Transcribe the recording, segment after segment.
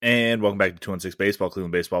and welcome back to 216 Baseball,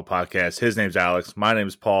 Cleveland Baseball Podcast. His name's Alex. My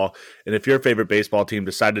name's Paul. And if your favorite baseball team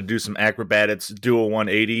decided to do some acrobatics, do a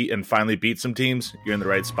 180, and finally beat some teams, you're in the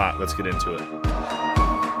right spot. Let's get into it.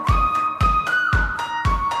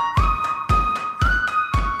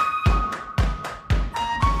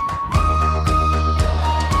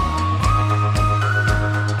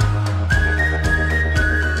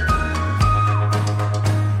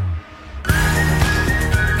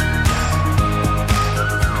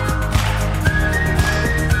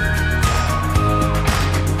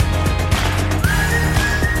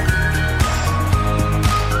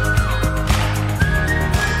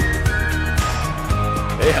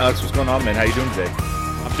 Alex, what's going on, man? How you doing today?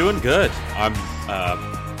 I'm doing good. I'm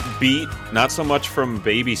beat, not so much from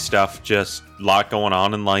baby stuff, just a lot going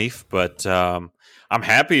on in life, but I'm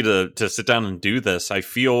happy to sit down and do this. I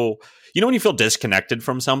feel, when you feel disconnected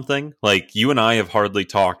from something, like you and I have hardly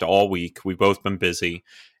talked all week. We've both been busy,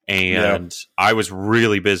 and I was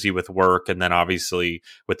really busy with work, and then obviously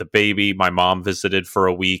with the baby, my mom visited for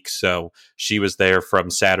a week, so she was there from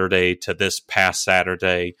Saturday to this past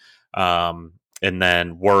Saturday. And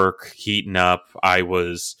then work heating up. I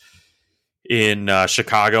was in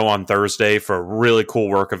Chicago on Thursday for a really cool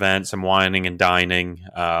work event, some wining and dining,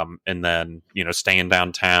 and then, staying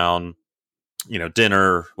downtown,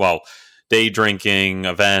 dinner, day drinking,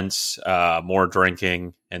 events, more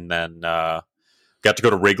drinking, and then got to go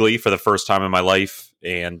to Wrigley for the first time in my life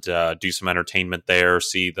and do some entertainment there,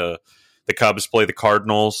 see the Cubs play the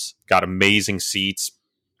Cardinals, got amazing seats,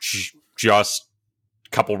 just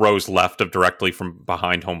couple rows left of directly from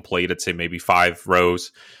behind home plate. I'd say maybe 5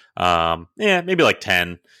 rows. Maybe like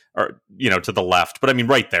 10 or, to the left. But I mean,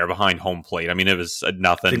 right there behind home plate. I mean, it was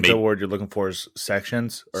nothing. I think the word you're looking for is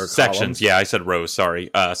sections or sections. Columns? Yeah, I said rows. Sorry.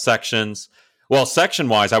 Sections. Well, section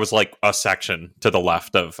wise, I was like a section to the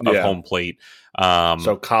left of home plate.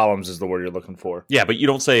 So columns is the word you're looking for. Yeah, but you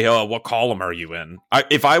don't say, oh, what column are you in?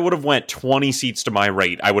 If I would have went 20 seats to my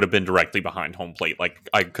right, I would have been directly behind home plate. Like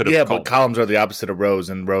I could have. Yeah, but columns are the opposite of rows,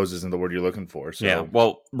 and rows isn't the word you're looking for. So yeah,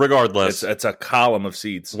 well, regardless. It's a column of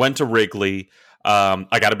seats. Went to Wrigley.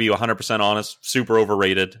 I got to be 100% honest, super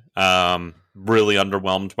overrated. Really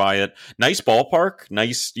underwhelmed by it. Nice ballpark.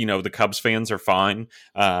 Nice, the Cubs fans are fine.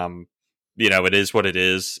 It is what it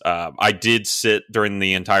is. I did sit during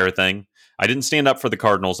the entire thing. I didn't stand up for the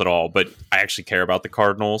Cardinals at all, but I actually care about the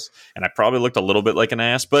Cardinals, and I probably looked a little bit like an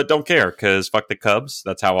ass, but don't care because fuck the Cubs.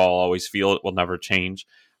 That's how I'll always feel. It will never change.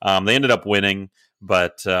 They ended up winning,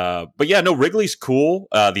 but yeah, no, Wrigley's cool.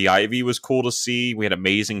 The Ivy was cool to see. We had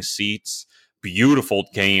amazing seats. Beautiful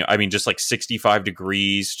game. I mean, just like 65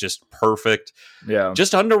 degrees, just perfect. Yeah,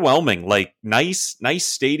 just underwhelming. Like nice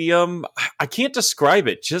stadium. I can't describe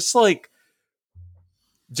it.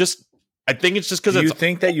 I think it's just because you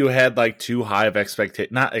think that you had like too high of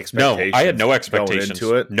expectations. No, I had no expectations.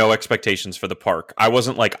 Into it. No expectations for the park. I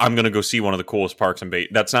wasn't like, I'm going to go see one of the coolest parks in Bay.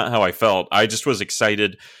 That's not how I felt. I just was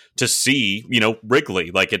excited to see,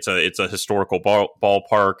 Wrigley. Like it's a historical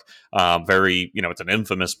ballpark. Very, it's an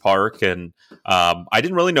infamous park, and I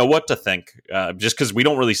didn't really know what to think. Just because we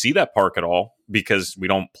don't really see that park at all because we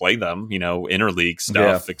don't play them, interleague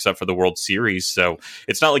stuff except for the World Series. So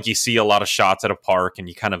it's not like you see a lot of shots at a park and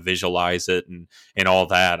you kind of visualize it and all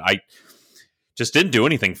that. I just didn't do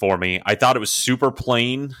anything for me. I thought it was super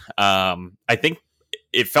plain. I think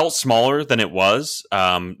it felt smaller than it was.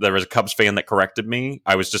 There was a Cubs fan that corrected me.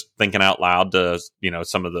 I was just thinking out loud to,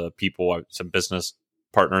 some of the people, some business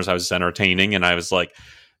partners I was entertaining. And I was like,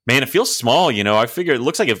 man, it feels small. I figure it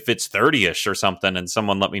looks like it fits 30-ish or something. And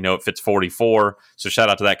someone let me know it fits 44. So shout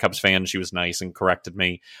out to that Cubs fan. She was nice and corrected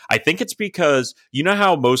me. I think it's because,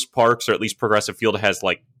 how most parks, or at least Progressive Field, has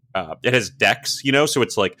like, it has decks, so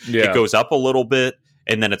it's like, it goes up a little bit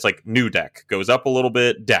and then it's like new deck, goes up a little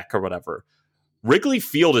bit, deck or whatever. Wrigley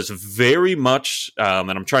Field is very much, and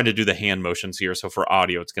I'm trying to do the hand motions here, so for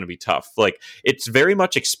audio, it's going to be tough. Like, it's very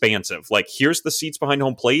much expansive. Like, here's the seats behind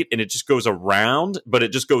home plate, and it just goes around, but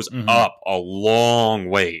it just goes up a long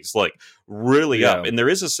ways, like, really up. And there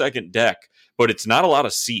is a second deck, but it's not a lot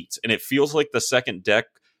of seats, and it feels like the second deck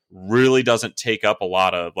really doesn't take up a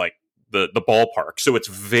lot of, like, the ballpark. So it's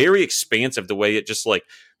very expansive the way it just, like,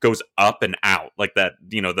 goes up and out, like that,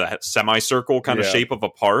 the semicircle kind of shape of a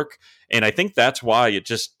park. And I think that's why it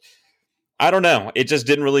just, I don't know, it just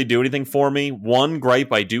didn't really do anything for me. One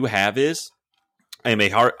gripe I do have is I am a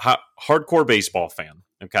hardcore baseball fan.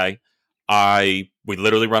 Okay. We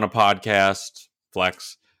literally run a podcast,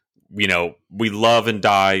 Flex. We love and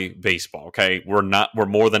die baseball. Okay. We're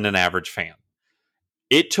more than an average fan.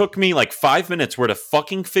 It took me like 5 minutes to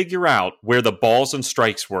fucking figure out where the balls and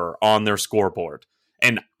strikes were on their scoreboard.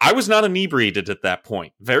 And I was not inebriated at that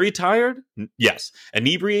point. Very tired? Yes.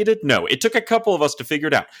 Inebriated? No. It took a couple of us to figure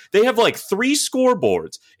it out. They have like 3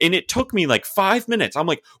 scoreboards, and it took me like 5 minutes. I'm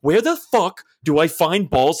like, where the fuck do I find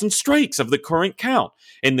balls and strikes of the current count?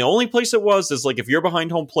 And the only place it was is like if you're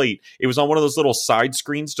behind home plate, it was on one of those little side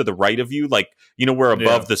screens to the right of you, like, you know, where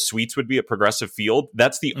above the suites would be at Progressive Field.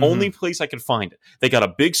 That's the only place I could find it. They got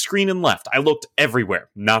a big screen in left. I looked everywhere.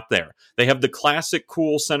 Not there. They have the classic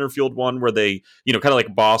cool center field one where they, you know, kind of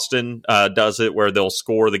like Boston does it, where they'll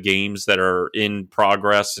score the games that are in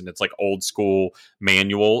progress, and it's like old school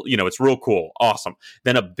manual. You know, it's real cool. Awesome.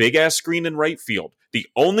 Then a big ass screen in right field. The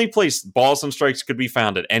only place balls and strikes could be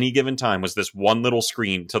found at any given time was this one little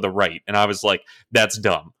screen to the right. And I was like, that's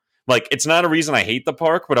dumb. Like, it's not a reason I hate the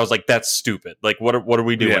park, but I was like, that's stupid. Like, what are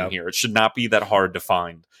we doing here? It should not be that hard to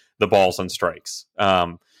find the balls and strikes.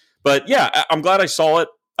 But yeah, I'm glad I saw it.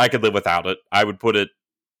 I could live without it. I would put it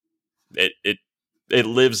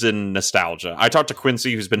lives in nostalgia. I talked to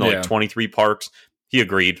Quincy, who's been to like 23 parks. He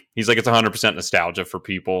agreed. He's like, it's 100% nostalgia for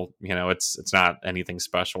people. You know, it's not anything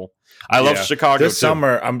special. I love Chicago this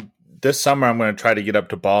summer. I'm going to try to get up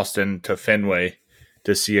to Boston to Fenway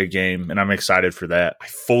to see a game, and I'm excited for that. I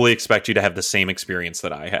fully expect you to have the same experience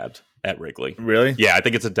that I had at Wrigley. Really? Yeah, I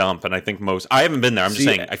think it's a dump, and I think I haven't been there. I'm just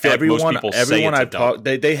saying, I feel like most people say it's a dump.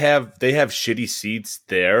 They have shitty seats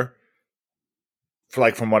there,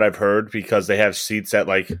 from what I've heard, because they have seats that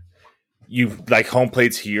like you like home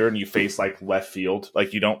plate's here and you face like left field,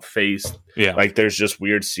 like you don't face like there's just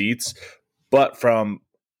weird seats. But from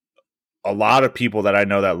a lot of people that I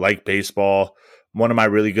know that like baseball, one of my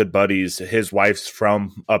really good buddies, his wife's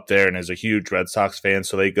from up there and is a huge Red Sox fan,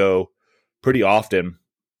 so they go pretty often.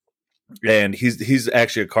 And he's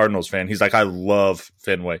actually a Cardinals fan. He's like, I love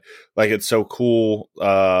Fenway. Like, it's so cool.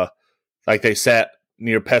 Like, they sat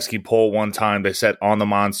near Pesky Pole one time. They sat on the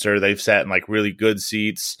Monster. They've sat in like really good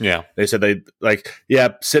seats. Yeah. They said they like,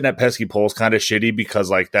 sitting at Pesky Pole is kind of shitty because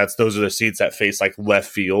like those are the seats that face like left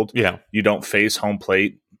field. Yeah. You don't face home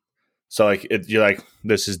plate. So like you're like,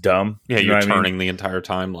 this is dumb. Yeah, you're turning the entire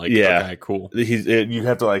time. Like, okay, cool. You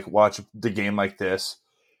have to like watch the game like this.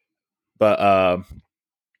 But I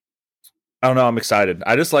don't know. I'm excited.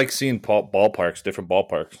 I just like seeing different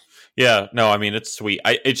ballparks. Yeah, no, I mean, it's sweet.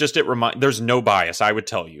 There's no bias, I would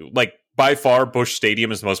tell you. Like, by far, Busch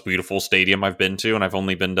Stadium is the most beautiful stadium I've been to, and I've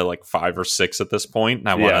only been to like 5 or 6 at this point, and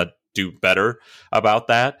I want to do better about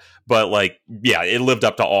that. But like, yeah, it lived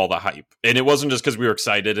up to all the hype. And it wasn't just because we were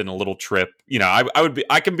excited in a little trip. You know,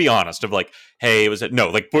 I can be honest of like, hey,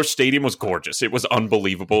 Busch Stadium was gorgeous. It was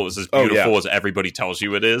unbelievable. It was as beautiful as everybody tells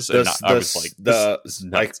you it is. And I was like,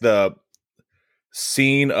 the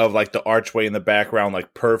scene of like the archway in the background,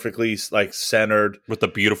 like perfectly like centered with the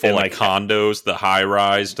beautiful like condos, the high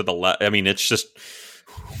rise to the left. I mean, it's just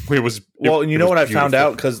and you know what I found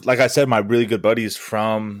out, because like I said, my really good buddy he's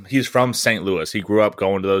from St. Louis. He grew up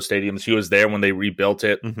going to those stadiums. He was there when they rebuilt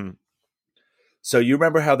it. Mm-hmm. So you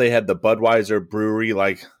remember how they had the Budweiser brewery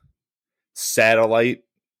like satellite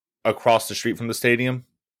across the street from the stadium?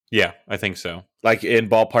 Yeah, I think so. Like in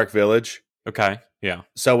Ballpark Village. Okay. Yeah.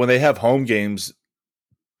 So when they have home games,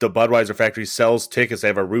 the Budweiser factory sells tickets. They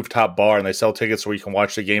have a rooftop bar, and they sell tickets where you can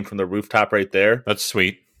watch the game from the rooftop right there. That's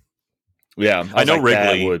sweet. Yeah, I know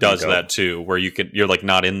Wrigley does that too, where you're like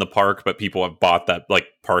not in the park, but people have bought that like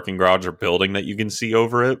parking garage or building that you can see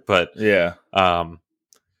over it. But yeah,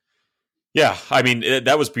 I mean,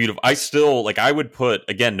 that was beautiful. I still like, I would put,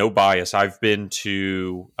 again, no bias. I've toured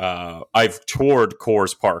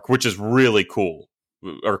Coors Park, which is really cool,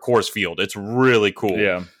 or Coors Field. It's really cool.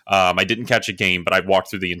 Yeah. I didn't catch a game, but I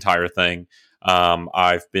walked through the entire thing.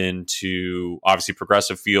 I've been to obviously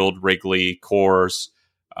Progressive Field, Wrigley, Coors,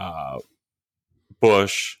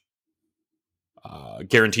 Busch,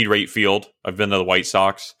 Guaranteed Rate Field. I've been to the White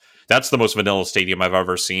Sox. That's the most vanilla stadium I've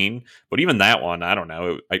ever seen. But even that one, I don't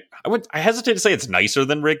know. I hesitate to say it's nicer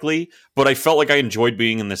than Wrigley, but I felt like I enjoyed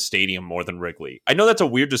being in this stadium more than Wrigley. I know that's a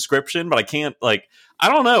weird description, but I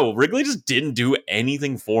don't know. Wrigley just didn't do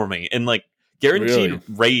anything for me. And like, Guaranteed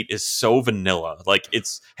Rate is so vanilla. Like,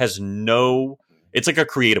 it's like a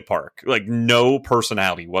creative park. Like, no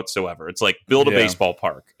personality whatsoever. It's like, build a baseball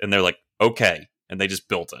park. And they're like, okay. And they just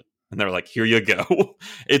built it. And they're like, here you go.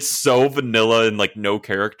 It's so vanilla and like no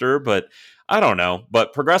character, but I don't know.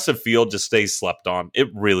 But Progressive Field just stays slept on. It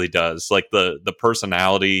really does. Like the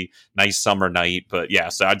personality, nice summer night. But yeah,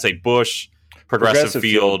 so I'd say Busch, Progressive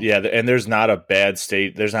Field. Yeah, and there's not a bad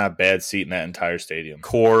seat in that entire stadium.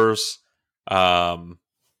 Coors. And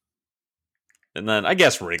then I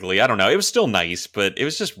guess Wrigley. I don't know. It was still nice, but it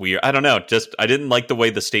was just weird. I don't know. I didn't like the way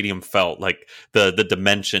the stadium felt. Like the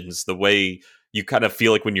dimensions, the way you kind of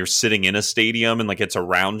feel like when you're sitting in a stadium and like it's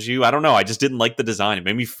around you. I don't know. I just didn't like the design. It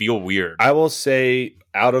made me feel weird. I will say,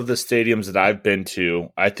 out of the stadiums that I've been to,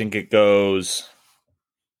 I think it goes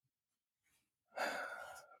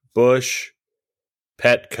Busch,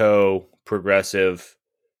 Petco, Progressive.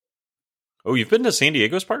 Oh, you've been to San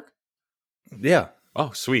Diego's park? Yeah.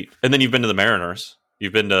 Oh, sweet. And then you've been to the Mariners.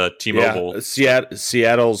 You've been to T-Mobile. Yeah,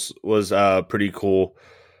 Seattle's was pretty cool.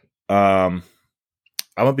 I'm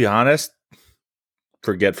gonna be honest,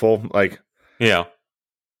 forgetful. Like, yeah,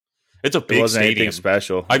 it's a big it wasn't stadium. anything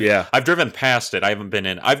special. I've driven past it. I haven't been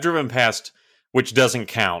in. I've driven past, which doesn't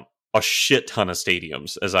count, a shit ton of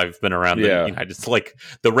stadiums as I've been around the United. It's like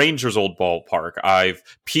the Rangers' old ballpark. I've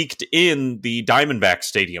peeked in the Diamondback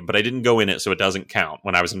Stadium, but I didn't go in it, so it doesn't count.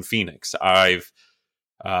 When I was in Phoenix, I've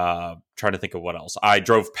trying to think of what else. I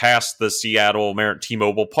drove past the Seattle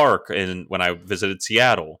T-Mobile Park and when I visited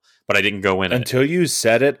Seattle, but I didn't go in until you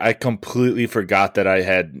said it. I completely forgot that I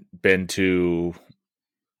had been to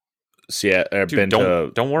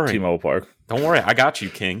Seattle. Don't worry, T-Mobile Park. Don't worry, I got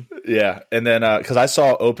you, King. Yeah, and then because I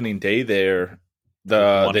saw opening day there,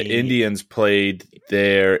 the Indians played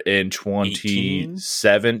there in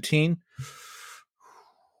 2017.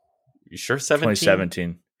 You sure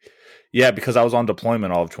 2017? Yeah, because I was on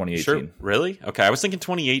deployment all of 2018. Sure, really? Okay, I was thinking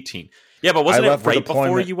 2018. Yeah, but wasn't it right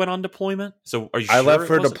before you went on deployment? So are you sure? I left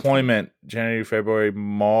for deployment January, February,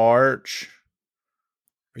 March.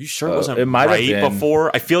 Are you sure it wasn't right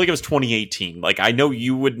before? I feel like it was 2018. Like, I know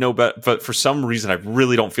you would know, but for some reason, I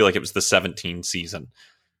really don't feel like it was the 17 season.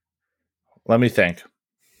 Let me think.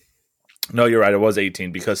 No, you're right. It was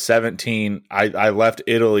 18 because 17, I left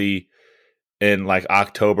Italy in like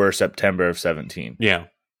October, September of 17. Yeah.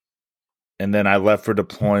 And then I left for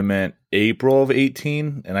deployment April of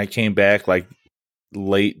 18, and I came back like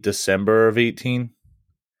late December of 18.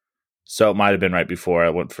 So it might have been right before I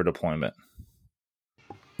went for deployment.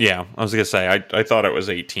 Yeah, I was going to say, I thought it was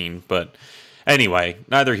 18, but anyway,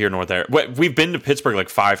 neither here nor there. We've been to Pittsburgh like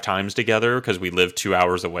 5 times together because we lived 2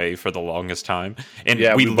 hours away for the longest time. And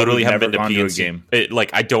we literally haven't been to PNC. Game.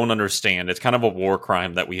 I don't understand. It's kind of a war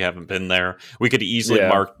crime that we haven't been there. We could easily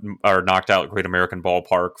knocked out Great American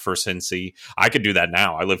Ballpark for Cincy. I could do that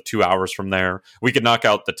now. I live 2 hours from there. We could knock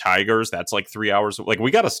out the Tigers. That's like 3 hours. Like, we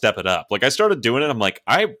got to step it up. Like, I started doing it. I'm like,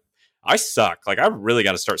 I suck. Like, I really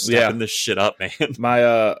got to start stepping this shit up, man.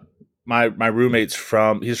 My roommate's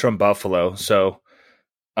he's from Buffalo, so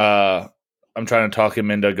I'm trying to talk him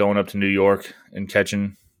into going up to New York and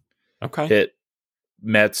catching hit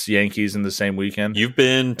Mets, Yankees in the same weekend. You've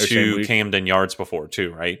been to Camden Yards before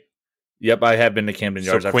too, right? Yep, I have been to Camden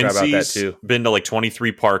Yards. I forgot about that too. Been to like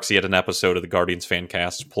 23 parks. He had an episode of the Guardians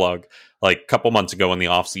Fancast plug like a couple months ago in the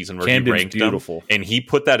off season where Camden's he ranked beautiful. them, and he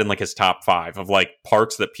put that in like his top 5 of like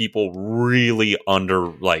parks that people really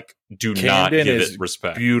do Camden not give it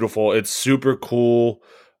respect. Beautiful. It's super cool.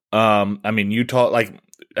 I mean, Utah, like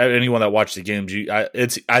anyone that watched the games,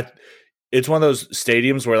 it's one of those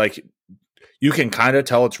stadiums where like you can kind of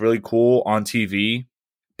tell it's really cool on TV.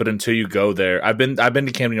 But until you go there, I've been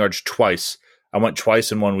to Camden Yards twice. I went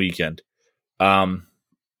twice in one weekend. Me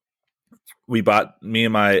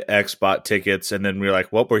and my ex bought tickets, and then we were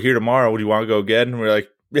like, "Well, we're here tomorrow. Do you want to go again?" And we were like,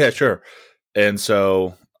 "Yeah, sure." And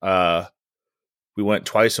so we went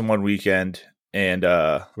twice in one weekend, and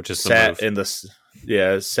which is sat in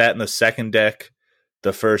the second deck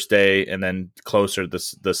the first day, and then closer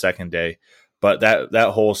the second day. But that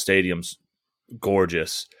whole stadium's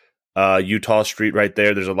gorgeous. Utah Street right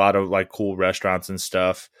there. There's a lot of like cool restaurants and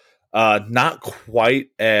stuff. Not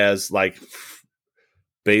quite as like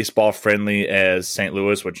baseball friendly as St.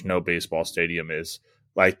 Louis, which no baseball stadium is.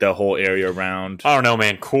 Like the whole area around. I don't know,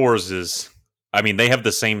 man. Coors is. I mean, they have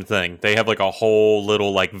the same thing. They have like a whole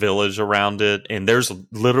little like village around it, and there's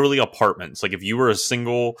literally apartments. Like if you were a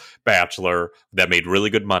single bachelor that made really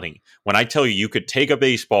good money, when I tell you you could take a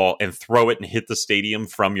baseball and throw it and hit the stadium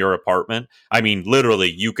from your apartment, I mean, literally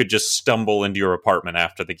you could just stumble into your apartment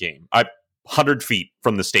after the game. 100 feet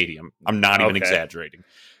from the stadium. I'm not even exaggerating.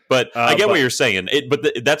 But I get what you're saying.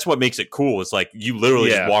 That's what makes it cool. Is like you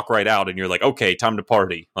literally just walk right out and you're like, okay, time to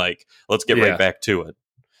party. Like, let's get right back to it.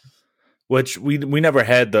 Which we never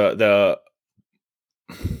had the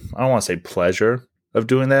I don't want to say pleasure of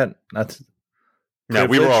doing that. No,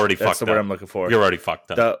 we were already fucked up. That's the word I'm looking for. You're already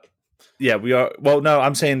fucked up. Yeah, we are. Well, no,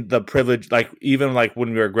 I'm saying the privilege, like even like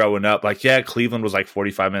when we were growing up, like Cleveland was like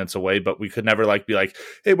 45 minutes away, but we could never like be like,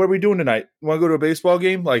 hey, what are we doing tonight? Want to go to a baseball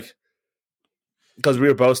game? Like, because we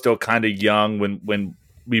were both still kind of young when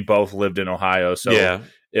we both lived in Ohio, so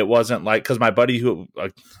it wasn't like because my buddy who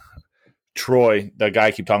Troy, the guy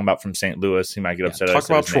I keep talking about from St. Louis, he might get upset. Talk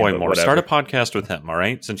about Troy more. Start a podcast with him, all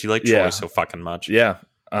right? Since you like Troy so fucking much. Yeah.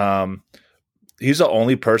 He's the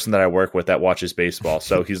only person that I work with that watches baseball,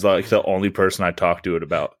 so he's like the only person I talk to it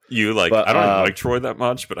about. You like? But, I don't even like Troy that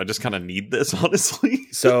much, but I just kind of need this, honestly.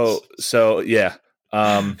 So yeah.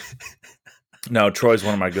 No, Troy's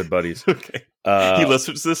one of my good buddies. Okay. He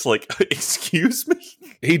listens to this like, excuse me?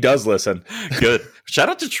 He does listen. Good. Shout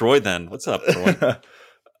out to Troy then. What's up, Troy?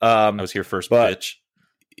 I was here first, bitch.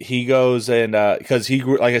 He goes and because he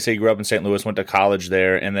grew, like I say, he grew up in St. Louis, went to college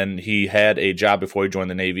there, and then he had a job before he joined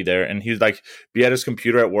the Navy there. And he'd like be at his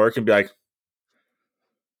computer at work and be like,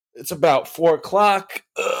 "It's about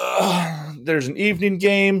 4:00. There's an evening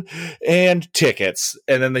game and tickets,"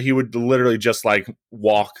 and then he would literally just like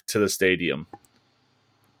walk to the stadium.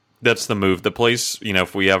 That's the move. The place,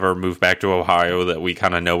 if we ever move back to Ohio that we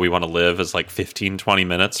kind of know we want to live is like 15, 20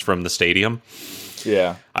 minutes from the stadium.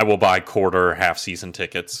 Yeah. I will buy quarter, half season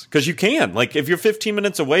tickets. Because you can. Like, if you're 15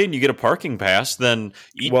 minutes away and you get a parking pass, then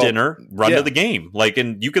eat dinner, run to the game. Like,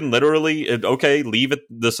 and you can literally, leave at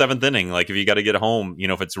the 7th inning. Like, if you got to get home,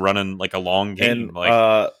 if it's running like a long game.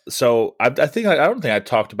 And, so I don't think I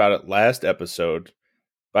talked about it last episode,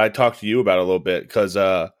 but I talked to you about it a little bit because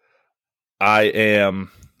I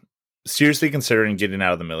am seriously considering getting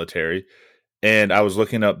out of the military. And I was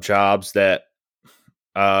looking up jobs that,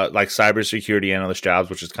 like cybersecurity analyst jobs,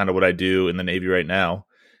 which is kind of what I do in the Navy right now.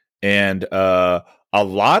 And a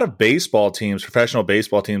lot of baseball teams, professional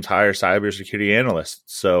baseball teams, hire cybersecurity analysts.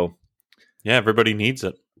 So yeah, everybody needs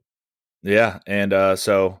it. Yeah. And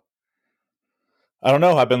so I don't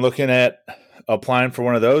know. I've been looking at applying for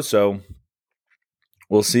one of those. So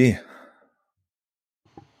we'll see.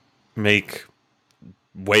 Make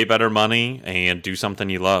way better money and do something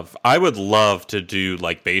you love. I would love to do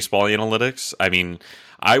like baseball analytics. I mean,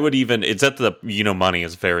 I would even, it's at the, money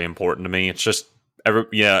is very important to me. It's just,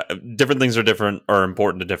 different things are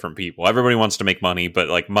important to different people. Everybody wants to make money, but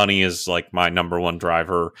like money is like my number one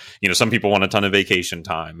driver. Some people want a ton of vacation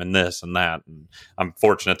time and this and that. And I'm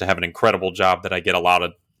fortunate to have an incredible job that I get a lot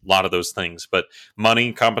of those things, but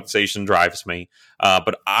money, compensation drives me.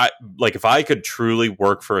 But if I could truly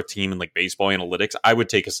work for a team in like baseball analytics, I would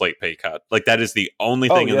take a slight pay cut. Like that is the only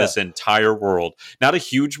thing in this entire world. Not a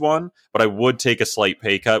huge one, but I would take a slight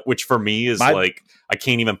pay cut, which for me is like, I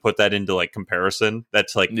can't even put that into like comparison.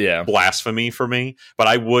 That's like blasphemy for me, but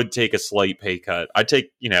I would take a slight pay cut. I'd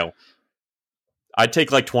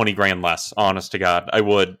take like 20 grand less, honest to God. I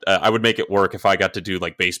would make it work if I got to do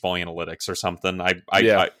like baseball analytics or something. I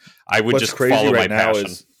would just follow my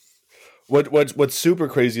passion. What's super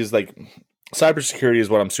crazy is like cybersecurity is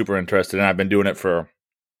what I'm super interested in. I've been doing it for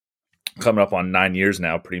coming up on 9 years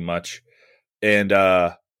now, pretty much. And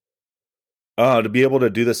to be able to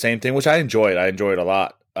do the same thing, which I enjoy it a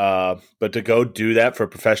lot. But to go do that for a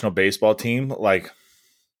professional baseball team, like,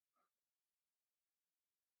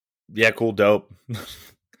 yeah, cool, dope.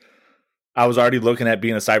 I was already looking at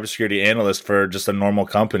being a cybersecurity analyst for just a normal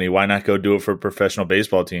company. Why not go do it for a professional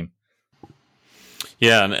baseball team?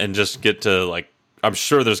 Yeah, and just get to like, I'm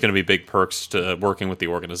sure there's going to be big perks to working with the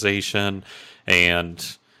organization.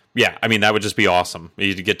 And yeah, I mean, that would just be awesome.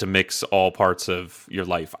 You get to mix all parts of your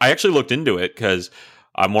life. I actually looked into it because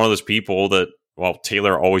I'm one of those people that,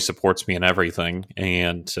 Taylor always supports me in everything.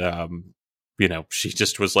 And, she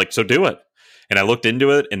just was like, so do it. And I looked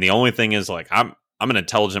into it, and the only thing is like I'm an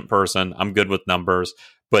intelligent person. I'm good with numbers,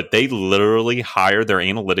 but they literally hire their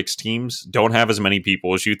analytics teams. Don't have as many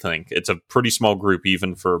people as you think. It's a pretty small group,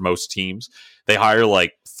 even for most teams. They hire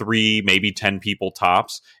like 3, maybe 10 people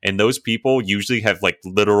tops, and those people usually have like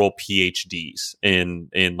literal PhDs in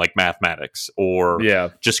like mathematics or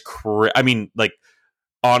just like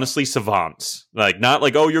honestly savants. Like not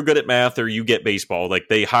like, oh, you're good at math or you get baseball. Like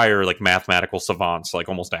they hire like mathematical savants, like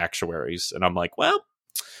almost actuaries. And I'm like, well,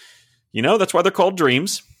 that's why they're called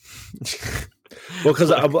dreams. Well,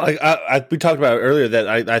 because we talked about it earlier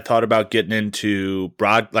that I thought about getting into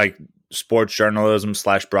sports journalism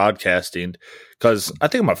 / broadcasting because I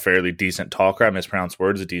think I'm a fairly decent talker. I mispronounce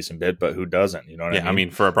words a decent bit, but who doesn't? You know what I mean? I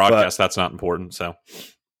mean, for a broadcast, that's not important. So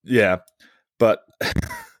yeah, but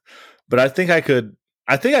I think I could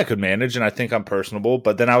manage, and I think I'm personable.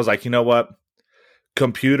 But then I was like, you know what?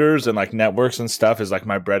 Computers and like networks and stuff is like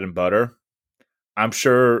my bread and butter. I'm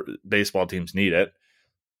sure baseball teams need it.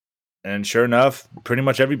 And sure enough, pretty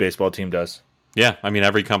much every baseball team does. Yeah. I mean,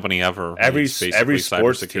 every company ever. Every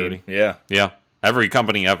sports team. Yeah. Yeah. Every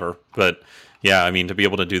company ever. But yeah, I mean, to be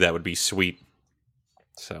able to do that would be sweet.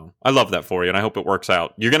 So I love that for you, and I hope it works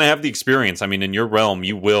out. You're going to have the experience. I mean, in your realm,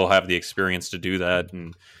 you will have the experience to do that.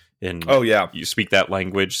 And and Oh yeah. you speak that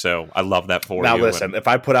language. So I love that for Now you. listen, if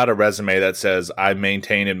I put out a resume that says I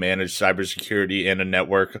maintain and manage cybersecurity and a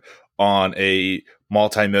network on a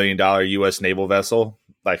multi-million-dollar U.S. naval vessel,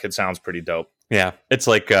 like it sounds pretty dope. Yeah, it's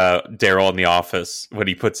like Daryl in The Office when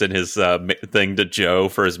he puts in his thing to Joe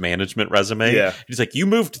for his management resume. Yeah. He's like, "You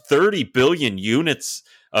moved 30 billion units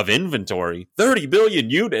of inventory. 30 billion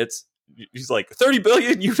units." He's like, 30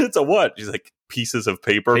 billion units of what? He's like, pieces of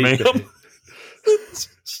paper, ma'am.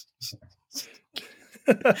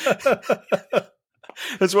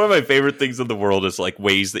 That's one of my favorite things in the world is like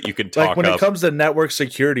ways that you can talk like when up. it comes to network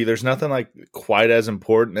security, there's nothing like quite as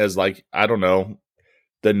important as like, I don't know,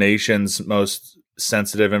 the nation's most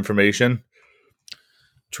sensitive information.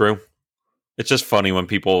 True. It's just funny when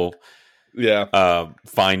people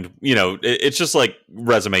find, it's just like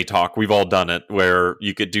resume talk. We've all done it where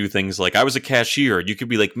you could do things like I was a cashier. You could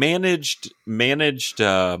be like manage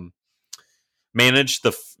the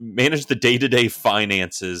day-to-day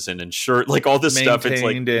finances and ensure like all this stuff. It's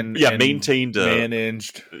like maintained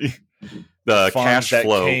managed the cash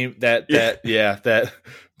flow that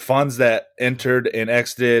funds that entered and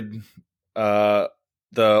exited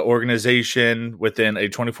the organization within a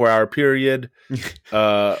 24-hour period,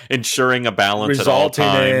 ensuring a balance at all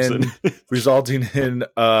times, resulting in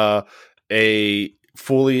a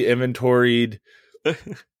fully inventoried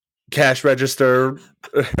cash register.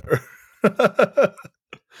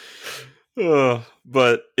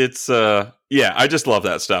 But it's I just love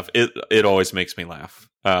that stuff. It always makes me laugh.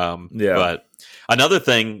 But another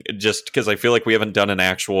thing, just because I feel like we haven't done an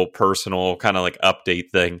actual personal kind of like update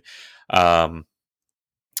thing.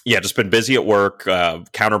 Just been busy at work.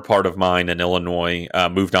 Counterpart of mine in Illinois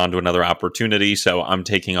moved on to another opportunity, so I'm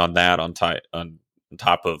taking on that on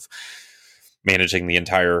top of managing the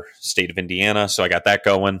entire state of Indiana. So I got that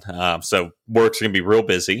going. So work's going to be real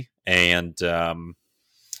busy. And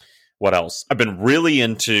what else? I've been really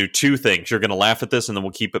into two things. You're going to laugh at this, and then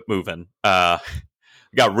we'll keep it moving.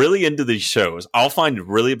 Got really into these shows. I'll find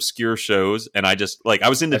really obscure shows, and I just I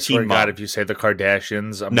was into Teen Mom. God, if you say the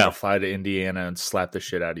Kardashians, I'm gonna fly to Indiana and slap the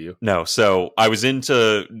shit out of you. No, so I was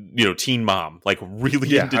into Teen Mom, like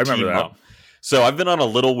really into Teen Mom. So I've been on a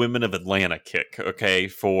Little Women of Atlanta kick. Okay,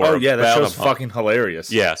 that show's fucking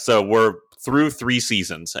hilarious. Yeah, so we're through 3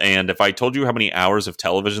 seasons, and if I told you how many hours of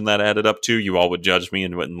television that added up to, you all would judge me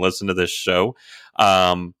and wouldn't listen to this show.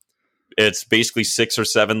 It's basically 6 or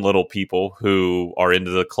 7 little people who are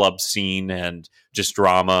into the club scene and just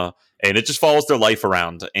drama, and it just follows their life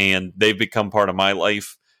around, and they've become part of my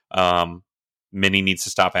life. Minnie needs to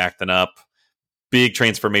stop acting up. Big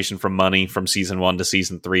transformation from Money from season 1 to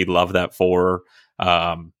season 3. Love that for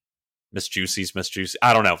her. Miss Juicy's Miss Juicy.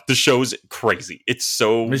 I don't know. The show's crazy. It's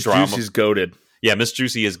so Miss drama. Juicy's goated. Yeah, Miss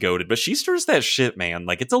Juicy is goated, but she stirs that shit, man.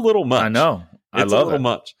 Like it's a little much. I know. It's a little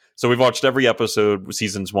much. So we've watched every episode,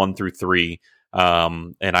 seasons 1 through 3,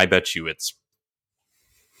 and I bet you it's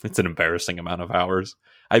an embarrassing amount of hours.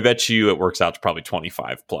 I bet you it works out to probably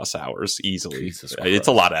 25 plus hours easily. It's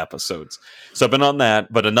a lot of episodes. So I've been on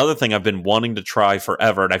that. But another thing I've been wanting to try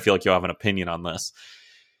forever, and I feel like you'll have an opinion on this.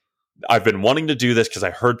 I've been wanting to do this because I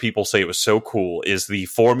heard people say it was so cool, is the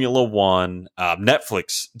Formula One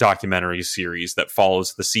Netflix documentary series that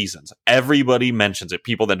follows the seasons. Everybody mentions it.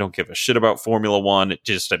 People that don't give a shit about Formula One,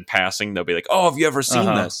 just in passing, they'll be like, oh, have you ever seen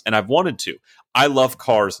this? And I've wanted to. I love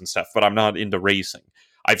cars and stuff, but I'm not into racing.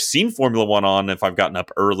 I've seen Formula One on if I've gotten up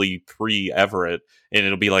early pre-Everett, and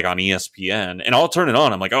it'll be like on ESPN, and I'll turn it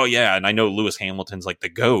on. I'm like, oh yeah, and I know Lewis Hamilton's like the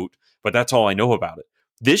GOAT, but that's all I know about it.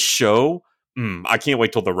 This show... I can't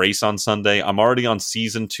wait till the race on Sunday. I'm already on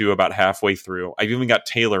season 2, about halfway through. I've even got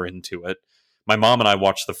Taylor into it. My mom and I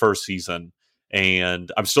watched the first season,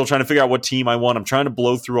 and I'm still trying to figure out what team I want. I'm trying to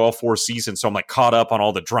blow through all 4 seasons, so I'm like caught up on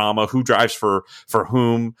all the drama, who drives for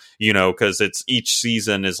whom, because it's each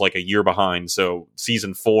season is like a year behind. So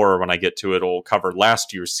season 4, when I get to it, will cover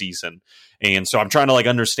last year's season, and so I'm trying to like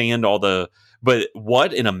understand all the. But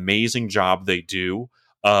what an amazing job they do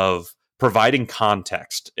of providing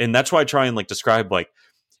context. And that's why I try and like describe, like,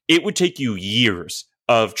 it would take you years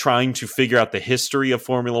of trying to figure out the history of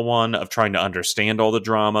Formula One, of trying to understand all the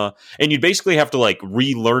drama. And you'd basically have to like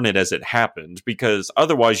relearn it as it happened, because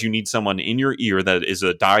otherwise you need someone in your ear that is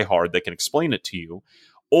a diehard that can explain it to you.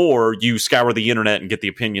 Or you scour the internet and get the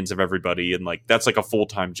opinions of everybody. And like, that's like a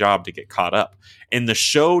full-time job to get caught up. And the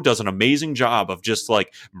show does an amazing job of just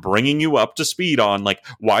like bringing you up to speed on like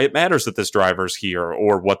why it matters that this driver's here,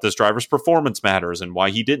 or what this driver's performance matters and why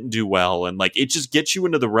he didn't do well. And like, it just gets you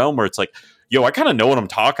into the realm where it's like, yo, I kind of know what I'm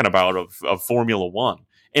talking about of Formula One.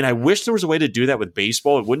 And I wish there was a way to do that with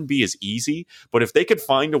baseball. It wouldn't be as easy, but if they could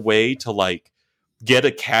find a way to like get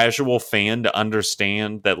a casual fan to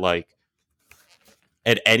understand that, like,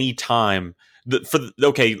 at any time,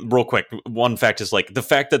 real quick, one fact is like the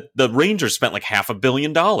fact that the Rangers spent like $500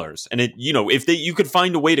 million, and it, if you could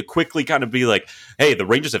find a way to quickly kind of be like, hey, the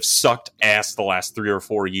Rangers have sucked ass the last 3 or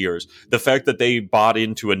 4 years. The fact that they bought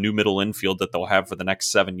into a new middle infield that they'll have for the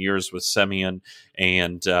next 7 years with Semyon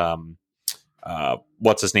and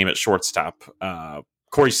what's his name at shortstop,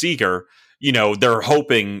 Corey Seager. They're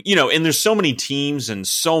hoping, and there's so many teams and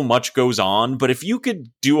so much goes on. But if you could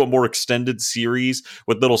do a more extended series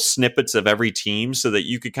with little snippets of every team so that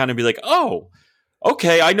you could kind of be like, oh,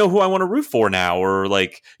 okay, I know who I want to root for now. Or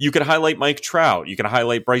like you could highlight Mike Trout. You could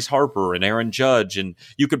highlight Bryce Harper and Aaron Judge, and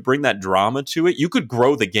you could bring that drama to it. You could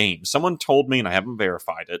grow the game. Someone told me, and I haven't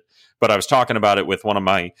verified it, but I was talking about it with one of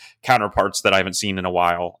my counterparts that I haven't seen in a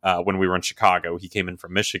while when we were in Chicago. He came in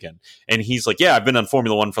from Michigan, and he's like, yeah, I've been on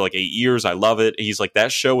Formula One for like 8 years. I love it. He's like,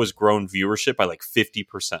 that show has grown viewership by like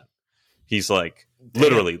 50%. He's like,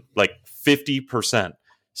 literally like 50%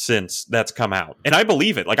 since that's come out. And I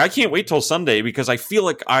believe it. Like, I can't wait till Sunday because I feel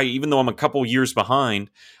like even though I'm a couple years behind,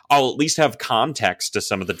 I'll at least have context to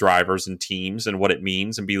some of the drivers and teams and what it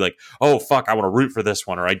means and be like, oh, fuck, I want to root for this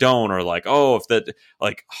one, or I don't, or like, oh, if that,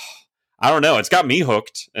 like, I don't know. It's got me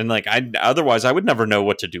hooked. And like, otherwise I would never know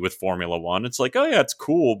what to do with Formula One. It's like, oh yeah, it's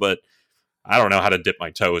cool, but I don't know how to dip my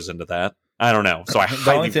toes into that. I don't know. So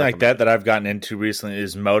the only thing like that I've gotten into recently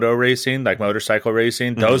is moto racing, like motorcycle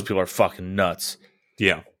racing. Mm-hmm. Those people are fucking nuts.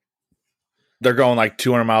 Yeah. They're going like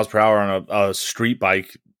 200 miles per hour on a street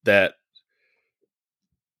bike that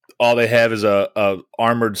all they have is a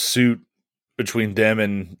armored suit between them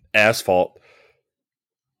and asphalt.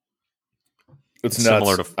 It's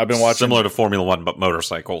nuts. I've been watching similar to Formula One, but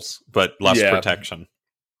motorcycles, but less protection.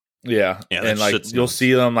 Yeah. And like you'll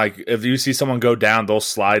see them, like if you see someone go down, they'll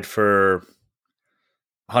slide for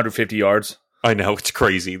 150 yards. I know, it's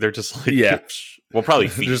crazy. They're just like, well, probably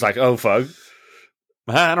feet. Just like, oh fuck.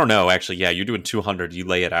 I don't know. Actually, yeah, you're doing 200. You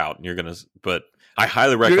lay it out, and you're gonna. But I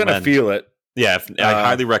highly recommend. You're gonna feel it. Yeah, I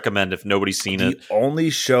highly recommend if nobody's seen it. The only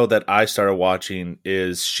show that I started watching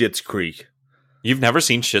is Schitt's Creek. You've never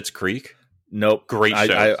seen Schitt's Creek? Nope. Great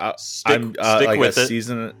show. I'm like with a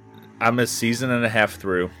season. I'm a season and a half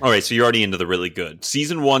through. All right, so you're already into the really good.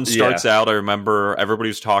 Season 1 starts out. I remember everybody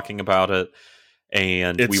was talking about it,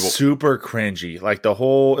 and it's super cringy. Like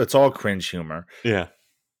it's all cringe humor. Yeah.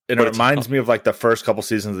 And it reminds me of like the first couple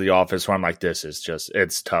seasons of The Office where I'm like,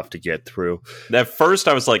 it's tough to get through. At first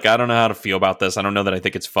I was like, I don't know how to feel about this. I don't know that I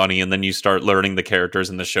think it's funny. And then you start learning the characters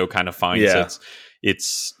and the show kind of finds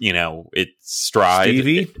its stride.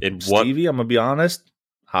 Stevie, I'm going to be honest,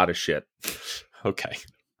 hot as shit. Okay.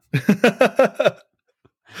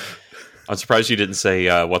 I'm surprised you didn't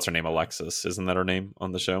say, what's her name? Alexis. Isn't that her name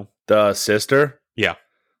on the show? The sister? Yeah.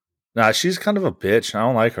 Nah, she's kind of a bitch. I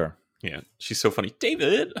don't like her. Yeah, she's so funny.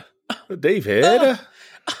 David.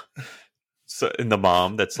 So, and the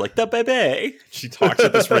mom that's like, the baby. She talks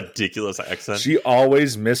with this ridiculous accent. She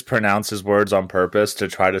always mispronounces words on purpose to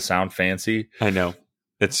try to sound fancy. I know.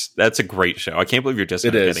 That's a great show. I can't believe you're just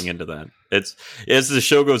getting into that. It's as the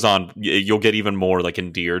show goes on, you'll get even more like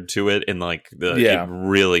endeared to it, and like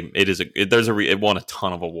it won a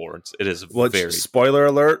ton of awards. It is very spoiler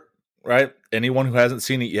alert, right? Anyone who hasn't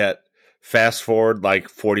seen it yet, fast forward like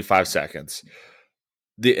 45 seconds.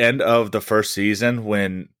 The end of the first season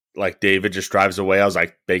when like David just drives away, I was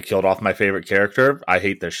like, they killed off my favorite character. I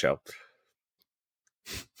hate this show.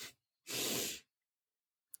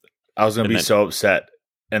 I was going to be so upset.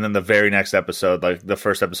 And then the very next episode, like the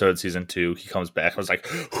first episode of season 2, he comes back. I was like,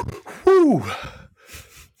 whoo.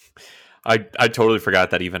 I totally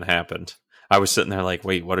forgot that even happened. I was sitting there like,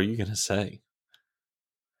 wait, what are you going to say?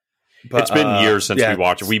 But, it's been years since we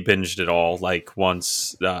watched it. We binged it all like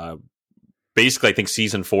once. Basically, I think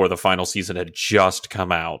season 4, the final season, had just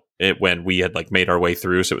come out when we had like made our way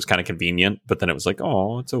through, so it was kind of convenient. But then it was like,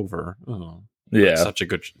 oh, it's over. Oh, yeah, such a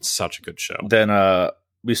good show. Then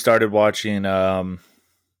we started watching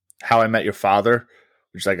How I Met Your Father,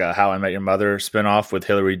 which is like a How I Met Your Mother spinoff with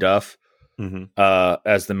Hilary Duff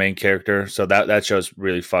as the main character. So that show's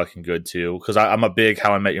really fucking good too. Because I'm a big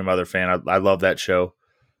How I Met Your Mother fan. I love that show.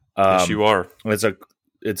 Yes, you are.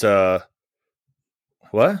 It's a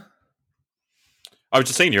what? I was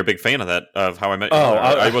just saying you're a big fan of How I Met Your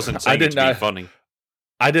Mother. I wasn't saying it to be funny.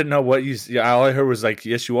 I didn't know what you. Yeah, all I heard was like,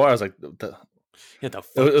 "Yes, you are." I was like, it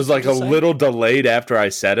was like a little delayed after I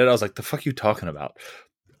said it. I was like, "The fuck are you talking about?"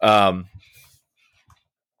 But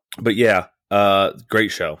yeah,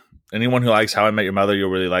 great show. anyone who likes How I Met Your Mother, you'll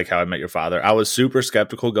really like How I Met Your Father. I was super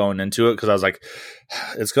skeptical going into it because I was like,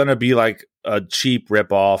 it's going to be like a cheap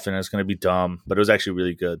ripoff and it's going to be dumb, but it was actually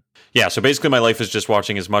really good. Yeah, so basically my life is just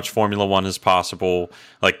watching as much Formula One as possible,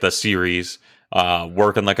 like the series,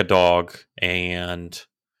 working like a dog, and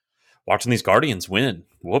watching these Guardians win.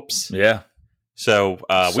 Whoops. Yeah. So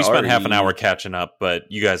we spent half an hour catching up, but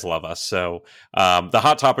you guys love us. So the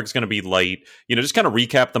hot topic is going to be light. Just kind of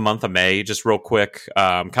recap the month of May, just real quick,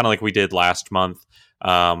 kind of like we did last month.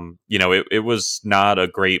 It was not a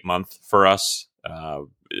great month for us.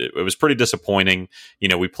 It was pretty disappointing.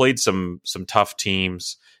 We played some tough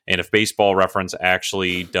teams. And if Baseball Reference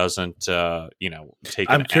actually doesn't, take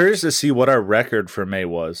I'm curious to see what our record for May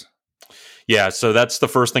was. Yeah, so that's the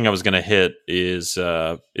first thing I was going to hit is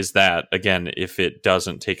that, again, if it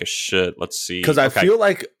doesn't take a shit, let's see. Because I feel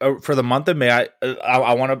like for the month of May,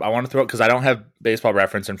 I want to throw it because I don't have Baseball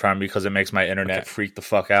Reference in front of me because it makes my internet freak the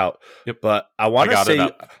fuck out. Yep. But I want to say,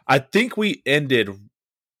 I think we ended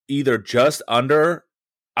either just under,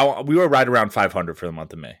 we were right around 500 for the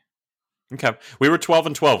month of May. Okay. We were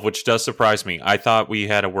 12-12, which does surprise me. I thought we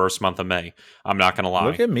had a worse month of May. I'm not going to lie.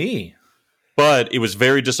 Look at me. But it was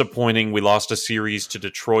very disappointing. We lost a series to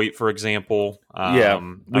Detroit, for example.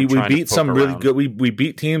 We beat some really good. We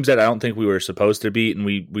beat teams that I don't think we were supposed to beat, and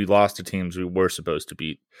we lost to teams we were supposed to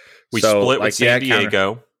beat. We split with San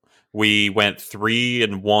Diego. We went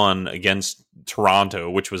 3-1 against Toronto,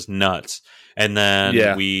 which was nuts. And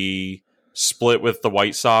then we split with the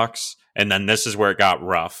White Sox, and then this is where it got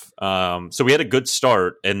rough. So we had a good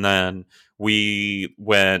start, and then we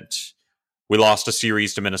lost a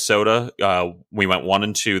series to Minnesota. We went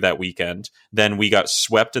 1-2 that weekend. Then we got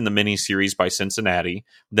swept in the mini series by Cincinnati.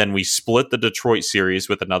 Then we split the Detroit series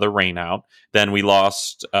with another rainout. Then we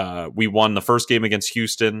lost. We won the first game against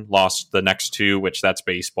Houston, lost the next two, which that's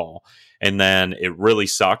baseball. And then it really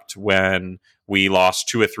sucked when we lost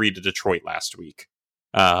 2-3 to Detroit last week.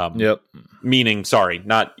 Meaning, sorry,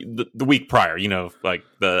 not the week prior, like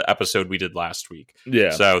the episode we did last week.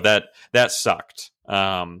 Yeah. So that sucked.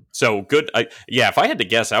 So good. If I had to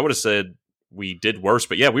guess, I would have said we did worse,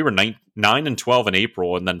 but we were 9-12 in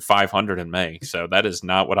April and then 500 in May. So that is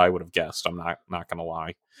not what I would have guessed. I'm not going to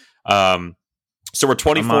lie. So we're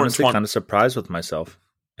 24 I'm honestly and 20. Kind of surprised with myself.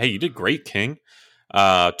 Hey, you did great, King.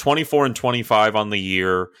 24 and 25 on the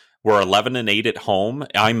year. We're 11-8 at home.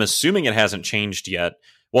 I'm assuming it hasn't changed yet.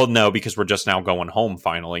 Well, no, because we're just now going home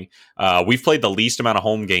finally. We've played the least amount of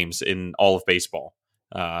home games in all of baseball.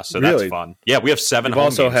 So that's fun. Yeah, we have 7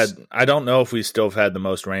 home games. I don't know if we still have had the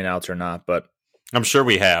most rainouts or not, but I'm sure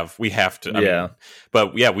we have. We have to. I mean,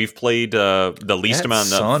 but we've played the least amount.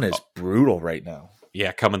 The sun is brutal right now.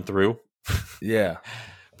 Yeah, coming through. Yeah.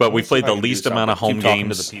 But we played the least amount of home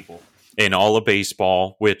games to the people in all of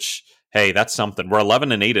baseball, which, hey, that's something. We're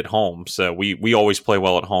 11-8 at home, so we always play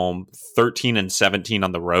well at home. 13-17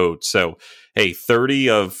 on the road. So, hey, 30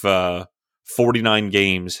 of 49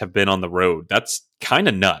 games have been on the road. That's kind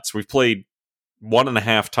of nuts. We've played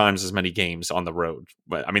 1.5 times as many games on the road.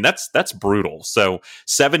 But I mean, that's brutal. So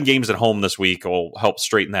 7 games at home this week will help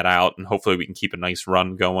straighten that out, and hopefully we can keep a nice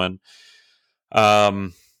run going.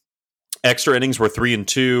 Extra innings were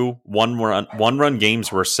 3-2. One run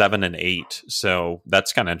games were 7-8. So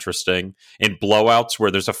that's kind of interesting. In blowouts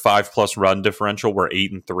where there's a 5+ run differential, we're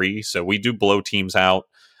 8-3. So we do blow teams out.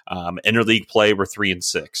 Interleague play, we're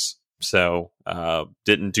 3-6. So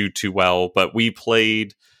didn't do too well. But we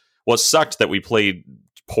played. What sucked that we played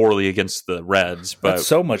poorly against the Reds. But that's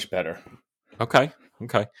so much better. Okay.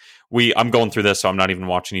 I'm going through this, so I'm not even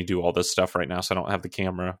watching you do all this stuff right now. So I don't have the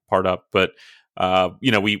camera part up, but.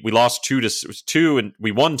 We lost 2 and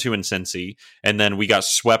we won 2 in Cincy, and then we got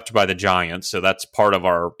swept by the Giants. So that's part of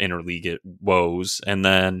our interleague woes, and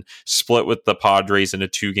then split with the Padres in a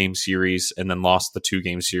 2-game series, and then lost the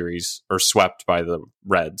 2-game series or swept by the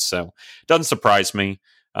Reds. So it doesn't surprise me.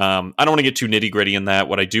 I don't want to get too nitty gritty in that.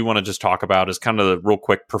 What I do want to just talk about is kind of the real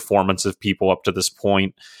quick performance of people up to this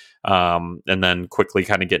point, and then quickly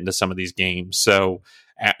kind of get into some of these games. So,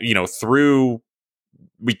 I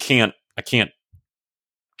can't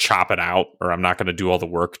chop it out, or I'm not going to do all the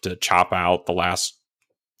work to chop out the last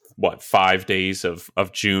 5 days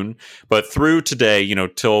of June, but through today,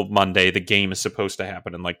 till Monday, the game is supposed to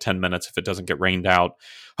happen in like 10 minutes if it doesn't get rained out.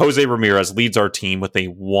 Jose Ramirez leads our team with a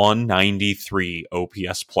 193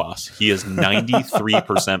 OPS plus. He is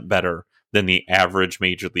 93% better than the average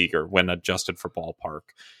major leaguer when adjusted for ballpark.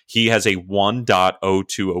 He has a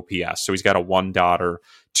 1.02 OPS, so he's got a 1-dotter,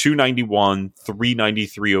 291,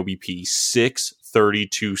 393 OBP,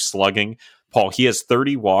 632 slugging. Paul, he has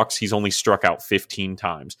 30 walks. He's only struck out 15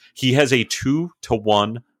 times. He has a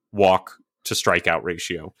 2-to-1 walk to strikeout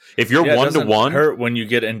ratio. If you're Yeah, it 1 to doesn't 1, hurt when you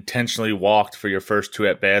get intentionally walked for your first 2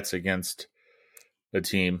 at bats against a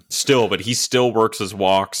team. still, but he still works his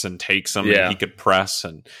walks and takes them, Yeah. and he could press.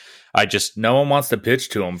 And I just No one wants to pitch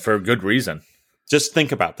to him for a good reason. just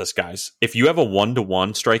think about this, guys. If you have a 1 to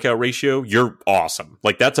 1 strikeout ratio, you're awesome.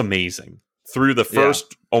 Like, that's amazing. Through the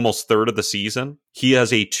first almost third of the season, he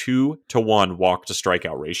has a 2 to 1 walk to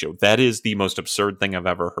strikeout ratio. That is the most absurd thing I've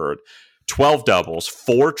ever heard. 12 doubles,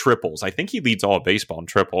 4 triples. I think he leads all of baseball in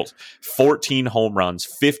triples. 14 home runs,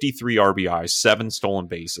 53 RBIs, 7 stolen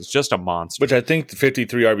bases. Just a monster. Which I think the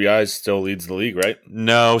 53 RBIs still leads the league, right?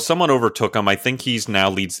 No, someone overtook him. I think he's now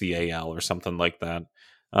leads the AL or something like that.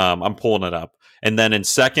 I'm pulling it up. And then in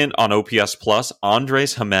second on OPS plus,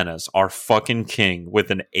 Andres Jimenez, our fucking king, with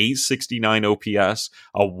an 869 OPS,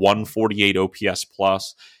 a 148 OPS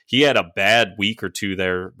plus. He had a bad week or two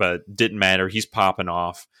there, but didn't matter. He's popping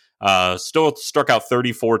off. Still struck out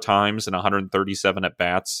 34 times and 137 at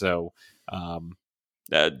bats. So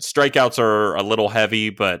strikeouts are a little heavy,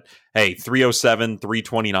 but hey, 307,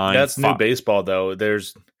 329. That's new baseball, though.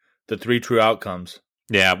 There's the 3 true outcomes.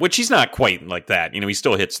 Yeah, which he's not quite like that. He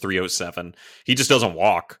still hits 307. He just doesn't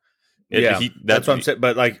walk. That's what I'm saying.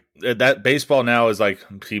 But like that baseball now is like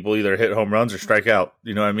people either hit home runs or strike out.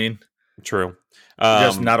 You know what I mean? True.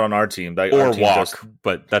 Just not on our team. Like, or our team walk.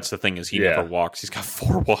 But that's the thing is he never walks. He's got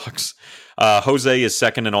 4 walks. Jose is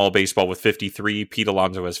second in all baseball with 53. Pete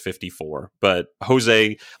Alonso has 54. But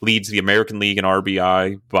Jose leads the American League in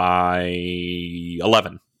RBI by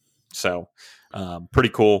 11. So pretty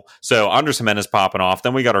cool. So Andres Jimenez popping off.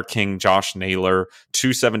 Then we got our king, Josh Naylor,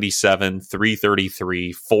 277,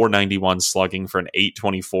 333, 491 slugging for an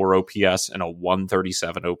 824 OPS and a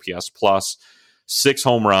 137 OPS plus. 6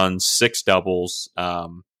 home runs, 6 doubles,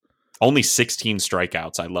 only 16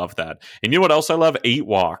 strikeouts. I love that. And you know what else I love? 8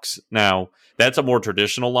 walks. Now, that's a more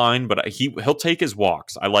traditional line, but he'll take his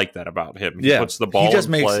walks. I like that about him. He puts the ball in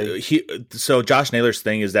play. So Josh Naylor's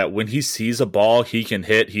thing is that when he sees a ball he can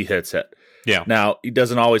hit, he hits it. Yeah. Now, he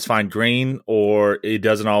doesn't always find green or he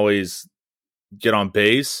doesn't always get on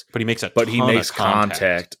base. But he makes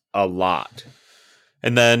contact a lot.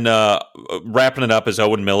 And then wrapping it up is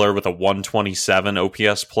Owen Miller with a 127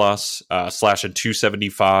 OPS plus, slashing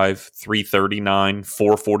 275, 339,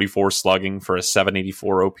 444 slugging for a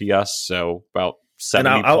 784 OPS. So about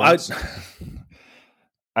 70 points.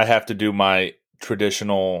 I have to do my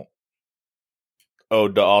traditional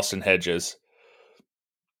ode to Austin Hedges.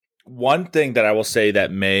 One thing that I will say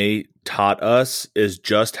that May taught us is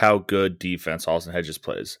just how good defense Austin Hedges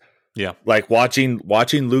plays. Yeah. Like watching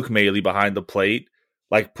Luke Maile behind the plate,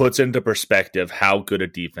 like puts into perspective how good a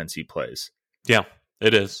defense he plays. Yeah,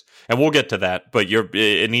 it is. And we'll get to that, but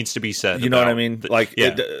it needs to be said. You know what I mean? Like,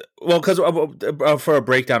 yeah. Because for a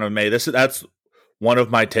breakdown of May, that's one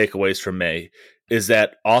of my takeaways from May is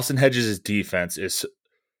that Austin Hedges' defense is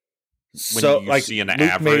so when you like see an Luke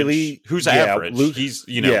average, Maile, who's average? Luke, he's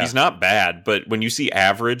he's not bad, but when you see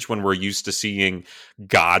average, when we're used to seeing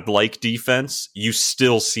godlike defense, you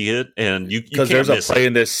still see it, and you because can't there's a play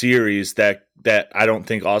in this series that I don't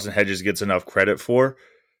think Austin Hedges gets enough credit for,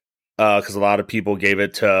 because a lot of people gave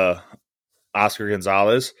it to Oscar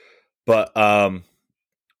Gonzalez, but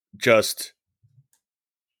just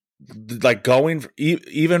like going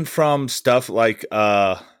even from stuff like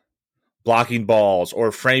blocking balls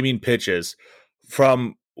or framing pitches,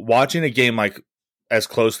 from watching a game like as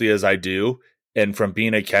closely as I do and from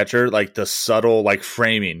being a catcher, like the subtle like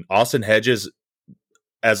framing, Austin Hedges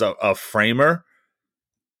as a framer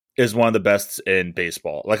is one of the best in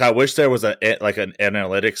baseball. Like I wish there was an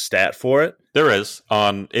analytics stat for it. There is.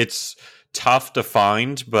 It's tough to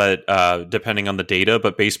find, but depending on the data,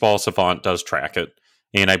 but Baseball Savant does track it.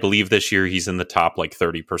 And I believe this year he's in the top like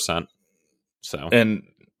 30%. So, and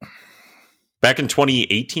back in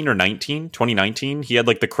 2018 or 2019, he had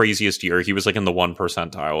like the craziest year. He was like in the 1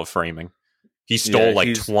 percentile of framing. He stole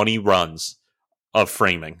 20 runs of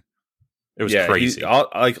framing. It was crazy.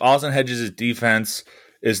 Like Austin Hedges' defense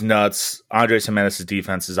is nuts. Andres Jimenez'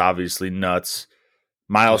 defense is obviously nuts.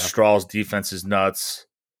 Miles Straw's defense is nuts.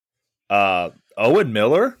 Owen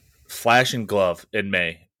Miller, flashing glove in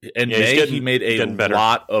May. In May, he made a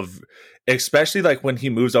lot of, especially like when he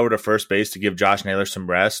moves over to first base to give Josh Naylor some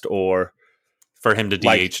rest, or for him to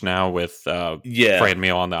DH now with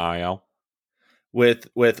Franmil on the IL.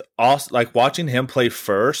 With Austin, like watching him play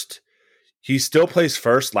first, he still plays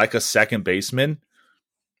first like a second baseman.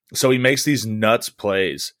 So he makes these nuts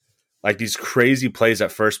plays, like these crazy plays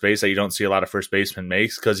at first base that you don't see a lot of first basemen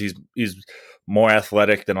makes because he's more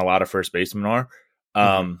athletic than a lot of first basemen are.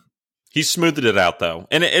 He's smoothed it out though,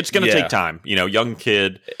 and it's going to take time. Young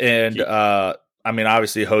kid, and I mean,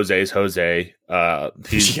 obviously Jose's Jose. He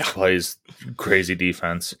Yeah. plays crazy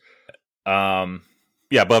defense.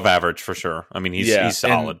 Yeah, above average for sure. I mean, he's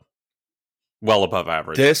solid. Well above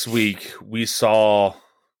average. This week we saw,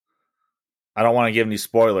 I don't want to give any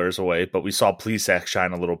spoilers away, but we saw Plesac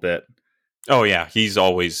shine a little bit. Oh yeah, he's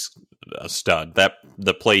always a stud.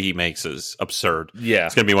 The play he makes is absurd. Yeah,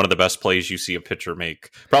 it's going to be one of the best plays you see a pitcher make.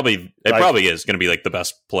 Probably is going to be like the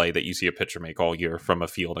best play that you see a pitcher make all year from a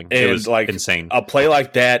fielding. And it was like insane. A play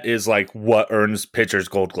like that is like what earns pitchers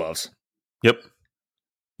Gold Gloves. Yep.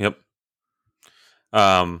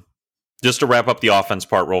 Just to wrap up the offense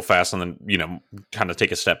part real fast, and then kind of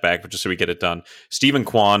take a step back, but just so we get it done. Steven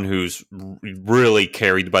Kwan, who's really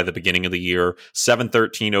carried by the beginning of the year,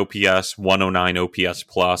 713 OPS, 109 OPS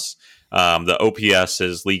plus. The OPS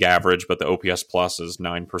is league average, but the OPS plus is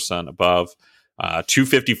 9% above.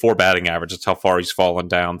 254 batting average. That's how far he's fallen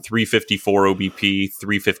down. 354 OBP,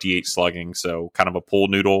 358 slugging. So kind of a pool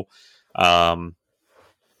noodle.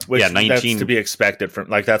 Which 19 that's to be expected from,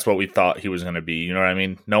 like, that's what we thought he was going to be. You know what I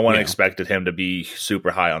mean? No one expected him to be super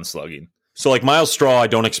high on slugging. So like Miles Straw, I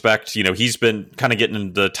don't expect, he's been kind of getting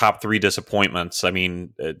into the top 3 disappointments. I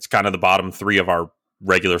mean, it's kind of the bottom 3 of our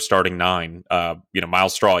regular starting 9.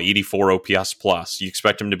 Miles Straw, 84 OPS plus. You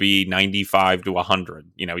expect him to be 95 to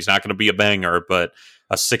 100. He's not going to be a banger, but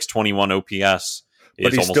a 621 OPS.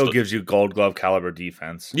 But he still gives you Gold Glove caliber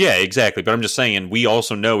defense. Yeah, exactly. But I'm just saying, we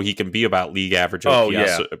also know he can be about league average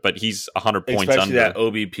OPS, but he's 100 points Especially under. That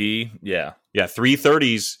OBP, yeah. Yeah,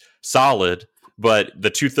 330's solid, but the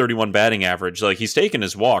 231 batting average, like, he's taken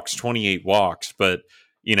his walks, 28 walks, but,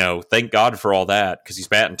 thank God for all that, because he's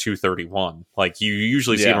batting 231. Like, you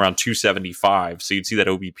usually see him around 275, so you'd see that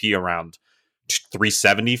OBP around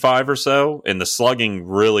 375 or so, and the slugging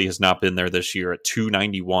really has not been there this year at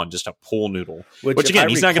 291, just a pool noodle. Which again,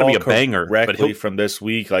 he's not going to be a banger. But from this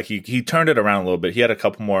week, like he turned it around a little bit. He had a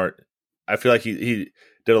couple more. I feel like he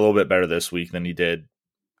did a little bit better this week than he did.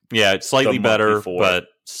 Yeah, it's slightly better, but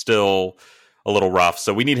still a little rough.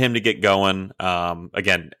 So we need him to get going.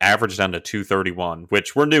 Again, average down to 231,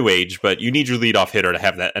 which we're new age, but you need your leadoff hitter to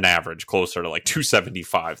have an average closer to like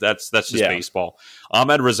 275. That's just baseball.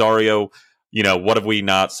 Ahmed Rosario. What have we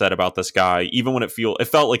not said about this guy? Even when it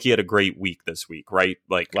felt like he had a great week this week, right?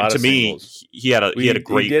 Like, to me, he had a great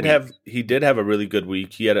week. He did have a really good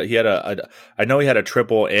week. I know he had a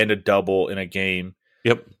triple and a double in a game.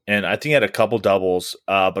 Yep. And I think he had a couple doubles,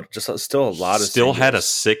 but just still a lot of singles. Had a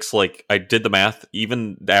 6, like, I did the math,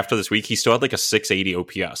 even after this week, he still had like a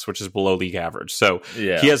 680 OPS, which is below league average. So he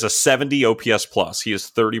has a 70 OPS plus. He is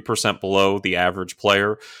 30% below the average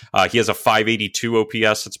player. He has a 582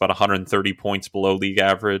 OPS. It's about 130 points below league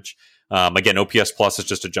average. Again, OPS plus is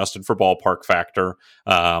just adjusted for ballpark factor.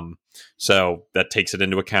 So that takes it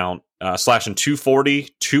into account. Slashing 240,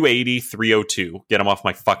 280, 302. Get him off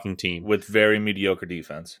my fucking team. With very mediocre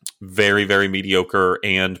defense. Very, very mediocre.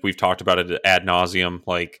 And we've talked about it ad nauseum.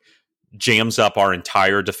 Like, jams up our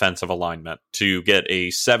entire defensive alignment to get a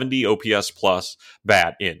 70 OPS plus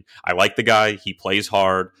bat in. I like the guy. He plays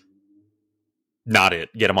hard. Not it.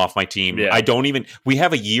 Get him off my team. Yeah. We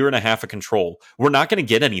have a year and a half of control. We're not going to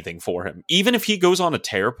get anything for him. Even if he goes on a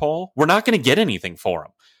tear, Paul, we're not going to get anything for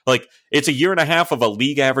him. Like, it's a year and a half of a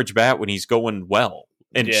league average bat when he's going well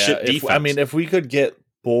and shit defense. If we could get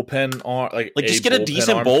bullpen arm, like just get a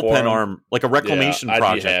decent bullpen arm, like a reclamation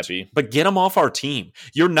project. I'd be happy. But get him off our team.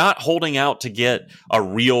 You're not holding out to get a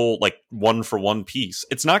real, like, 1-for-1 piece.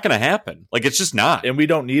 It's not going to happen. Like, it's just not. And we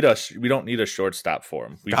don't need a shortstop for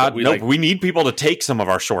him. We need people to take some of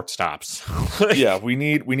our shortstops. we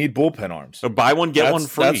need bullpen arms. So buy one, get one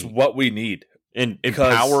free. That's what we need. And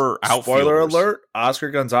power outfielders. Spoiler alert: Oscar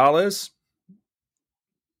Gonzalez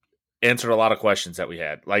answered a lot of questions that we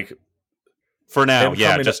had. Like, for now,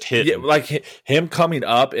 just hit. Yeah, like him coming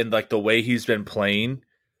up and like the way he's been playing,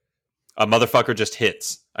 a motherfucker just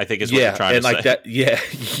hits. I think is what you're trying to say. Like that,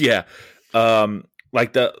 yeah.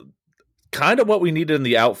 Like the kind of what we needed in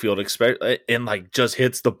the outfield, and like just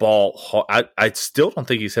hits the ball. I still don't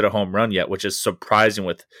think he's hit a home run yet, which is surprising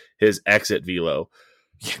with his exit velo.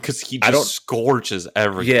 Yeah, because he just scorches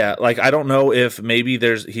everything. Yeah, like I don't know if maybe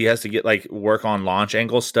he has to get like work on launch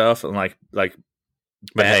angle stuff and like.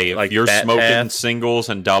 But hey, if you're smoking singles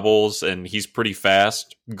and doubles and he's pretty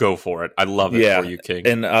fast, go for it. I love it for you, King.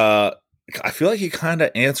 And I feel like he kind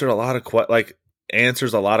of answered a lot of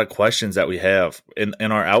answers a lot of questions that we have in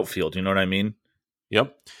our outfield. You know what I mean?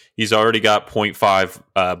 Yep. He's already got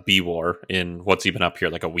 0.5 B-WAR in what's he been up here,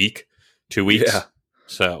 like a week, 2 weeks? Yeah.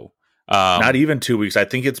 So not even 2 weeks. I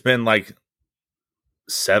think it's been like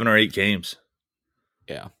 7 or 8 games.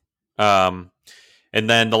 Yeah. And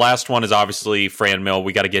then the last one is obviously Fran Mill.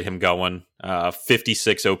 We got to get him going.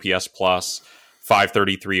 56 OPS plus,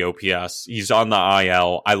 533 OPS. He's on the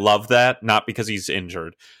IL. I love that, not because he's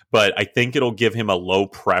injured, but I think it'll give him a low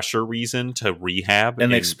pressure reason to rehab.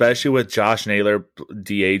 And especially with Josh Naylor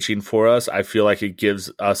DHing for us, I feel like it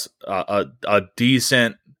gives us a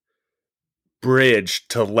decent bridge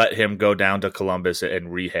to let him go down to Columbus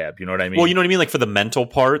and rehab. You know what I mean? Well, you know what I mean? Like for the mental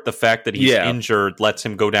part, the fact that he's injured lets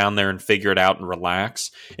him go down there and figure it out and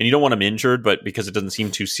relax. And you don't want him injured, but because it doesn't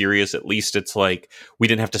seem too serious, at least it's like we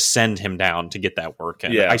didn't have to send him down to get that work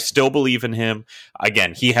in. Yeah. I still believe in him.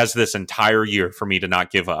 Again, he has this entire year for me to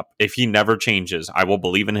not give up. If he never changes, I will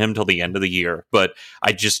believe in him till the end of the year. But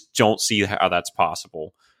I just don't see how that's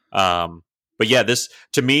possible. But yeah, this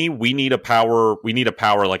to me, we need a power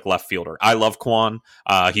like left fielder. I love Kwan.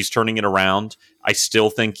 He's turning it around. I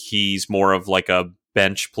still think he's more of like a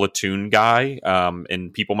bench platoon guy.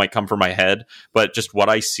 And people might come for my head, but just what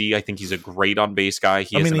I see, I think he's a great on base guy.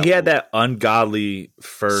 He had that ungodly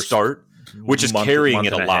first start, which is carrying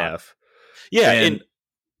it a lot. Yeah, and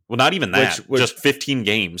well, not even that. Just 15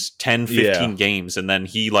 games, 15 games, and then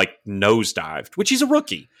he like nosedived, which he's a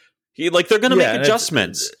rookie. They're going to make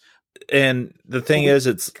adjustments. And the thing is,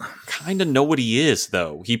 it's kind of know what he is,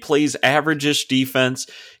 though. He plays average-ish defense.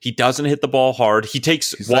 He doesn't hit the ball hard. He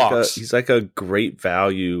takes walks. He's like a great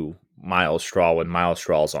value Miles Straw when Miles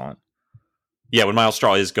Straw's on. Yeah, when Miles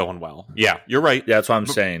Straw is going well. Yeah, you're right. Yeah, that's what I'm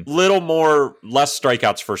saying. Less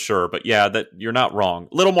strikeouts for sure. But yeah, that you're not wrong.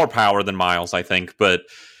 A little more power than Miles, I think. But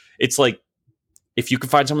it's like, if you can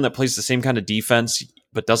find someone that plays the same kind of defense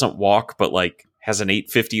but doesn't walk, but like has an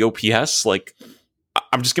 850 OPS, like...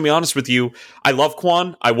 I'm just going to be honest with you. I love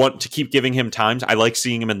Kwan. I want to keep giving him times. I like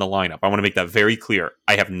seeing him in the lineup. I want to make that very clear.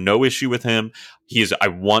 I have no issue with him. I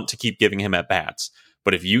want to keep giving him at bats.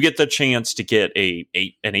 But if you get the chance to get an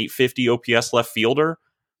 850 OPS left fielder,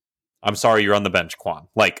 I'm sorry, you're on the bench, Kwan.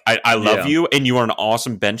 Like, I love you, and you are an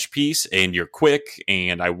awesome bench piece, and you're quick,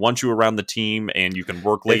 and I want you around the team, and you can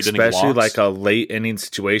work late inning walks. Especially like a late inning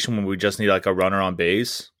situation when we just need like a runner on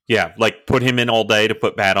base. Yeah, like put him in all day to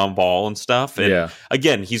put bat on ball and stuff. And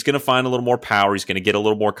again, he's going to find a little more power. He's going to get a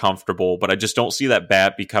little more comfortable, but I just don't see that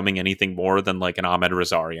bat becoming anything more than like an Ahmed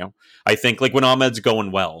Rosario. I think like when Ahmed's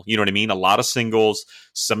going well, you know what I mean? A lot of singles,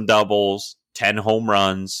 some doubles, 10 home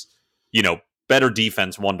runs, better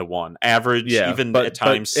defense 1-to-1, average, even at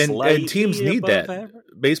times. And teams need that. Average.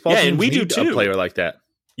 Baseball teams and we need do too. A player like that.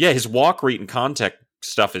 Yeah, his walk rate and contact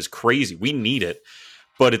stuff is crazy. We need it.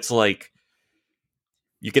 But it's like,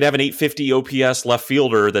 you could have an 850 OPS left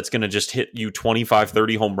fielder that's going to just hit you 25,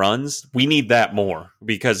 30 home runs. We need that more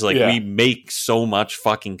because we make so much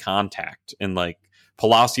fucking contact. And like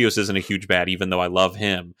Palacios isn't a huge bat, even though I love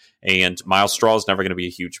him. And Miles Straw is never going to be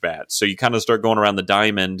a huge bat. So you kind of start going around the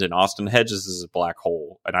diamond, and Austin Hedges is a black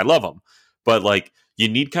hole. And I love him. But like you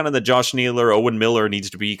need kind of the Josh Naylor, Owen Miller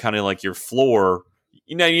needs to be kind of like your floor.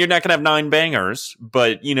 You're not going to have 9 bangers,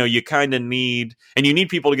 but, you kind of need... And you need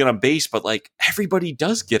people to get on base, but, like, everybody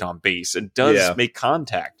does get on base and does make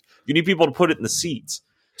contact. You need people to put it in the seats.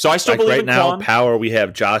 So I still believe right in now, Kwan. power, we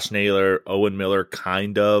have Josh Naylor, Owen Miller,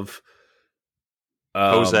 kind of.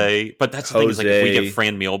 Jose. But that's the thing is, like, if we get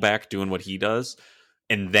Fran Meal back doing what he does,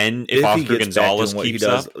 and then if Oscar Gonzalez keeps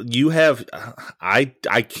up... You have... I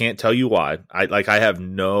can't tell you why. I have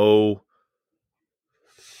no...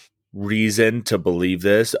 reason to believe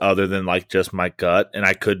this other than like just my gut, and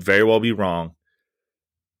I could very well be wrong.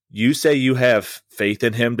 You say you have faith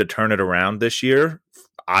in him to turn it around this year.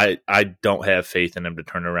 I don't have faith in him to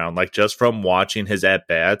turn it around. Like just from watching his at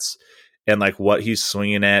bats and like what he's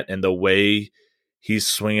swinging at and the way he's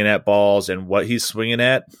swinging at balls and what he's swinging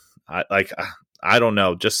at, I don't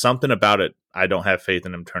know, just something about it. I don't have faith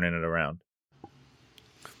in him turning it around.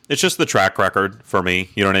 It's just the track record for me.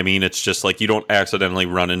 You know what I mean? It's just like you don't accidentally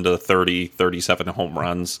run into 30, 37 home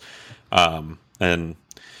runs.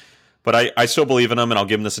 But I still believe in him, and I'll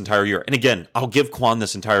give him this entire year. And again, I'll give Kwan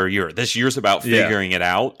this entire year. This year's about figuring it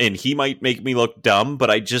out, and he might make me look dumb, but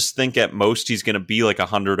I just think at most he's going to be like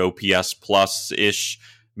 100 OPS plus-ish,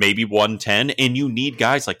 maybe 110, and you need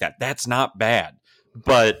guys like that. That's not bad.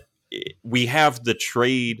 But we have the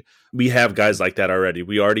trade. We have guys like that already.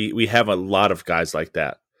 We have a lot of guys like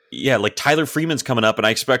that. Yeah, like Tyler Freeman's coming up, and I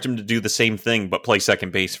expect him to do the same thing, but play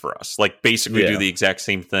second base for us. Like basically do the exact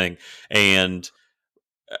same thing. And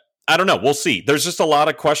I don't know. We'll see. There's just a lot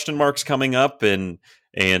of question marks coming up, and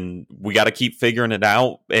we got to keep figuring it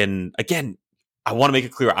out. And again, I want to make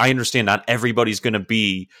it clear. I understand not everybody's going to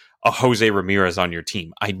be a Jose Ramirez on your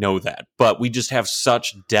team. I know that, but we just have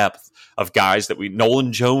such depth of guys that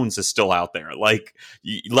Nolan Jones is still out there. Like,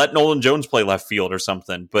 let Nolan Jones play left field or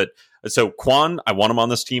something. But so Kwan, I want him on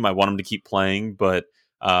this team. I want him to keep playing, but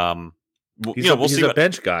he's we'll see. A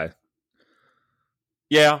bench guy.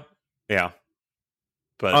 Yeah.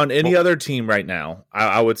 But on any other team right now,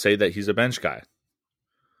 I would say that he's a bench guy.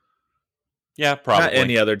 Yeah, probably not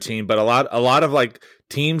any other team, but a lot of like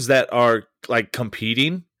teams that are like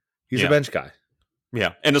competing. He's a bench guy.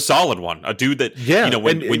 Yeah, and a solid one, a dude that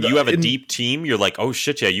when you have a deep team, you're like, oh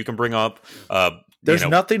shit, yeah, you can bring up. There's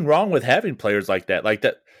nothing wrong with having players like that. Like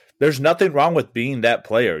that, there's nothing wrong with being that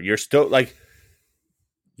player. You're still like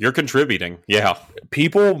you're contributing. Yeah,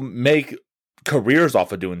 people make careers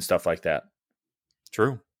off of doing stuff like that.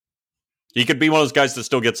 True. He could be one of those guys that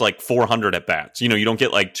still gets like 400 at bats. You don't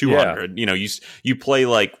get like 200. Yeah. You play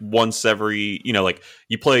like once every. Like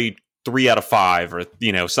you play 3 out of 5 or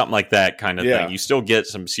something like that kind of thing. You still get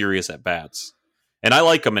some serious at bats, and I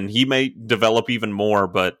like him, and he may develop even more.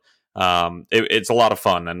 But it's a lot of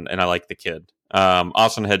fun, and I like the kid.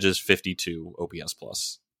 Austin Hedges 52 OPS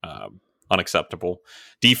plus, unacceptable.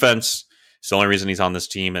 Defense. It's the only reason he's on this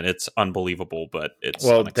team, and it's unbelievable. But it's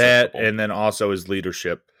that, and then also his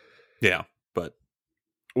leadership. Yeah, but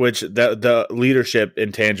which the leadership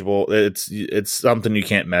intangible, it's something you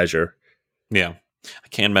can't measure. Yeah, I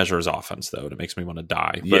can measure his offense though. It makes me want to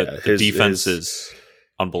die. But his defense is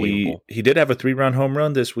unbelievable. He did have a 3-run home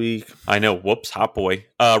run this week. I know. Whoops, hot boy.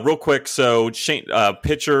 Real quick, so Shane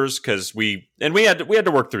pitchers, because we had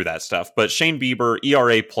to work through that stuff. But Shane Bieber,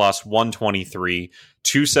 ERA plus 123,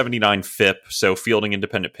 279 FIP. So fielding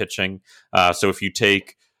independent pitching. So if you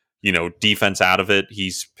take defense out of it,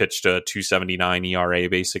 he's pitched a 279 ERA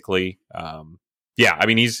basically. I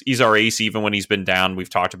mean he's our ace even when he's been down.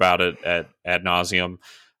 We've talked about it at ad nauseum.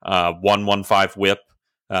 115 WHIP.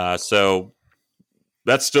 So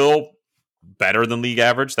that's still better than league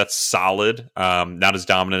average. That's solid. Not as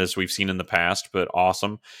dominant as we've seen in the past, but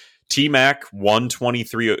awesome. T-Mac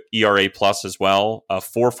 123 ERA plus as well.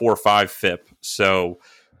 445 FIP. So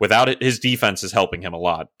without it, his defense is helping him a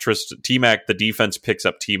lot. T-Mac, the defense picks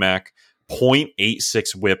up T-Mac.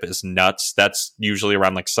 0.86 WHIP is nuts. That's usually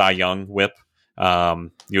around like Cy Young WHIP.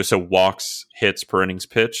 So walks, hits per innings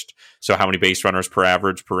pitched. So how many base runners per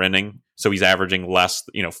average per inning? So he's averaging less,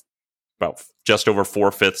 about just over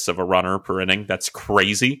 4/5 of a runner per inning. That's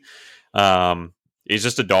crazy. He's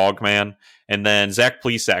just a dog, man. And then Zach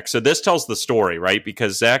Plesac. So this tells the story, right?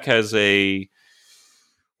 Because Zach has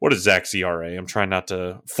what is Zach's ERA? I'm trying not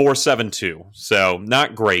to 4.72. So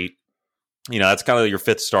not great. That's kind of your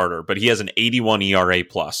fifth starter, but he has an 81 ERA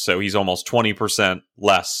plus. So he's almost 20%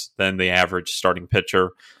 less than the average starting pitcher.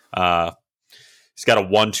 He's got a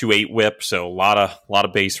 1.28 WHIP. So a lot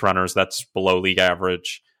of base runners. That's below league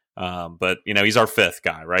average. But he's our fifth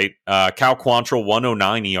guy, right? Cal Quantrill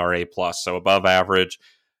 109 ERA plus. So above average,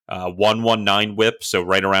 119 WHIP. So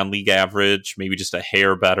right around league average, maybe just a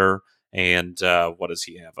hair better. And what does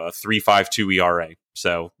he have? A 3.52 ERA.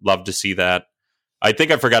 So love to see that. I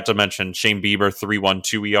think I forgot to mention Shane Bieber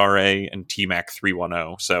 3.12 ERA and T-Mac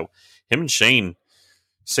 3.10. So him and Shane,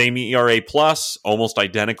 same ERA plus, almost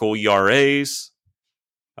identical ERAs.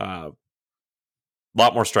 A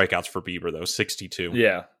lot more strikeouts for Bieber though, 62.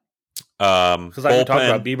 Yeah. Because I can talk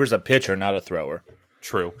about Bieber's a pitcher, not a thrower.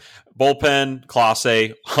 True. Bullpen, Class A,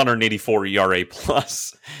 184 ERA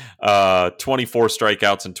plus, 24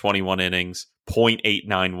 strikeouts in 21 innings,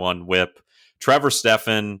 0.891 WHIP. Trevor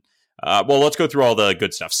Stephan, let's go through all the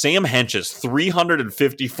good stuff. Sam Hentges,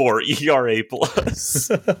 354 ERA plus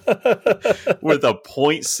with a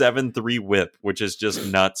 0.73 WHIP, which is just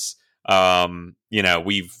nuts.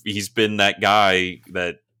 He's been that guy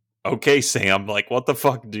that, okay, Sam, like, what the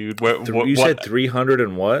fuck, dude? You said 300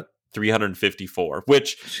 and what? 354,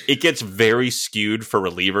 which it gets very skewed for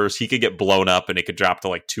relievers. He could get blown up and it could drop to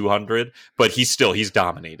like 200, but he's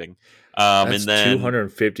dominating. That's and then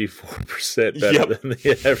 254% better than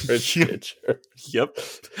the average pitcher. Yep.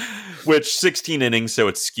 Which 16 innings, so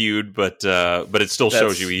it's skewed, but it still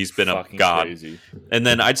shows you he's been a god. Crazy. And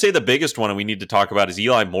then I'd say the biggest one we need to talk about is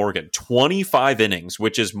Eli Morgan, 25 innings,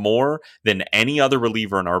 which is more than any other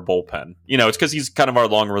reliever in our bullpen. It's because he's kind of our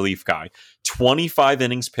long relief guy. 25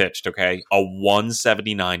 innings pitched, okay, a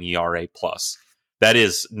 1.79 ERA plus. That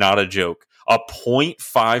is not a joke. A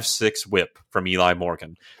 0.56 WHIP from Eli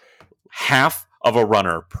Morgan. Half of a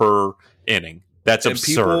runner per inning. That's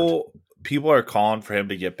absurd. People are calling for him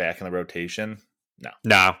to get back in the rotation.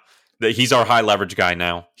 No. He's our high leverage guy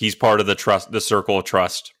now. He's part of the circle of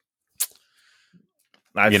trust.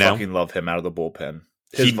 I fucking love him out of the bullpen.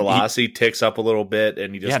 his velocity ticks up a little bit,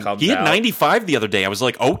 and he just comes out. He hit 95 the other day. I was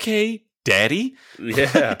like, okay, daddy.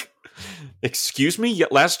 Yeah. Excuse me?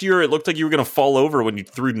 Last year, it looked like you were going to fall over when you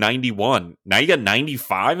threw 91. Now you got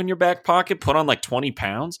 95 in your back pocket, put on like 20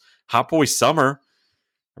 pounds. Hot boy summer.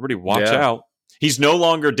 Everybody watch out. He's no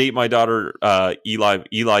longer date my daughter,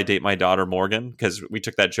 Eli date my daughter, Morgan, because we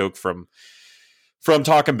took that joke from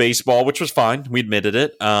talking baseball, which was fine. We admitted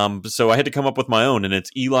it. So I had to come up with my own, and it's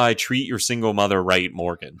Eli, treat your single mother right,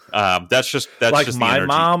 Morgan. That's just like my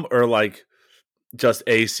mom, or like just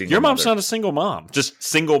a single. Your mom's mother? Not a single mom, just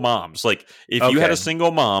single moms. Like if you had a single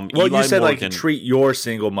mom, well, Eli you said Morgan, like treat your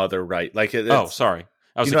single mother right. Like sorry,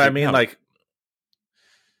 I was you know what I mean? No. Like,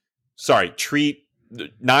 sorry, treat.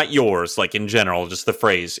 Not yours, like in general, just the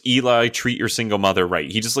phrase, Eli, treat your single mother right.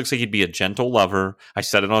 He just looks like he'd be a gentle lover. I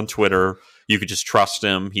said it on Twitter. You could just trust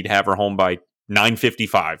him. He'd have her home by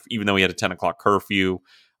 9:55, even though he had a 10 o'clock curfew.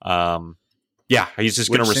 He's just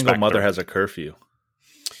going to respect single mother her. has a curfew?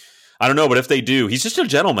 I don't know, but if they do, he's just a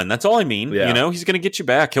gentleman. That's all I mean. Yeah. You know, he's going to get you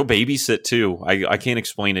back. He'll babysit too. I can't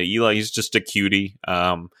explain it. Eli, he's just a cutie.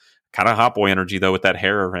 Kind of hot boy energy though with that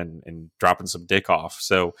hair and dropping some dick off.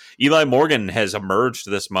 So Eli Morgan has emerged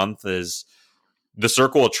this month as the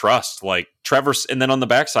circle of trust. Like Trevor, and then on the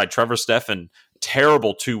backside, Trevor Stephan,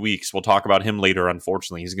 terrible 2 weeks. We'll talk about him later.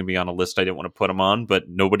 Unfortunately, he's going to be on a list I didn't want to put him on, but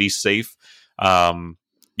nobody's safe.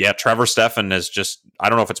 Trevor Stephan is just, I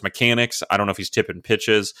don't know if it's mechanics. I don't know if he's tipping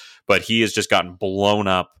pitches, but he has just gotten blown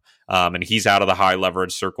up. And he's out of the high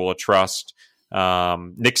leverage circle of trust.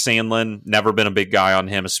 Nick Sandlin, never been a big guy on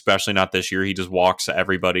him, especially not this year. He just walks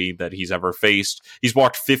everybody that he's ever faced. He's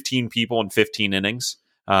walked 15 people in 15 innings.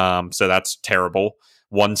 So that's terrible.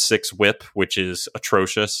 1.6 whip, which is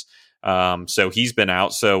atrocious. So he's been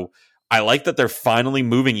out. So I like that they're finally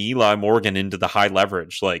moving Eli Morgan into the high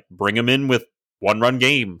leverage. Like bring him in with 1-run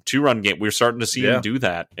game, 2-run game. We're starting to see him do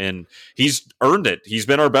that. And he's earned it. He's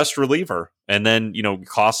been our best reliever. And then,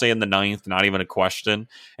 Clase in the 9th, not even a question.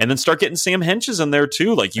 And then start getting Sam Henches in there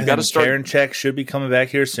too. Like you got to start. Karinchak should be coming back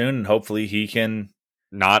here soon, and hopefully he can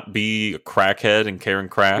not be a crackhead and Karen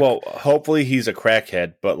crack. Well, hopefully he's a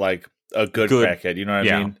crackhead, but like a good crackhead. You know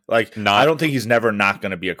what I mean? Like I don't think he's never not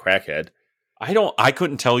going to be a crackhead. I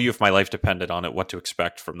couldn't tell you if my life depended on it what to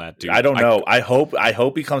expect from that dude. I don't know. I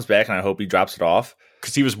hope he comes back, and I hope he drops it off.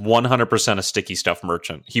 Because he was 100% a sticky stuff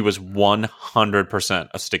merchant. He was 100%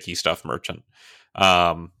 a sticky stuff merchant.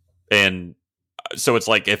 And so it's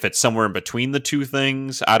like if it's somewhere in between the two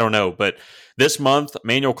things, I don't know. But this month,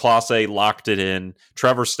 Manuel Clase locked it in.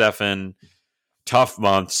 Trevor Stephan, tough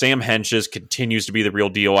month. Sam Henches continues to be the real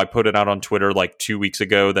deal. I put it out on Twitter like 2 weeks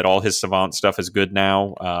ago that all his Savant stuff is good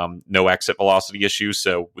now. No exit velocity issues.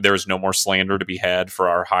 So there is no more slander to be had for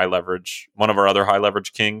our high leverage, one of our other high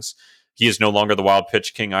leverage kings. He is no longer the wild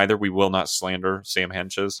pitch king either. We will not slander Sam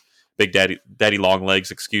Henches. Big Daddy Long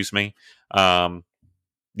Legs, excuse me. Nick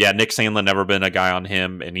Sandlin, never been a guy on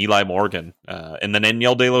him, and Eli Morgan, and then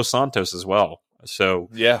Enyel De Los Santos as well. So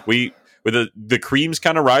with the creams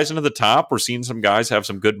kind of rising to the top, we're seeing some guys have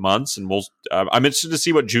some good months, and I'm interested to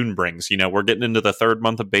see what June brings. We're getting into the third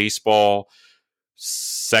month of baseball,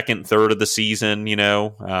 second third of the season,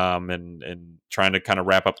 and trying to kind of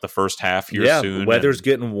wrap up the first half here soon. The weather's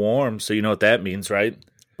getting warm, so you know what that means, right?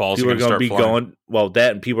 Balls people are going to be going. Well,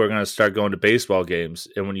 and people are going to start going to baseball games,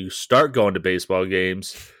 and when you start going to baseball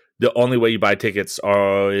games, the only way you buy tickets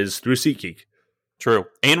is through SeatGeek. True.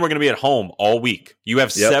 And we're going to be at home all week. You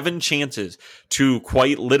have 7 chances to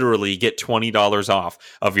quite literally get $20 off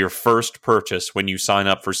of your first purchase when you sign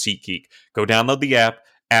up for SeatGeek. Go download the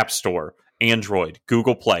App Store, Android,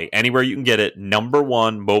 Google Play, anywhere you can get it.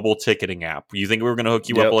 #1 mobile ticketing app. You think we were going to hook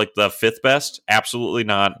you up like the 5th best? Absolutely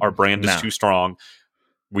not. Our brand is too strong.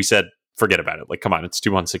 We said, forget about it. Like, come on, it's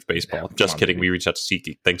 216 baseball. Just kidding. Baby. We reached out to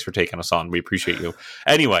SeatGeek. Thanks for taking us on. We appreciate you.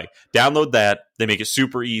 Anyway, download that. They make it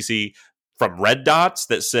super easy. From red dots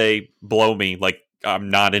that say, blow me, like I'm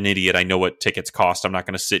not an idiot. I know what tickets cost. I'm not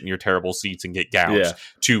going to sit in your terrible seats and get gouged.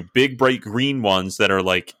 To big bright green ones that are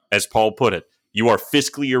like, as Paul put it, you are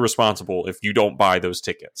fiscally irresponsible if you don't buy those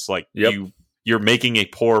tickets. Like you're making a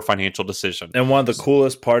poor financial decision. And one of the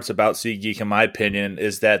coolest parts about SeatGeek, in my opinion,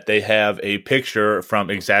 is that they have a picture from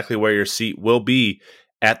exactly where your seat will be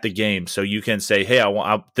at the game. So you can say, hey, I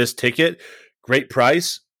want this ticket. Great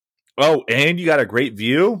price. Oh, and you got a great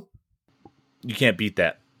view. You can't beat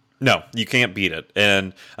that. No, you can't beat it.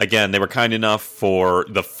 And again, they were kind enough for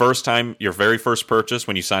the first time, your very first purchase,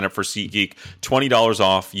 when you sign up for SeatGeek, $20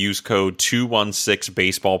 off. Use code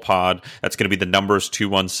 216BaseballPod. That's going to be the numbers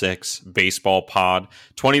 216BaseballPod.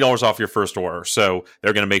 $20 off your first order. So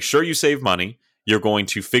they're going to make sure you save money. You're going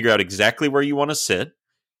to figure out exactly where you want to sit.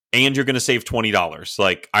 and you're going to save $20.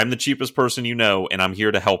 Like, I'm the cheapest person you know, and I'm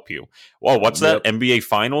here to help you. Well, what's that? NBA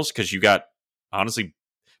Finals? Because you got, honestly,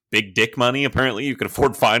 big dick money. Apparently, you can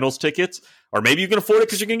afford finals tickets, or maybe you can afford it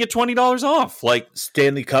because you're going to get $20 off. Like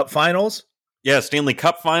Stanley Cup Finals. Yeah, Stanley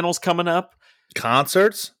Cup Finals coming up.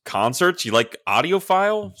 Concerts. You like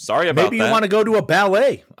audiophile? Sorry about that. Maybe you want to go to a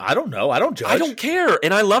ballet. I don't know. I don't judge. I don't care,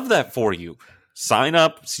 and I love that for you. Sign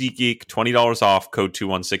up, SeatGeek, $20 off, code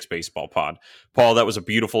 216BaseballPod. Paul, that was a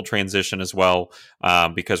beautiful transition as well,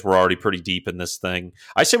 because we're already pretty deep in this thing.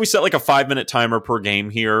 I say we set like a 5-minute timer per game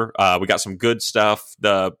here. We got some good stuff,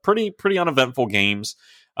 the pretty uneventful games,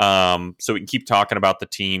 so we can keep talking about the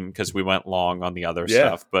team because we went long on the other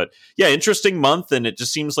stuff. But yeah, interesting month, and it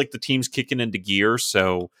just seems like the team's kicking into gear.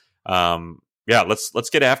 So let's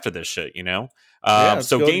get after this shit, you know?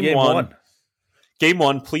 So game one. Game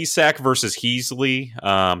one, Plesac versus Heasley.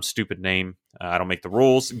 Stupid name. I don't make the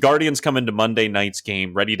rules. Guardians come into Monday night's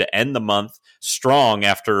game ready to end the month strong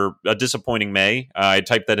after a disappointing May. I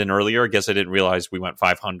typed that in earlier. I guess I didn't realize we went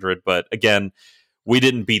 500. But again, we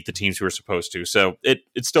didn't beat the teams we were supposed to. So it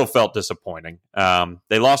still felt disappointing.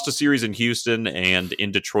 They lost a series in Houston and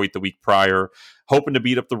in Detroit the week prior, hoping to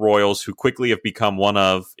beat up the Royals, who quickly have become one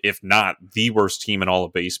of, if not the worst team in all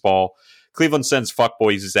of baseball. Cleveland sends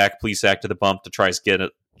fuckboys Zach Plesac to the bump to try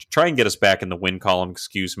and get us back in the win column.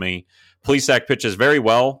 Plesac pitches very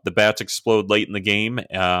well. The bats explode late in the game,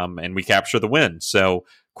 and we capture the win. So,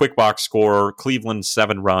 quick box score: Cleveland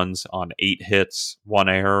 7 runs on 8 hits, 1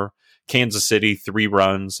 error. Kansas City 3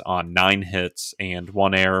 runs on 9 hits and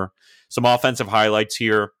 1 error. Some offensive highlights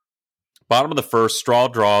here. Bottom of the first, Straw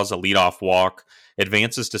draws a leadoff walk,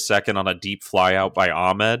 advances to second on a deep flyout by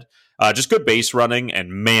Ahmed. Just good base running,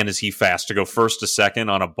 and man, is he fast to go first to second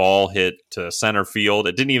on a ball hit to center field.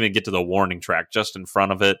 It didn't even get to the warning track, just in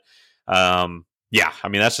front of it.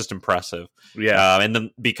 That's just impressive. Yeah. And then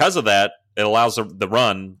because of that, it allows the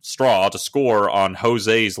run, Straw, to score on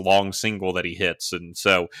Jose's long single that he hits. And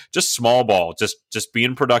so just small ball, just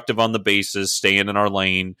being productive on the bases, staying in our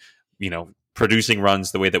lane, producing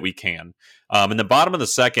runs the way that we can. In the bottom of the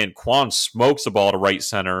second, Kwan smokes the ball to right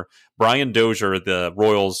center. Brian Dozier, the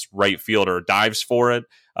Royals right fielder, dives for it,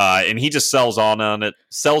 and he just sells out on it,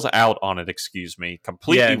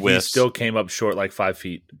 completely whiffs. He still came up short like 5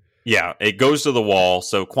 feet. Yeah, it goes to the wall.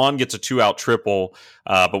 So Kwan gets a 2-out triple,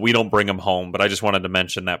 but we don't bring him home. But I just wanted to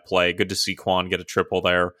mention that play. Good to see Kwan get a triple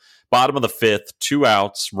there. Bottom of the fifth, 2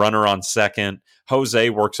 outs, runner on second. Jose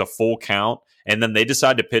works a full count. And then they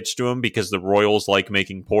decide to pitch to him because the Royals like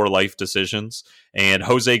making poor life decisions. And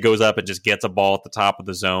Jose goes up and just gets a ball at the top of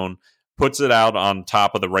the zone, puts it out on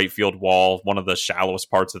top of the right field wall, one of the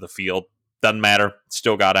shallowest parts of the field. Doesn't matter.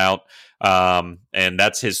 Still got out. And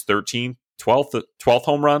that's his 12th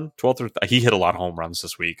home run. He hit a lot of home runs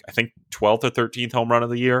this week. I think 12th or 13th home run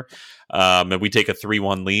of the year. And we take a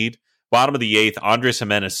 3-1 lead. Bottom of the eighth, Andres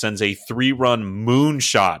Jimenez sends a 3-run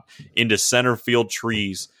moonshot into center field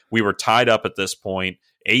trees. We were tied up at this point.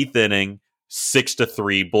 8th inning,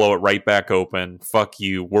 6-3, blow it right back open. Fuck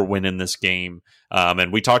you. We're winning this game.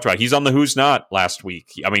 And we talked about he's on the who's not last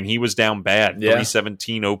week. I mean, he was down bad.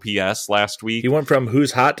 317 OPS last week. He went from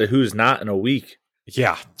who's hot to who's not in a week.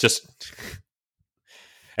 Yeah,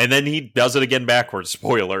 and then he does it again backwards.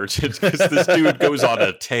 Spoiler, because this dude goes on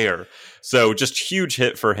a tear. So just huge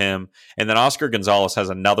hit for him. And then Oscar Gonzalez has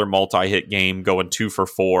another multi-hit game going 2 for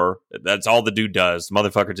 4. That's all the dude does. The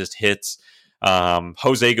motherfucker just hits.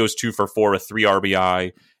 Jose goes 2 for 4 with 3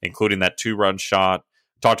 RBI, including that 2-run shot.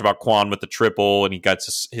 Talked about Kwan with the triple, and he got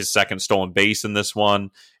his second stolen base in this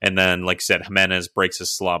one. And then, like I said, Jimenez breaks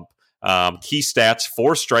his slump. Key stats,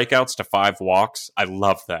 4 strikeouts to 5 walks. I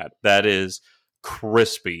love that. That is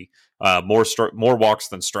crispy. More walks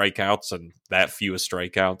than strikeouts, and that few of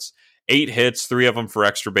strikeouts. 8 hits, 3 of them for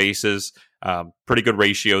extra bases. Pretty good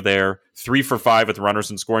ratio there. 3 for 5 with runners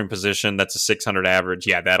in scoring position. That's a 600 average.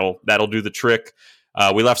 Yeah, that'll do the trick.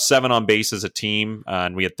 We left 7 on base as a team,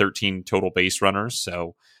 and we had 13 total base runners.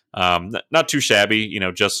 So not too shabby.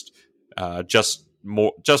 Just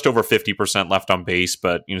over 50% left on base,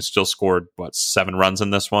 but still scored 7 runs in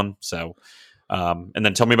this one. So and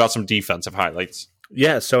then tell me about some defensive highlights.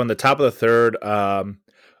 Yeah, so in the top of the third,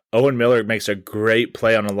 Owen Miller makes a great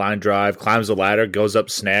play on a line drive, climbs the ladder, goes up,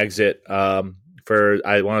 snags it for,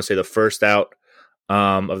 I want to say, the first out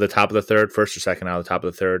of the top of the third, first or second out of the top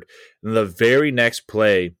of the third. And the very next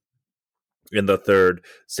play in the third,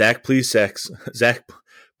 Zach Plesac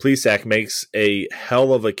makes a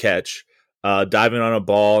hell of a catch, diving on a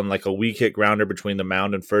ball and like a weak hit grounder between the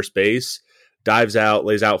mound and first base. Dives out,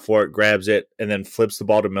 lays out for it, grabs it, and then flips the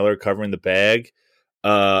ball to Miller, covering the bag.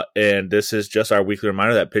 And this is just our weekly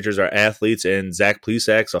reminder that pitchers are athletes, and Zach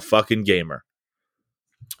Plesac's a fucking gamer.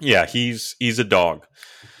 Yeah, he's a dog.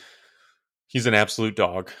 He's an absolute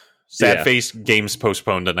dog. Sad face, games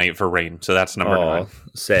postponed tonight for rain, so that's number 9.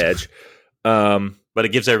 Sag. But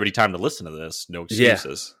it gives everybody time to listen to this. No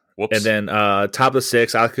excuses. Yeah. Whoops. And then top of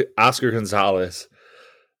 6, Oscar Gonzalez.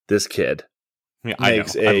 This kid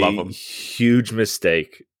makes I love him. Huge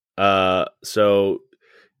mistake. So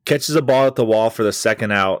catches a ball at the wall for the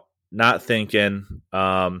second out, not thinking,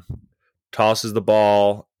 tosses the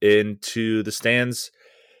ball into the stands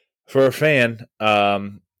for a fan,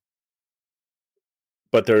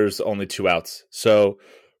 but there's only 2 outs. So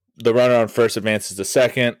the runner on first advances to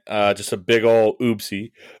second, just a big old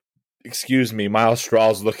oopsie. Excuse me, Miles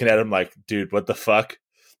Straw's looking at him like, dude, what the fuck?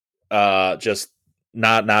 Just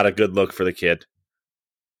not a good look for the kid.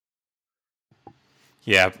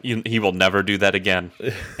 Yeah, he will never do that again.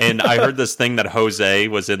 And I heard this thing that Jose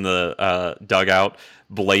was in the dugout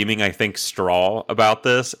blaming, I think, Straw about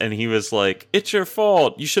this. And he was like, it's your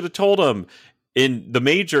fault. You should have told him. In the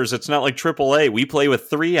majors, it's not like AAA. We play with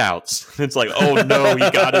 3 outs. It's like, oh no, he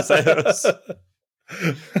got his ass.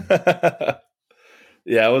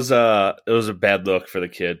 Yeah, it was a bad look for the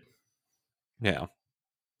kid. Yeah.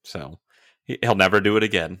 So he'll never do it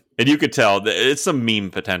again. And you could tell it's some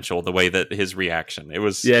meme potential, the way that his reaction. It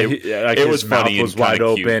was it was funny. His mouth was wide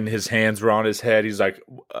open. His hands were on his head. He's like,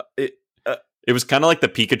 it was kind of like the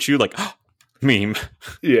Pikachu, like meme.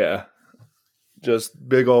 Yeah, just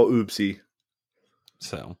big old oopsie.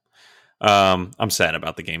 So, I'm sad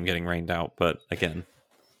about the game getting rained out, but again,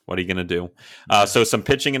 what are you going to do? So some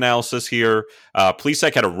pitching analysis here.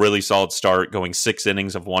 Plesac had a really solid start, going 6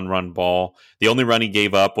 innings of 1-run ball. The only run he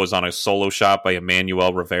gave up was on a solo shot by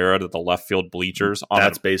Emmanuel Rivera to the left field bleachers.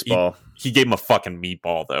 That's baseball. He gave him a fucking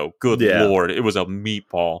meatball, though. Good Lord. It was a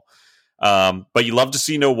meatball. But you love to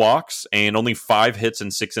see no walks and only 5 hits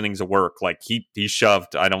and 6 innings of work. Like he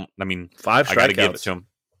shoved. 5 strikeouts. I got to give it to him.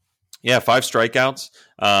 Yeah, 5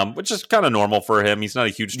 strikeouts, which is kind of normal for him. He's not a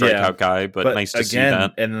huge strikeout guy, but nice to see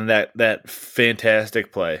that. And then that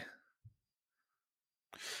fantastic play.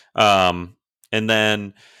 And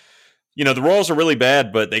then, the Royals are really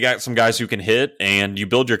bad, but they got some guys who can hit, and you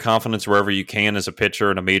build your confidence wherever you can as a pitcher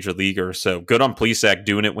and a major leaguer. So good on Plesac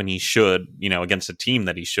doing it when he should, against a team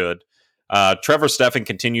that he should. Trevor Stephan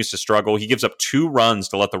continues to struggle. He gives up 2 runs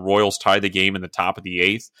to let the Royals tie the game in the top of the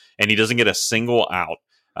 8th, and he doesn't get a single out.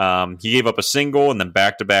 He gave up a single and then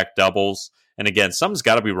back-to-back doubles. And again, something's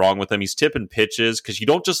got to be wrong with him. He's tipping pitches because you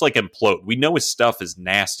don't just implode. We know his stuff is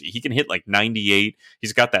nasty. He can hit 98.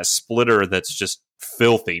 He's got that splitter that's just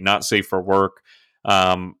filthy, not safe for work. We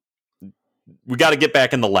got to get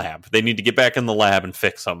back in the lab. They need to get back in the lab and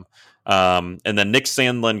fix him. And then Nick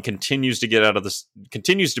Sandlin continues to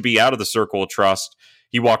be out of the circle of trust.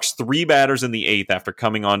 He walks 3 batters in the 8th after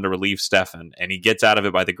coming on to relieve Stephan, and he gets out of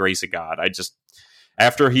it by the grace of God.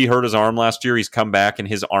 After he hurt his arm last year, he's come back and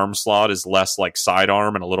his arm slot is less like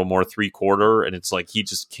sidearm and a little more 3/4. And it's like he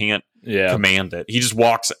just can't command it. He just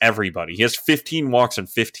walks everybody. He has 15 walks in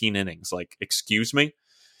 15 innings. Like, excuse me?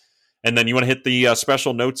 And then you want to hit the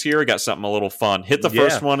special notes here? I got something a little fun. Hit the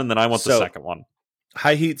first one, and then I want the second one.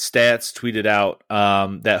 High Heat Stats tweeted out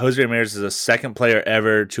that Jose Ramirez is the second player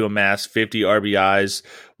ever to amass 50 RBIs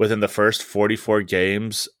within the first 44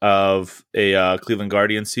 games of a Cleveland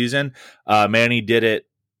Guardians season. Manny did it,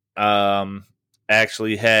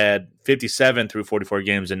 actually had 57 through 44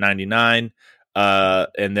 games in 99.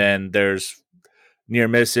 And then there's near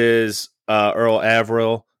misses. Earl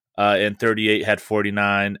Averill in 38 had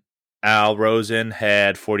 49. Al Rosen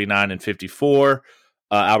had 49 and 54.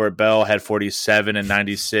 Albert Bell had 47 and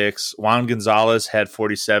 96. Juan Gonzalez had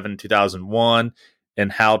 47 in 2001.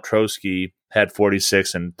 And Hal Trotsky had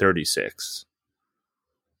 46 and 36.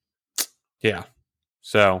 Yeah.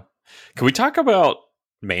 So, can we talk about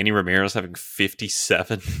Manny Ramirez having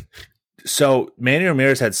 57? So, Manny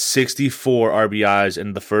Ramirez had 64 RBIs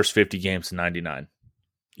in the first 50 games in 99.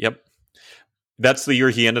 Yep. That's the year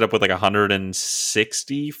he ended up with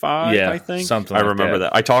 165, I think. Something like that. I remember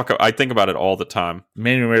that. I think about it all the time.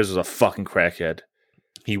 Manny Ramirez was a fucking crackhead.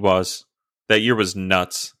 He was. That year was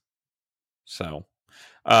nuts. So,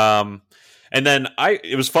 and then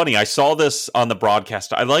it was funny. I saw this on the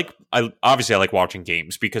broadcast. I like watching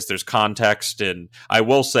games because there's context, and I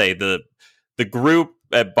will say the group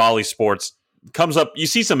at Bally Sports comes up, you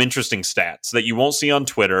see some interesting stats that you won't see on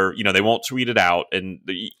Twitter. They won't tweet it out. And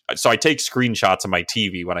so I take screenshots of my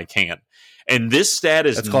TV when I can. And this stat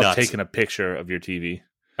is nuts. That's called taking a picture of your TV.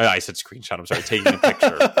 I said screenshot. I'm sorry. Taking a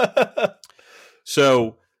picture.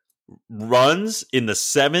 So runs in the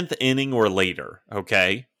 7th inning or later.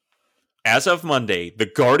 Okay. as of Monday, the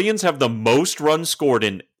Guardians have the most runs scored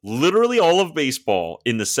in literally all of baseball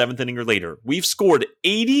in the 7th inning or later. We've scored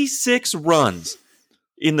 86 runs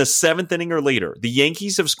in the 7th inning or later. The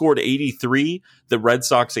Yankees have scored 83, the Red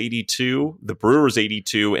Sox 82, the Brewers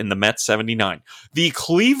 82, and the Mets 79. The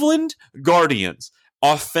Cleveland Guardians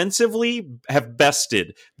offensively have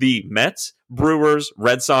bested the Mets, Brewers,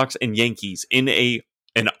 Red Sox, and Yankees in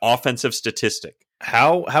an offensive statistic.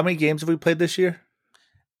 How many games have we played this year?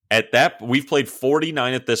 At that, we've played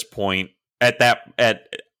 49 at this point. At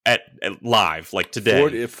live, like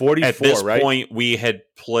today, 44. At this right? point, we had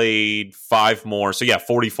played 5 more. So yeah,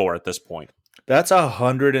 44 at this point. That's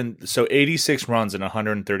 86 runs in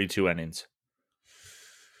 132 innings.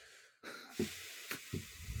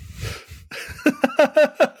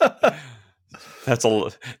 That's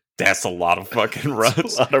a lot of fucking runs.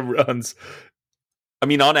 That's a lot of runs. I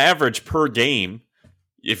mean, on average per game,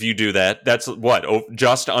 if you do that, that's what,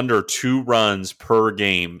 just under 2 runs per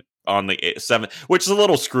game on the 7, which is a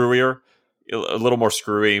little screwier, a little more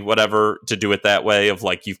screwy, whatever, to do it that way of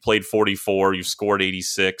like, you've played 44, you've scored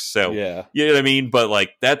 86. So, yeah, you know what I mean? But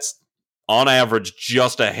like, that's on average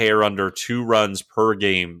just a hair under 2 runs per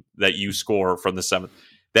game that you score from the 7th.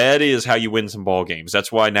 That is how you win some ball games.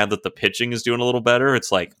 That's why now that the pitching is doing a little better,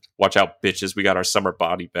 it's like, watch out, bitches, we got our summer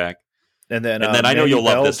body back. And then I know you'll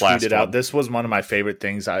love this last one. This was one of my favorite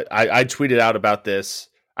things. I tweeted out about this.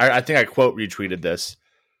 I think I quote retweeted this.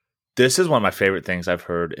 This is one of my favorite things I've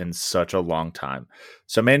heard in such a long time.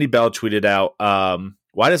 So Mandy Bell tweeted out,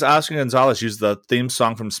 why does Oscar Gonzalez use the theme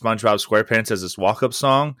song from SpongeBob SquarePants as his walk-up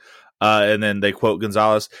song? And then they quote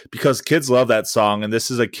Gonzalez, because kids love that song, and this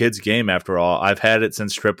is a kid's game after all. I've had it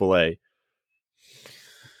since AAA.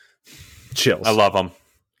 Chills. I love them.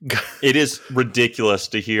 It is ridiculous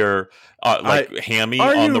to hear Hammy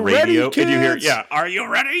on the radio. Ready, and you hear, yeah, are you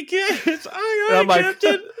ready, kids? I'm like,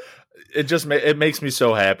 it makes me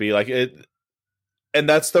so happy. Like it, and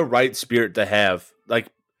that's the right spirit to have. Like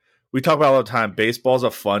we talk about all the time, baseball's a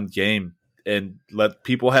fun game, and let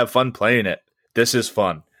people have fun playing it. This is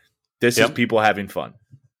fun. This is people having fun.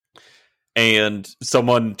 And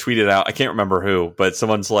someone tweeted out, I can't remember who, but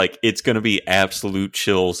someone's like, it's going to be absolute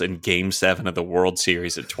chills in Game 7 of the World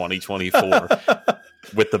Series in 2024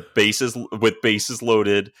 with bases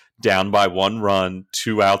loaded, down by 1 run,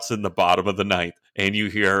 2 outs in the bottom of the 9th, and you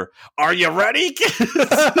hear, "Are you ready, kids?"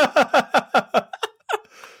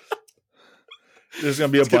 There's going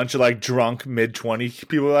to be a bunch of like drunk mid-20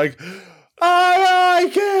 people like, "Aye, aye,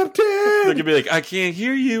 Captain." They're going to be like, "I can't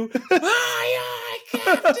hear you." "Aye, aye,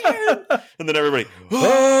 Captain." And then everybody,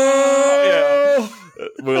 "Oh!" Yeah.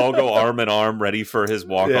 We all go arm in arm, ready for his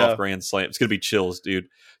walk-off grand slam. It's going to be chills, dude.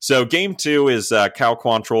 So game 2 is Cal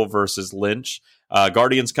Quantrill versus Lynch.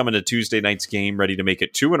 Guardians come into Tuesday night's game ready to make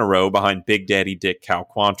it 2 in a row behind Big Daddy Dick Cal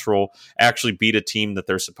Quantrill. Actually beat a team that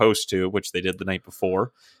they're supposed to, which they did the night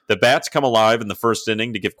before. The bats come alive in the first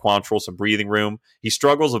inning to give Quantrill some breathing room. He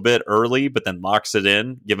struggles a bit early, but then locks it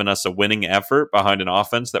in, giving us a winning effort behind an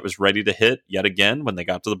offense that was ready to hit yet again when they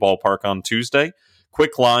got to the ballpark on Tuesday.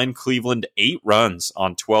 Quick line, Cleveland 8 runs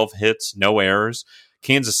on 12 hits, no errors.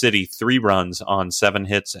 Kansas City 3 runs on 7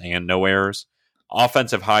 hits and no errors.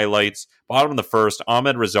 Offensive highlights. Bottom of the first,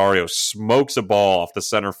 Ahmed Rosario smokes a ball off the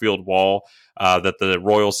center field wall that the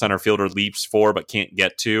Royal center fielder leaps for but can't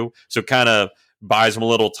get to. So kind buys him a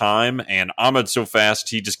little time, and Ahmed's so fast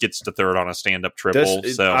he just gets to third on a stand-up triple.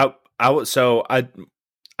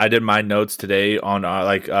 I did my notes today on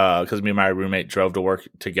because me and my roommate drove to work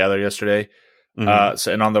together yesterday. Mm-hmm.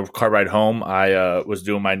 And on the car ride home, I was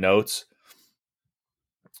doing my notes,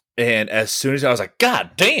 and as soon as I was like,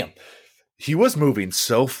 "God damn!" He was moving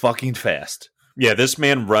so fucking fast. Yeah, this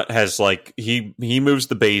man has like he moves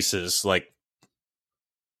the bases like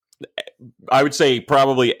I would say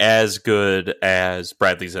probably as good as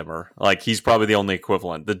Bradley Zimmer. Like he's probably the only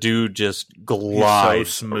equivalent. The dude just glides.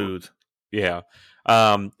 He's so smooth. Yeah.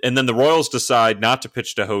 And then the Royals decide not to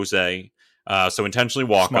pitch to Jose, so intentionally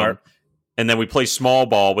walk him. And then we play small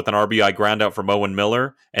ball with an RBI ground out from Owen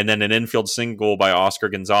Miller, and then an infield single by Oscar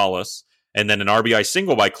Gonzalez, and then an RBI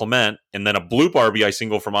single by Clement, and then a bloop RBI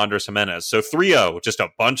single from Andres Jimenez. So 3-0, just a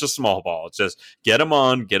bunch of small ball. It's just get him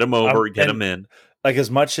on, get him over, get him in. Like as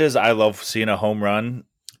much as I love seeing a home run,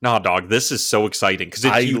 nah, dog, this is so exciting because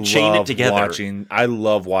you chain it together. I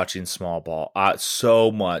love watching small ball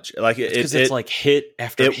so much. Like it's like hit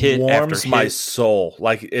after hit. It warms after my hit. soul.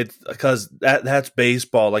 Like it because that's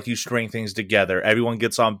baseball. Like you string things together. Everyone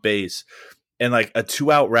gets on base, and like a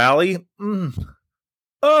 2-out rally.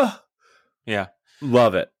 Yeah,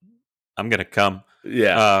 love it. I'm gonna come.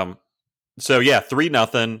 Yeah. So yeah,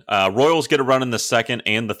 3-0. Royals get a run in the second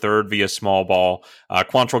and the third via small ball.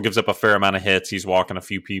 Quantrill gives up a fair amount of hits. He's walking a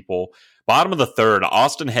few people. Bottom of the third,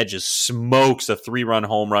 Austin Hedges smokes a 3-run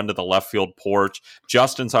home run to the left field porch,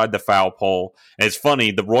 just inside the foul pole. And it's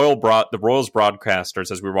funny, the Royals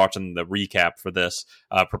broadcasters, as we were watching the recap for this,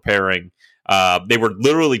 preparing, they were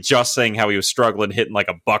literally just saying how he was struggling, hitting like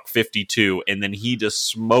a $152, and then he just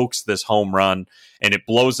smokes this home run, and it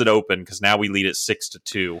blows it open because now we lead at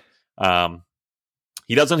 6-2.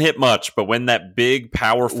 He doesn't hit much, but when that big,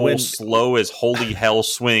 powerful, slow as holy hell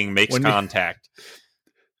swing makes contact,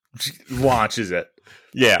 launches it.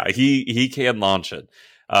 Yeah, he can launch it.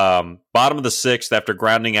 Bottom of the sixth, after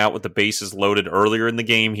grounding out with the bases loaded earlier in the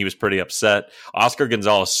game, he was pretty upset. Oscar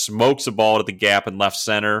Gonzalez smokes a ball to the gap in left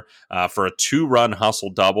center for a 2-run hustle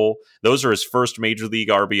double. Those are his first major league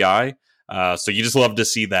RBI. So you just love to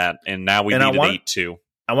see that. And now we lead at 8-2.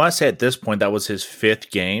 I want to say at this point that was his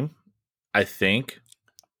 5th game, I think.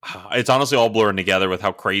 It's honestly all blurring together with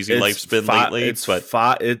how crazy life's been lately.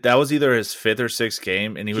 That was either his 5th or 6th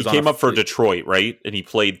game, and he came up for Detroit, right? And he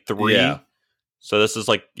played 3. Yeah. So this is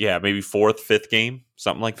like, maybe 4th, 5th game,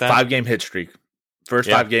 something like that. 5-game hit streak. First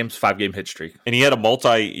 5 games, 5-game hit streak. And he had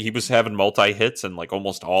he was having multi-hits and like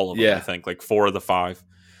almost all of them, I think, like 4 of the 5.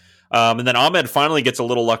 And then Ahmed finally gets a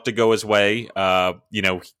little luck to go his way.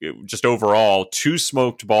 Just overall, 2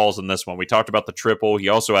 smoked balls in this one. We talked about the triple. He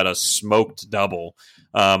also had a smoked double.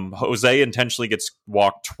 Jose intentionally gets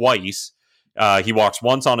walked twice. He walks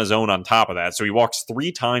once on his own on top of that. So he walks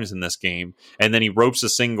 3 times in this game, and then he ropes a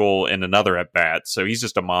single in another at bat. So he's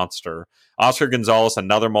just a monster. Oscar Gonzalez,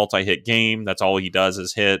 another multi-hit game. That's all he does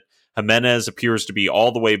is hit. Jimenez appears to be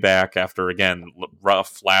all the way back after, again,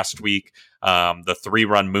 rough last week. The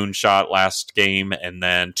 3-run moonshot last game, and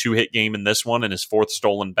then 2-hit game in this one, and his 4th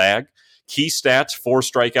stolen bag. Key stats, 4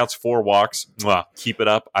 strikeouts, 4 walks. Keep it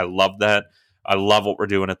up. I love that. I love what we're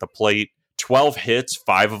doing at the plate. 12 hits,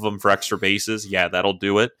 5 of them for extra bases. Yeah, that'll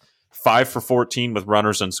do it. 5 for 14 with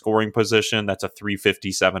runners in scoring position. That's a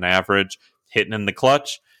 357 average. Hitting in the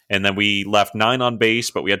clutch. And then we left 9 on base,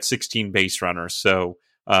 but we had 16 base runners. So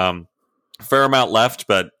fair amount left,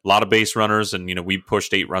 but a lot of base runners, and we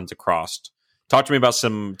pushed 8 runs across. Talk to me about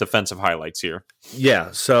some defensive highlights here.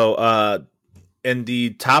 Yeah, so in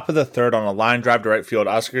the top of the third on a line drive to right field,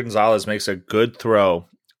 Oscar Gonzalez makes a good throw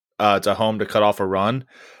to home to cut off a run.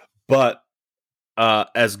 But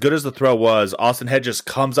as good as the throw was, Austin Hedges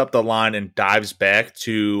comes up the line and dives back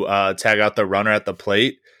to tag out the runner at the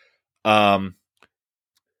plate.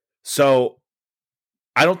 So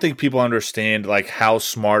I don't think people understand like how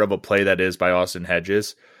smart of a play that is by Austin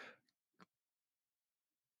Hedges.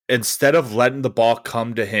 Instead of letting the ball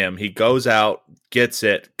come to him, he goes out, gets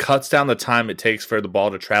it, cuts down the time it takes for the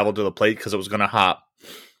ball to travel to the plate because it was going to hop.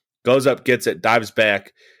 Goes up, gets it, dives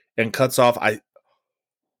back, and cuts off. I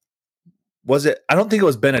don't think it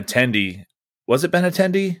was Benintendi. Was it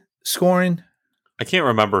Benintendi scoring? I can't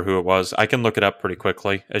remember who it was. I can look it up pretty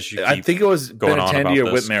quickly as you keep I think it was going Benintendi on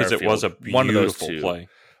or Whit Merrifield. Because it was a beautiful play.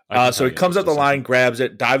 So he comes up the line, grabs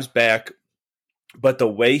it, dives back. But the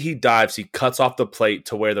way he dives, he cuts off the plate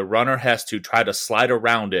to where the runner has to try to slide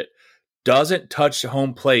around it. Doesn't touch the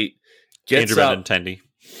home plate. Gets Andrew up. Benintendi.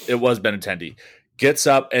 It was Benintendi. Gets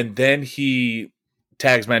up, and then he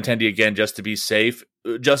tags Benintendi again just to be safe.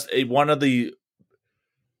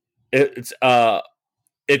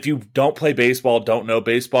 If you don't play baseball, don't know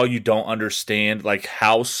baseball, you don't understand like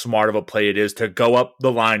how smart of a play it is to go up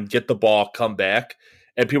the line, get the ball, come back.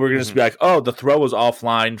 And people are going to just be like, oh, the throw was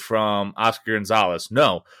offline from Oscar Gonzalez.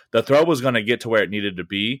 No, the throw was going to get to where it needed to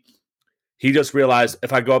be. He just realized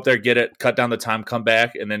if I go up there, get it, cut down the time, come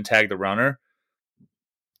back, and then tag the runner.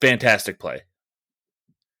 Fantastic play.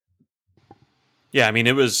 Yeah, I mean,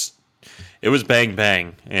 it was bang,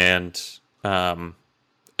 bang, and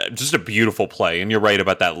just a beautiful play. And you're right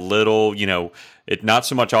about that little, it not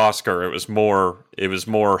so much Oscar, it was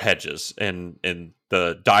more Hedges and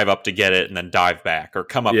the dive up to get it and then dive back, or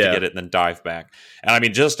come up to get it and then dive back. And I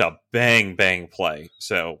mean, just a bang, bang play.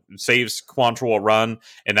 So saves Quantrill a run,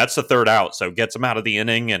 and that's the third out. So gets him out of the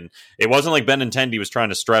inning. And it wasn't like Benintendi was trying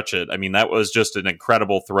to stretch it. I mean, that was just an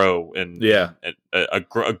incredible throw, and a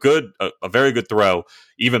very good throw.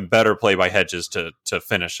 Even better play by Hedges to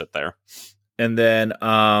finish it there. And then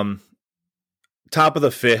top of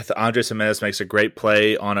the fifth, Andres Jimenez makes a great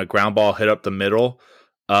play on a ground ball hit up the middle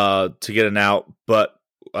to get an out. But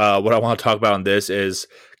what I want to talk about on this is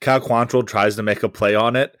Kyle Quantrill tries to make a play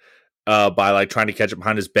on it by like trying to catch it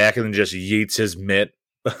behind his back and then just yeets his mitt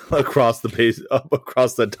across the base, up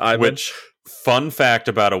across the diamond. Which, Fun fact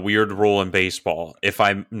about a weird rule in baseball. If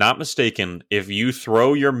I'm not mistaken, if you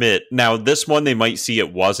throw your mitt, now this one they might see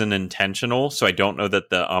it wasn't intentional, so I don't know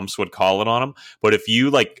that the umps would call it on him. But if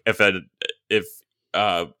you like, if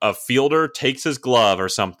a fielder takes his glove or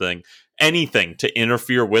something, anything to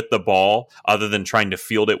interfere with the ball other than trying to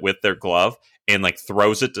field it with their glove and like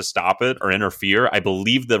throws it to stop it or interfere, I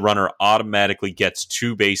believe the runner automatically gets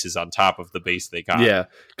 2 bases on top of the base they got. Yeah,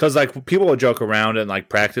 because like people will joke around and like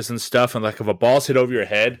practice and stuff, and like if a ball's hit over your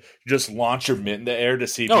head, you just launch your mitt in the air to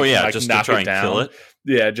see if you can, like, just knock to try it and down. kill it.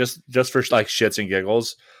 Yeah, just for like shits and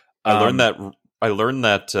giggles. I learned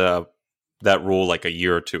that that rule like a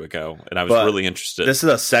year or two ago, and I was really interested. This is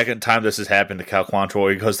the second time this has happened to Cal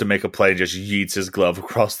Quantrill. He goes to make a play and just yeets his glove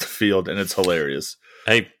across the field, and it's hilarious.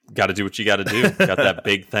 Hey, got to do what you got to do. Got that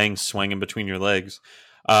big thing swinging between your legs.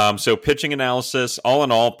 So pitching analysis, all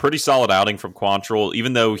in all, pretty solid outing from Quantrill,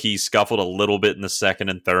 even though he scuffled a little bit in the second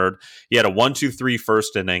and third. He had a 1-2-3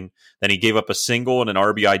 first inning. Then he gave up a single and an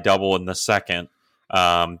RBI double in the second.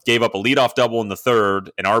 Gave up a leadoff double in the third,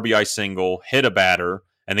 an RBI single, hit a batter,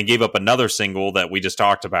 and then gave up another single that we just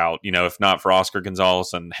talked about. You know, if not for Oscar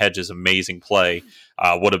Gonzalez and Hedges' amazing play,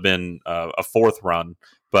 would have been a 4th run.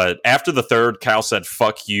 But after the third, Cal said,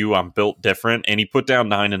 "Fuck you, I'm built different," and he put down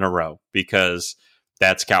 9 in a row because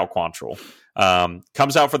that's Cal Quantrill.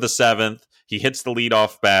 Comes out for the 7th. He hits the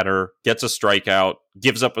leadoff batter, gets a strikeout,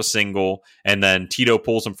 gives up a single, and then Tito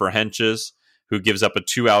pulls him for Hedges, who gives up a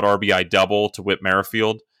 2-out RBI double to Whit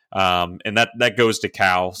Merrifield. And that goes to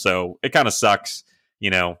Cal, so it kind of sucks. You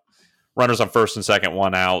know, runners on first and second,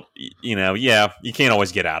 1 out. You know, yeah, you can't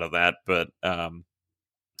always get out of that, but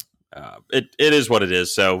it is what it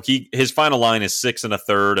is. So his final line is 6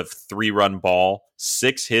 1/3 of 3-run ball,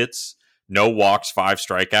 6 hits, no walks, 5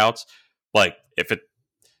 strikeouts. Like if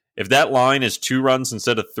that line is 2 runs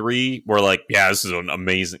instead of 3, we're like, yeah, this is an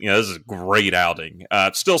amazing. This is a great outing.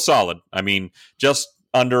 It's still solid. I mean, just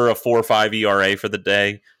under a 4.5 ERA for the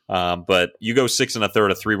day. But you go 6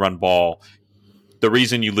 1/3 of 3-run ball. The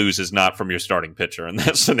reason you lose is not from your starting pitcher in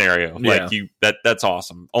that scenario. Yeah. Like that's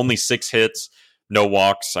awesome. Only 6 hits, no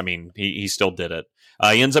walks. I mean, he still did it.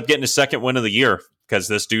 He ends up getting his 2nd win of the year because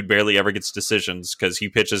this dude barely ever gets decisions because he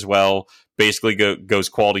pitches well, basically goes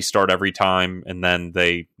quality start every time, and then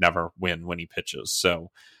they never win when he pitches.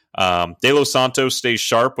 So De Los Santos stays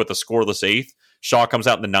sharp with a scoreless 8th. Shaw comes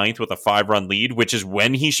out in the 9th with a 5-run lead, which is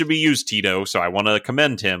when he should be used, Tito. So I want to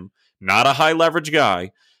commend him. Not a high leverage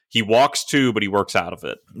guy. He walks 2, but he works out of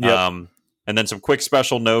it. Yep. And then some quick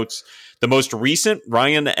special notes. The most recent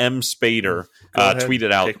Ryan M. Spader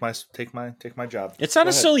tweeted out. Take my job. It's not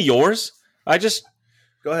necessarily yours.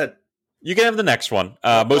 Go ahead. You can have the next one.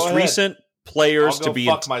 Most recent players to be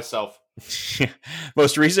fuck myself.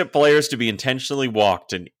 most recent players to be intentionally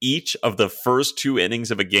walked in each of the first 2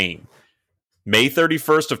 innings of a game. May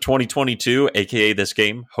 31st of 2022, aka this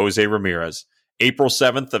game, Jose Ramirez. April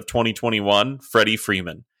 7th of 2021, Freddie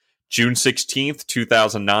Freeman. June 16th,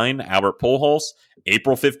 2009, Albert Pujols.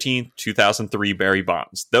 April 15th, 2003, Barry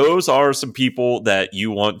Bonds. Those are some people that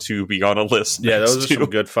you want to be on a list. Yeah, those are some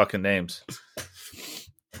good fucking names.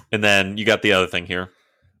 And then you got the other thing here.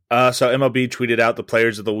 So MLB tweeted out the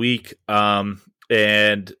players of the week.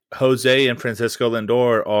 And Jose and Francisco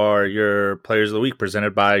Lindor are your players of the week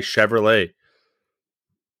presented by Chevrolet.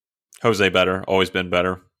 Jose better. Always been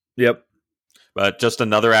better. Yep. But just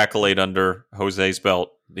another accolade under Jose's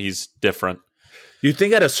belt. He's different. You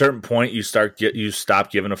think at a certain point you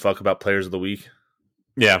stop giving a fuck about players of the week?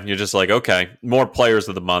 Yeah, you're just like, okay, more players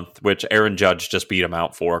of the month, which Aaron Judge just beat him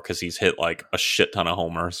out for because he's hit like a shit ton of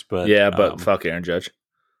homers. But fuck Aaron Judge.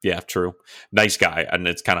 Yeah, true. Nice guy, and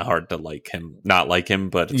it's kind of hard to not like him,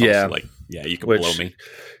 but it's also like, yeah, you can blow me.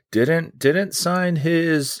 Didn't sign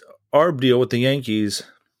his ARB deal with the Yankees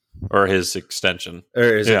or his extension.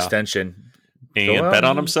 Extension. And bet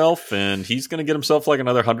on himself, and he's going to get himself like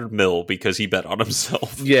another $100 million because he bet on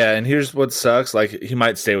himself. Yeah, and here's what sucks: like he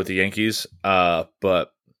might stay with the Yankees,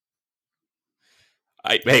 but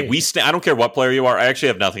I don't care what player you are. I actually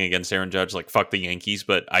have nothing against Aaron Judge. Like fuck the Yankees,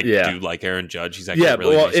 but I do like Aaron Judge. He's actually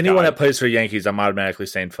really nice anyone guy. that plays for Yankees, I'm automatically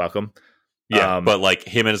saying fuck him. Yeah, but like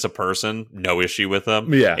him as a person, no issue with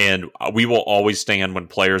him. Yeah, and we will always stand when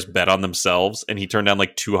players bet on themselves. And he turned down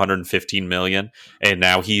like $215 million, and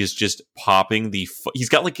now he's just popping he's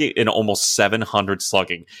got like an almost 700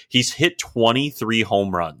 slugging. He's hit 23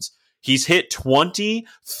 home runs. He's hit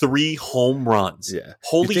 23 home runs. Yeah,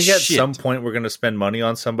 holy shit! At some point, we're going to spend money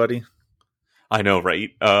on somebody. I know,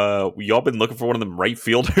 right? We all been looking for one of them right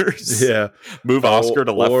fielders. Yeah. Move Oscar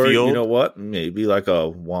to left field. You know what? Maybe like a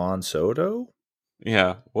Juan Soto?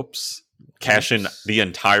 Yeah. Whoops. Cash in the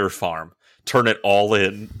entire farm. turn it all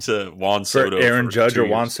in to Juan Soto. For Aaron Judge or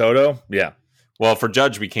Juan Soto? Yeah. Well, for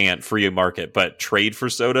Judge, we can't free market, but trade for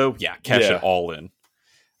Soto, cash it all in.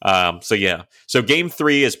 So game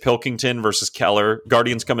 3 is Pilkington versus Keller.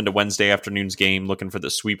 Guardians come into Wednesday afternoon's game looking for the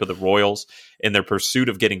sweep of the Royals in their pursuit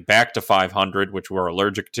of getting back to 500, which we're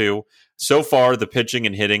allergic to. So far, the pitching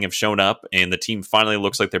and hitting have shown up, and the team finally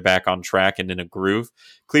looks like they're back on track and in a groove.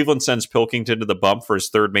 Cleveland sends Pilkington to the bump for his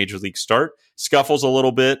third major league start. Scuffles a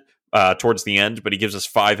little bit towards the end, but he gives us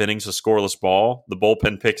 5 innings of scoreless ball. The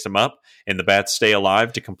bullpen picks him up, and the bats stay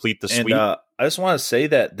alive to complete the sweep. I just want to say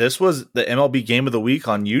that this was the MLB Game of the Week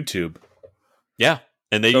on YouTube. Yeah,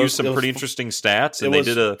 and they used some pretty interesting stats, and they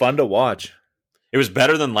did a fun to watch. It was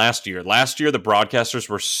better than last year. Last year, the broadcasters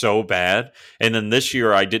were so bad, and then this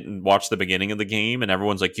year, I didn't watch the beginning of the game, and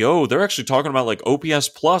everyone's like, "Yo, they're actually talking about like OPS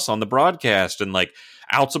plus on the broadcast, and like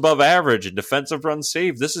outs above average and defensive runs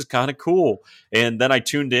saved. This is kind of cool." And then I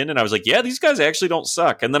tuned in, and I was like, "Yeah, these guys actually don't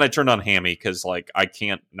suck." And then I turned on Hammy because like I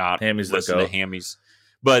can't not listen to Hammy's.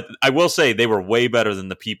 But I will say they were way better than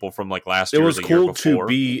the people from like last year. It was cool to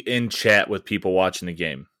be in chat with people watching the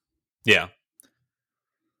game. Yeah.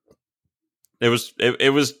 It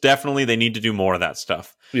was definitely, they need to do more of that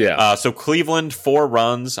stuff. Yeah. So Cleveland, 4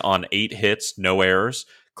 runs on 8 hits, no errors.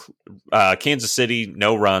 Kansas City,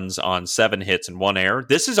 no runs on 7 hits and 1 error.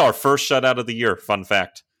 This is our first shutout of the year. Fun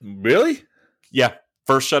fact. Really? Yeah.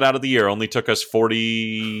 First shutout of the year. Only took us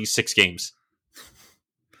 46 games.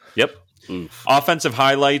 Yep. Oof. Offensive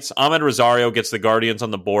highlights. Ahmed Rosario gets the Guardians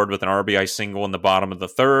on the board with an RBI single in the bottom of the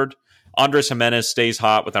 3rd. Andres Jimenez stays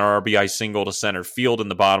hot with an RBI single to center field in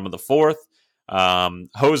the bottom of the 4th.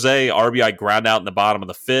 Jose RBI ground out in the bottom of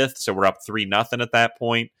the 5th, so we're up 3-0 at that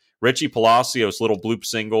point. Richie Palacios little bloop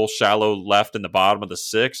single, shallow left in the bottom of the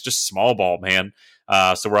 6th, just small ball, man.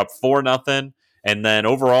 So we're up 4-0. And then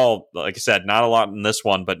overall, like I said, not a lot in this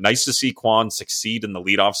one, but nice to see Kwan succeed in the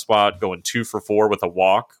leadoff spot, going 2 for 4 with a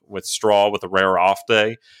walk, with Straw with a rare off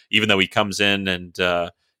day, even though he comes in and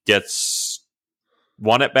gets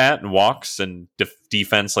 1 at bat and walks and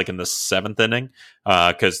defense like in the 7th inning,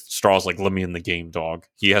 because Straw's like, let me in the game, dog.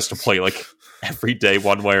 He has to play like every day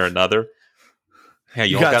one way or another. Yeah,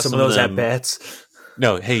 you got some of those at bats.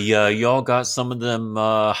 No, hey, y'all got some of them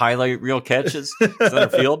highlight reel catches center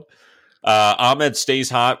field. Ahmed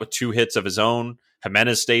stays hot with 2 hits of his own.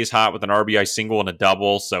 Jimenez stays hot with an RBI single and a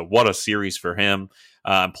double. So what a series for him.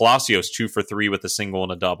 Palacios 2 for 3 with a single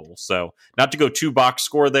and a double. So not to go 2 box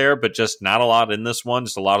score there, but just not a lot in this one.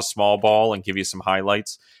 Just a lot of small ball, and give you some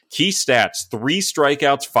highlights. Key stats: 3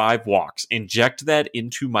 strikeouts, 5 walks. Inject that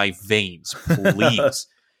into my veins, please.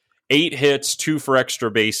 8 hits, 2 for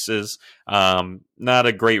extra bases. Not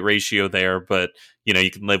a great ratio there, but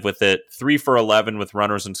you can live with it. 3 for 11 with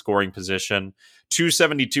runners in scoring position.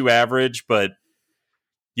 272 average, but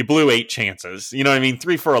you blew 8 chances. You know what I mean?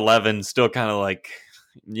 3 for 11, still kind of like,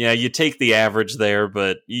 yeah, you take the average there,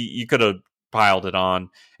 but you could have piled it on.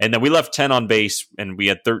 And then we left 10 on base, and we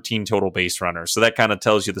had 13 total base runners. So that kind of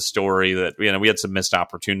tells you the story that we had some missed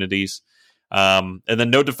opportunities. And then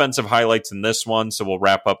no defensive highlights in this one, so we'll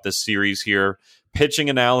wrap up this series here. Pitching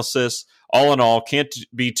analysis, all in all, can't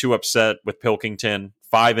be too upset with Pilkington.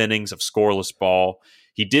 5 innings of scoreless ball.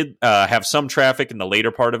 He did have some traffic in the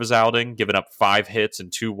later part of his outing, giving up 5 hits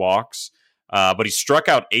and 2 walks. But he struck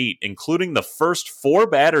out 8, including the first 4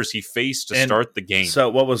 batters he faced to start the game. So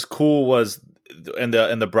what was cool was in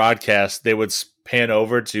the broadcast, they would pan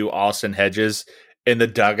over to Austin Hedges in the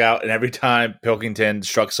dugout, and every time Pilkington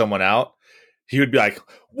struck someone out, he would be like,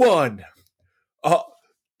 1,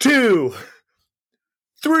 2,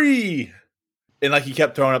 3. And like he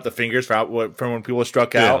kept throwing up the fingers from when people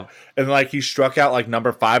struck out. And like he struck out like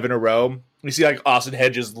number 5 in a row. You see like Austin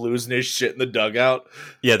Hedges losing his shit in the dugout.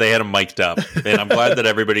 Yeah, they had him mic'd up. And I'm glad that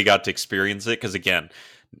everybody got to experience it. Because again,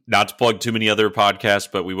 not to plug too many other podcasts,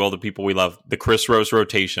 but we will, the people we love. The Chris Rose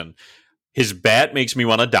rotation. His bat makes me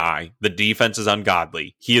want to die. The defense is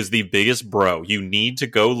ungodly. He is the biggest bro. You need to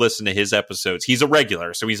go listen to his episodes. He's a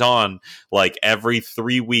regular, so he's on like every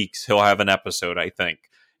 3 weeks. He'll have an episode, I think.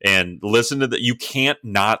 And listen to that. You can't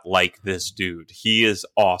not like this dude. He is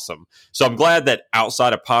awesome. So I'm glad that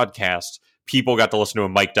outside of podcast, people got to listen to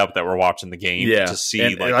him mic'd up that were watching the game to see.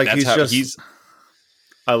 And that's he's how he's.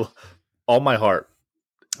 All my heart.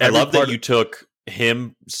 I love that you took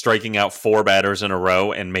him striking out 4 batters in a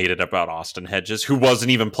row and made it about Austin Hedges, who wasn't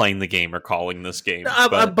even playing the game or calling this game.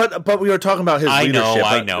 But we were talking about his leadership.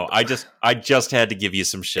 I know. I just had to give you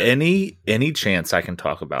some shit. Any chance I can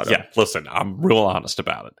talk about it. Yeah, listen, I'm real honest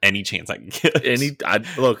about it. Any chance I can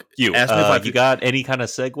get. Look, you ask me if you got any kind of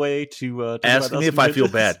segue to ask me if I feel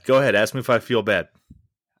bad. Go ahead, ask me if I feel bad.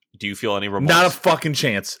 Do you feel any remorse? Not a fucking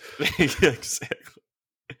chance. Exactly.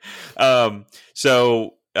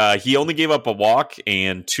 So he only gave up a walk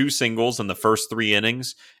and 2 singles in the first 3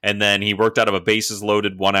 innings, and then he worked out of a bases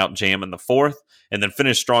loaded 1-out jam in the 4th, and then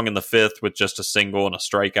finished strong in the 5th with just a single and a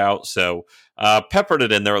strikeout. So peppered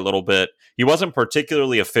it in there a little bit. He wasn't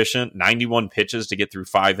particularly efficient, 91 pitches to get through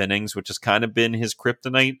 5 innings, which has kind of been his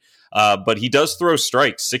kryptonite. But he does throw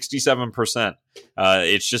strikes, 67%.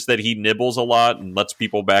 It's just that he nibbles a lot and lets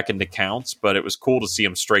people back into counts, but it was cool to see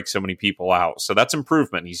him strike so many people out. So that's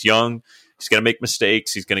improvement. He's young. He's going to make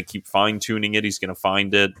mistakes. He's going to keep fine-tuning it. He's going to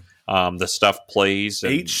find it. The stuff plays.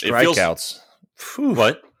 8 strikeouts.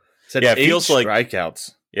 What? Said yeah, it feels like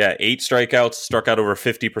strikeouts. Yeah, 8 strikeouts, struck out over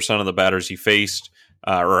 50% of the batters he faced,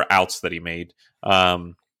 or outs that he made.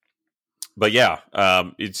 But yeah,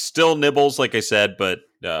 it still nibbles, like I said, but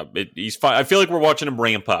he's fine. I feel like we're watching him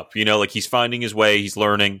ramp up. Like he's finding his way. He's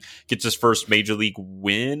learning. Gets his first major league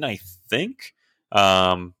win, I think.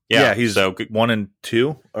 Yeah, he's 1-2 or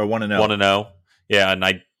 1-0. 1-0. Yeah, and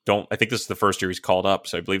I think this is the first year he's called up,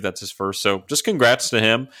 so I believe that's his first. So just congrats to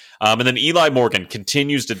him. And then Eli Morgan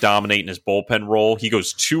continues to dominate in his bullpen role. He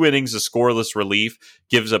goes 2 innings of scoreless relief,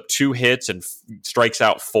 gives up 2 hits, and strikes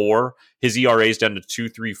out 4. His ERA is down to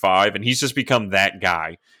 2.35, and he's just become that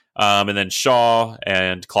guy. And then Shaw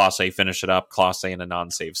and Clase finish it up. Clase in a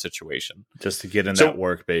non-save situation. Just to get in that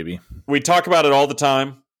work, baby. We talk about it all the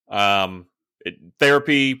time.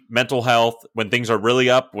 Therapy, mental health, when things are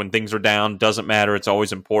really up, when things are down, doesn't matter. It's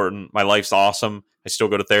always important. My life's awesome. I still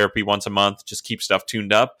go to therapy once a month. Just keep stuff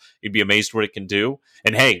tuned up. You'd be amazed what it can do.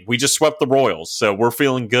 And hey, we just swept the Royals, so we're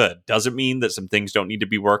feeling good. Doesn't mean that some things don't need to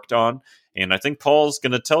be worked on. And I think Paul's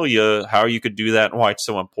going to tell you how you could do that and why it's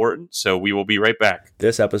so important. So we will be right back.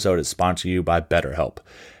 This episode is sponsored to you by BetterHelp.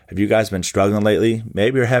 Have you guys been struggling lately?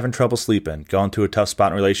 Maybe you're having trouble sleeping, going through a tough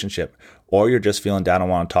spot in a relationship, or you're just feeling down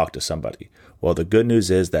and want to talk to somebody. Well, the good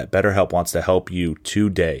news is that BetterHelp wants to help you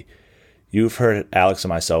today. You've heard Alex and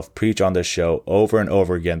myself preach on this show over and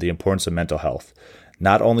over again the importance of mental health,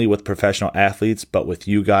 not only with professional athletes, but with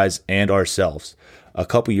you guys and ourselves. A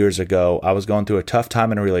couple years ago, I was going through a tough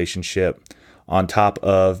time in a relationship on top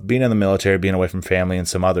of being in the military, being away from family, and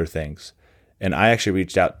some other things. And I actually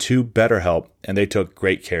reached out to BetterHelp, and they took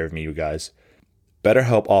great care of me, you guys.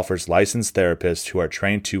 BetterHelp offers licensed therapists who are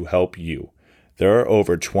trained to help you. There are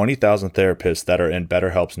over 20,000 therapists that are in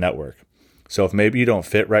BetterHelp's network. So if maybe you don't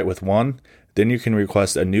fit right with one, then you can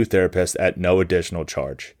request a new therapist at no additional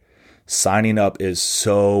charge. Signing up is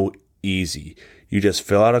so easy. You just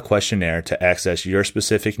fill out a questionnaire to access your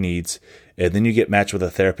specific needs, and then you get matched with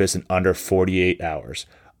a therapist in under 48 hours.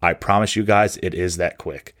 I promise you guys, it is that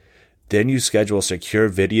quick. Then you schedule a secure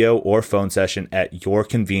video or phone session at your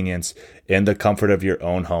convenience in the comfort of your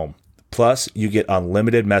own home. Plus, you get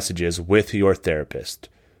unlimited messages with your therapist.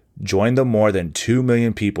 Join the more than 2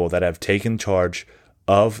 million people that have taken charge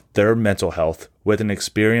of their mental health with an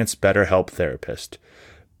experienced BetterHelp therapist.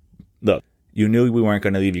 Look, you knew we weren't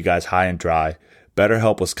going to leave you guys high and dry.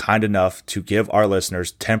 BetterHelp was kind enough to give our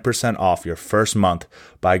listeners 10% off your first month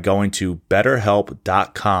by going to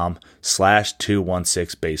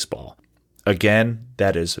betterhelp.com/216baseball. Again,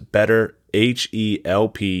 that is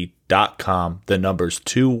betterhelp.com, the numbers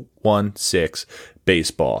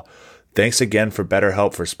 216baseball. Thanks again for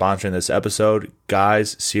BetterHelp for sponsoring this episode.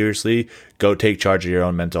 Guys, seriously, go take charge of your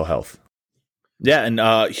own mental health. Yeah, and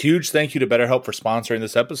huge thank you to BetterHelp for sponsoring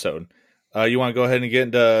this episode. You want to go ahead and get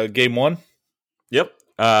into Game 1? Yep.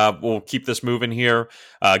 We'll keep this moving here.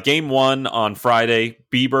 Game 1 on Friday,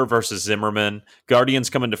 Bieber versus Zimmerman. Guardians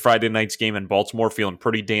coming to Friday night's game in Baltimore feeling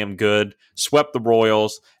pretty damn good. Swept the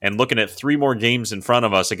Royals, and looking at 3 more games in front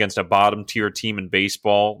of us against a bottom-tier team in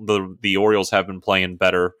baseball. The Orioles have been playing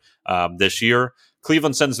better this year.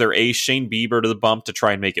 Cleveland sends their ace, Shane Bieber, to the bump to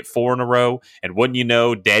try and make it 4 in a row. And wouldn't you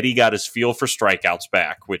know, Daddy got his feel for strikeouts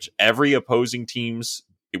back, which is every opposing team's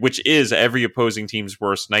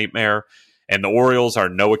worst nightmare. And the Orioles are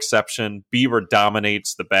no exception. Bieber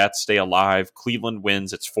dominates. The bats stay alive. Cleveland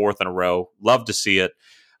wins its 4th in a row. Love to see it.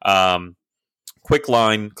 Quick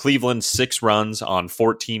line, Cleveland 6 runs on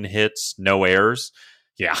 14 hits, no errors.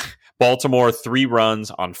 Yeah. Baltimore 3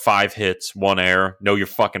 runs on 5 hits, 1 error. Know your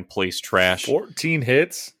fucking place, trash. 14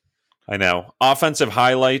 hits? I know. Offensive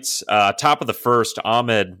highlights. Top of the first,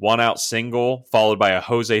 Ahmed 1-out single, followed by a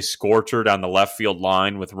Jose Scorcher down the left field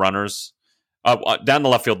line with runners. Down the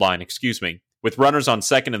left field line, excuse me. With runners on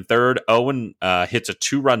second and third, Owen hits a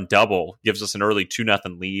 2-run double, gives us an early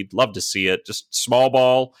 2-0 lead. Love to see it. Just small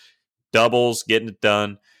ball, doubles, getting it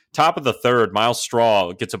done. Top of the third, Miles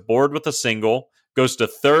Straw gets aboard with a single, goes to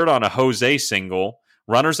third on a Jose single,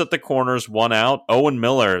 Runners at the corners, 1 out. Owen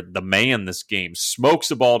Miller, the man this game, smokes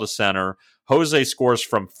the ball to center. Jose scores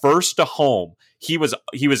from first to home. He was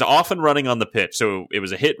often running on the pitch, so it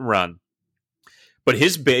was a hit and run. But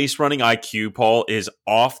his base running IQ, Paul, is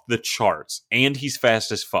off the charts, and he's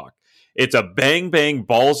fast as fuck. It's a bang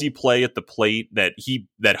ballsy play at the plate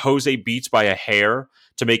that Jose beats by a hair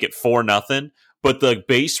to make it 4-0. But the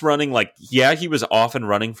base running, he was often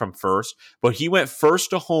running from first, but he went first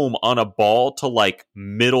to home on a ball to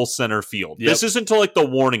middle center field. Yep. This isn't to the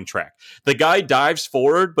warning track. The guy dives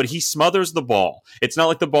forward, but he smothers the ball. It's not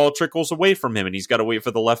like the ball trickles away from him and he's got to wait for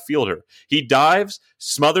the left fielder. He dives,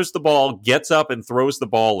 smothers the ball, gets up and throws the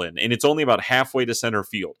ball in, and it's only about halfway to center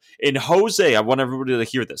field. And Jose, I want everybody to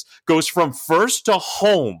hear this, goes from first to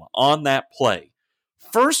home on that play.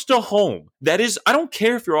 First to home. That is, I don't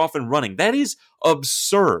care if you're off and running. That is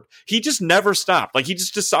absurd. He just never stopped. He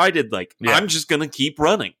just decided, I'm just going to keep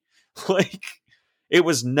running. It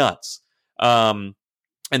was nuts. And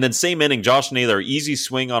then same inning, Josh Naylor, easy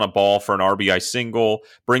swing on a ball for an RBI single,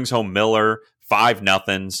 brings home Miller,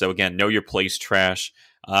 5-0. So again, know your place, trash.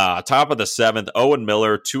 Top of the 7th, Owen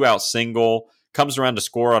Miller, 2-out single, comes around to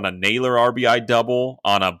score on a Naylor RBI double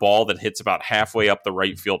on a ball that hits about halfway up the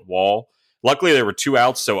right field wall. Luckily, there were 2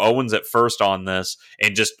 outs, so Owen's at first on this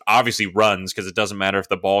and just obviously runs because it doesn't matter if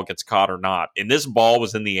the ball gets caught or not. And this ball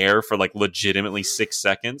was in the air for legitimately 6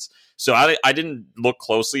 seconds. So I didn't look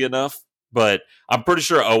closely enough, but I'm pretty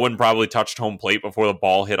sure Owen probably touched home plate before the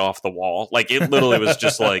ball hit off the wall. It literally was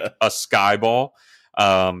just a sky ball.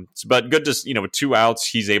 But good to, with 2 outs,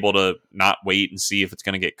 he's able to not wait and see if it's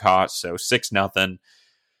going to get caught. So 6-0.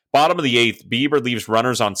 Bottom of the 8th, Bieber leaves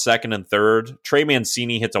runners on second and third. Trey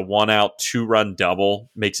Mancini hits a 1-out, 2-run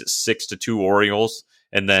double, makes it 6-2 Orioles.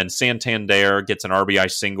 And then Santander gets an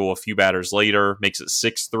RBI single a few batters later, makes it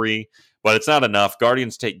 6-3. But it's not enough.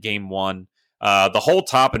 Guardians take game 1. The whole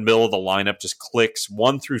top and middle of the lineup just clicks.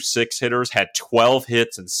 1 through 6 hitters had 12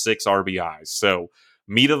 hits and 6 RBIs. So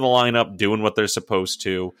meat of the lineup doing what they're supposed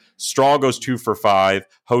to. Straw goes 2 for 5.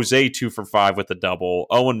 Jose 2 for 5 with a double.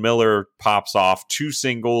 Owen Miller pops off 2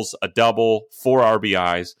 singles, a double, 4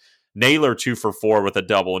 RBIs. Naylor 2 for 4 with a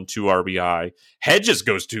double and 2 RBI. Hedges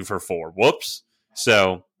goes 2 for 4. Whoops.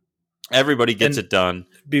 So everybody gets it done.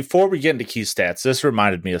 Before we get into key stats, this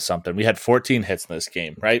reminded me of something. We had 14 hits in this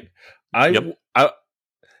game, right? I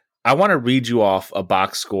want to read you off a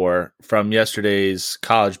box score from yesterday's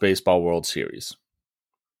College Baseball World Series.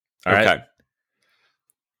 All right. Okay.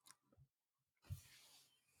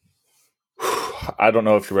 I don't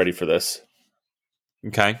know if you're ready for this.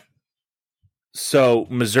 Okay. So,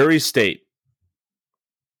 Missouri State,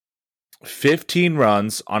 15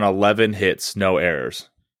 runs on 11 hits, no errors.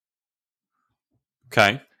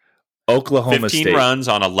 Okay. Oklahoma 15 State. runs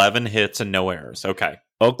on 11 hits and no errors. Okay.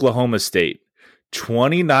 Oklahoma State,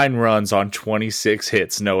 29 runs on 26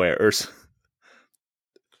 hits, no errors.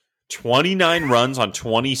 29 runs on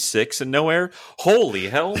 26 and no error? Holy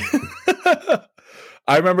hell.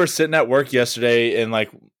 I remember sitting at work yesterday and I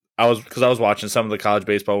was watching some of the College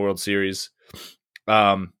Baseball World Series.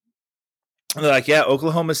 And they're like, yeah,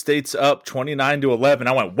 Oklahoma State's up 29-11.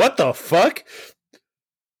 I went, what the fuck?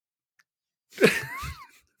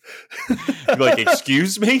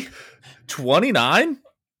 Excuse me? 29?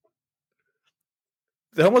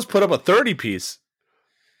 They almost put up a 30 piece.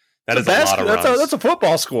 That is a lot of runs. That's a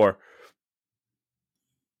football score.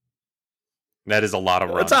 That is a lot of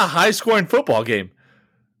runs. That's a high-scoring football game.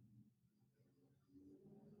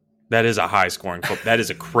 That is a high-scoring football. That is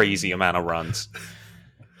a crazy amount of runs.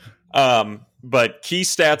 But key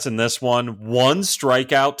stats in this one: 1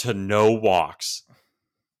 strikeout to no walks.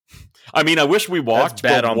 I mean, I wish we walked,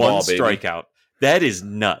 but on 1 ball, strikeout. That is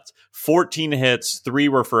nuts. 14 hits, 3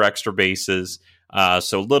 were for extra bases.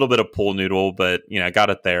 So a little bit of pool noodle, but got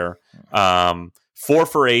it there. 4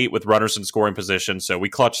 for 8 with runners in scoring position, so we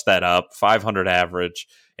clutched that up. 500 average,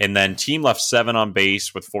 and then team left 7 on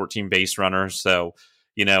base with 14 base runners. So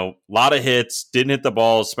a lot of hits. Didn't hit the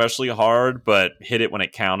ball especially hard, but hit it when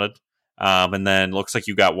it counted. And then looks like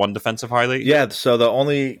you got 1 defensive highlight. Yeah. So the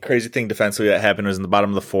only crazy thing defensively that happened was in the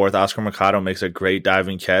bottom of the 4th. Oscar Mercado makes a great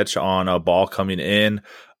diving catch on a ball coming in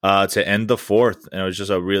to end the 4th, and it was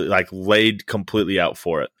just a really laid completely out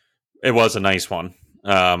for it. It was a nice one.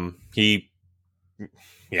 It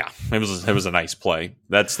was a nice play.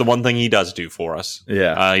 That's the one thing he does do for us.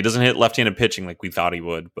 Yeah, he doesn't hit left-handed pitching like we thought he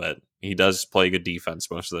would, but He does play good defense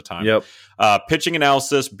most of the time. Yep. Pitching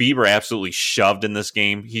analysis, Bieber absolutely shoved in this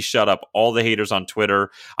game. He shut up all the haters on Twitter.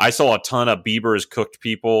 I saw a ton of Bieber has cooked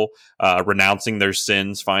people renouncing their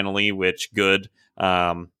sins finally, which good.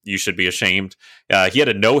 You should be ashamed. He had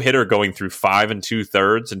a no-hitter going through 5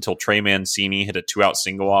 2/3 until Trey Mancini hit a 2-out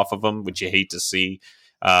single off of him, which you hate to see.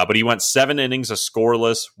 But he went 7 innings, a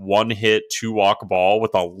scoreless, 1 hit, 2 walk ball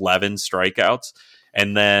with 11 strikeouts.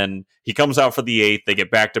 And then he comes out for the 8th. They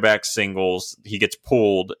get back-to-back singles. He gets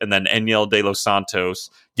pulled, and then Enyel De Los Santos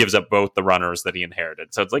gives up both the runners that he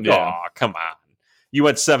inherited. So it's like, oh, come on. You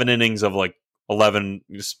went 7 innings of 11,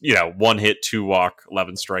 1 hit, 2 walk,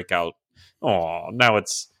 11 strikeout. Oh, now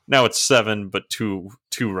it's 7, but two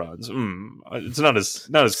runs. It's not as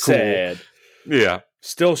cool. Sad. Yeah,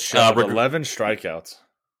 still shoved 11 strikeouts.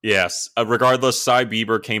 Yes. Regardless, Cy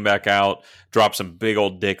Bieber came back out, dropped some big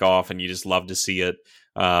old dick off, and you just love to see it.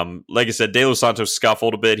 Like I said, De Los Santos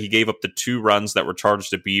scuffled a bit. He gave up the 2 runs that were charged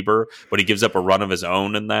to Bieber, but he gives up a run of his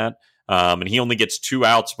own in that. And he only gets 2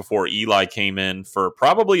 outs before Eli came in for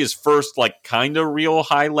probably his first kind of real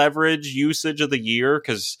high leverage usage of the year,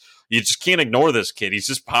 because you just can't ignore this kid. He's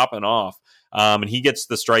just popping off. And he gets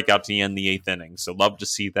the strikeout to end the 8th inning. So love to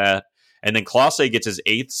see that. And then Clase gets his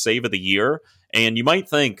 8th save of the year. And you might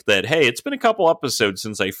think that, hey, it's been a couple episodes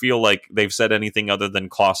since I feel like they've said anything other than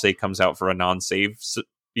Clase comes out for a non-save,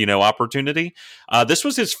 opportunity. This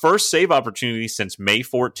was his first save opportunity since May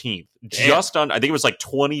 14th. Damn. Just on, I think it was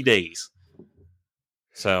 20 days.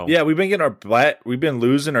 So yeah, we've been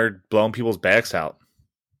losing or blowing people's backs out.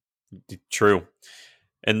 True.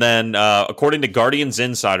 And then, according to Guardians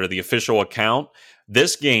Insider, the official account,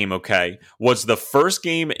 this game, was the first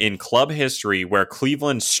game in club history where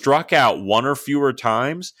Cleveland struck out 1 or fewer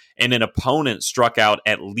times and an opponent struck out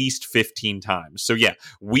at least 15 times. So, yeah,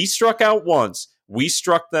 we struck out once. We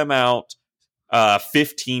struck them out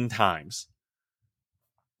 15 times.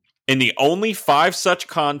 In the only 5 such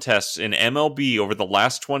contests in MLB over the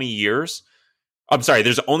last 20 years,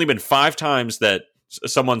 there's only been 5 times that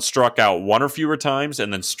someone struck out 1 or fewer times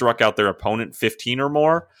and then struck out their opponent 15 or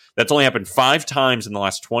more. That's only happened 5 times in the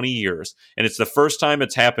last 20 years. And it's the first time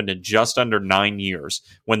it's happened in just under 9 years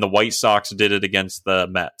when the White Sox did it against the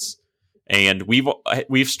Mets. And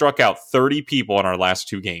we've struck out 30 people in our last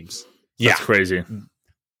 2 games. That's crazy.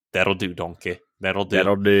 That'll do, donkey. That'll do.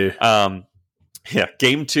 That'll do. Yeah,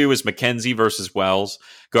 game 2 is McKenzie versus Wells.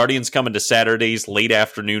 Guardians come into Saturday's late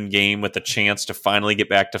afternoon game with a chance to finally get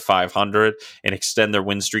back to 500 and extend their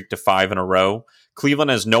win streak to 5 in a row. Cleveland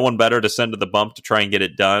has no one better to send to the bump to try and get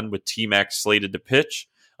it done, with T-Mac slated to pitch.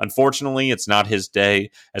 Unfortunately, it's not his day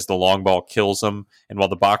as the long ball kills him, and while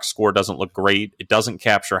the box score doesn't look great, it doesn't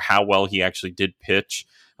capture how well he actually did pitch.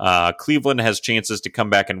 Cleveland has chances to come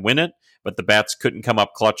back and win it, but the bats couldn't come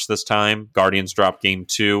up clutch this time. Guardians drop game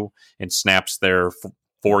 2 and snaps their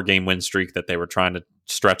 4-game win streak that they were trying to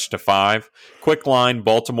stretch to 5. Quick line,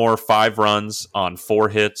 Baltimore 5 runs on 4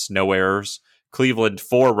 hits, no errors. Cleveland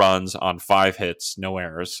 4 runs on 5 hits, no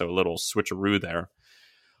errors. So a little switcheroo there.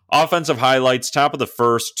 Offensive highlights, top of the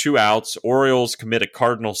first, 2 outs. Orioles commit a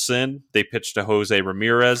cardinal sin. They pitch to Jose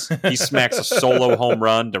Ramirez. He smacks a solo home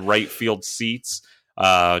run to right field seats.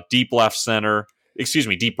 Deep right center,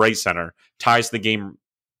 ties the game.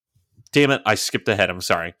 Damn it, I skipped ahead. I'm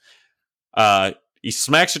sorry. He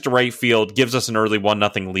smacks it to right field, gives us an early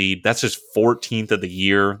 1-0 lead. That's his 14th of the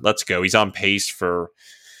year. Let's go. He's on pace for,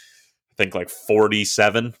 I think,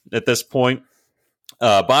 47 at this point.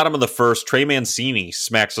 Bottom of the first, Trey Mancini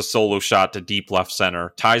smacks a solo shot to deep left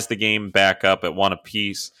center, ties the game back up at 1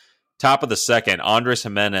 apiece. Top of the second, Andres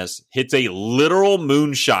Jimenez hits a literal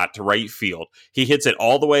moonshot to right field. He hits it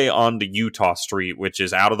all the way onto Utah Street, which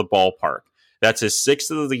is out of the ballpark. That's his 6th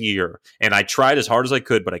of the year, and I tried as hard as I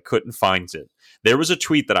could, but I couldn't find it. There was a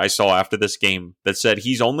tweet that I saw after this game that said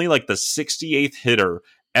he's only the 68th hitter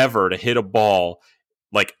ever to hit a ball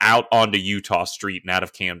out onto Utah Street and out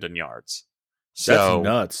of Camden Yards. So that's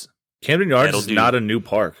nuts. Camden Yards is not a new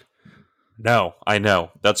park. No, I know.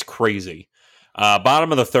 That's crazy.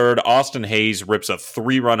 Bottom of the third, Austin Hayes rips a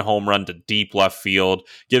 3-run home run to deep left field,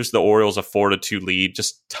 gives the Orioles a 4-2 lead.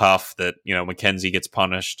 Just tough that, McKenzie gets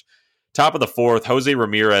punished. Top of the fourth, Jose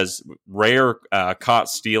Ramirez, rare caught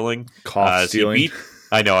stealing.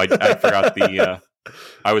 I know, I forgot the...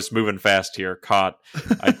 I was moving fast here. Caught.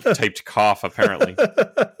 I typed cough, apparently.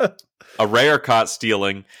 A rare caught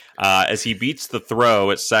stealing as he beats the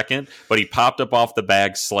throw at second, but he popped up off the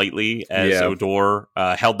bag slightly as Odor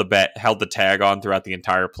held the tag on throughout the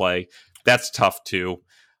entire play. That's tough, too.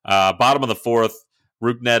 Bottom of the fourth,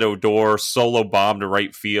 Rougned Odor solo bomb to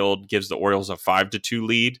right field gives the Orioles a 5-2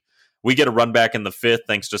 lead. We get a run back in the 5th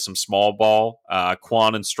thanks to some small ball.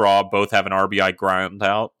 Kwon and Straw both have an RBI ground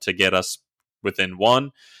out to get us within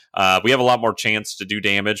 1. We have a lot more chance to do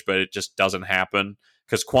damage, but it just doesn't happen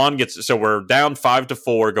because Kwon gets. So we're down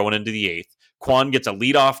 5-4 going into the 8th. Kwon gets a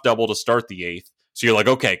leadoff double to start the 8th. So you're like,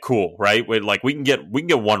 okay, cool, right? We can get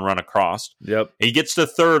 1 run across. Yep. He gets to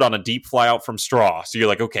 3rd on a deep fly out from Straw. So you're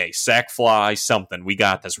like, okay, sack fly, something. We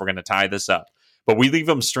got this. We're going to tie this up. But we leave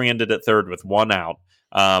him stranded at 3rd with 1 out.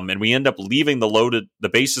 And we end up leaving the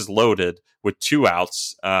bases loaded with 2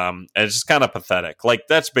 outs. And it's just kind of pathetic. Like,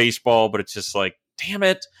 that's baseball, but it's just like, damn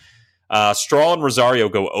it. Straw and Rosario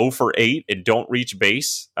go 0 for 8 and don't reach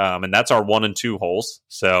base. And that's our 1 and 2 holes.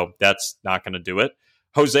 So that's not going to do it.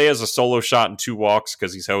 Jose has a solo shot and 2 walks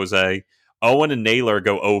because he's Jose. Owen and Naylor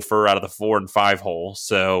go 0 for out of the 4 and 5 hole.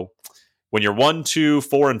 So when you're 1, 2,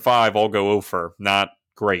 4, and 5 all go 0 for, not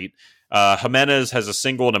great. Jimenez has a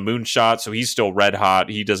single and a moonshot, so he's still red hot.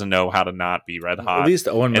 He doesn't know how to not be red hot. At least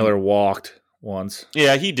Owen Miller walked once.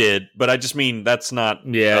 Yeah, he did, but I just mean that's not.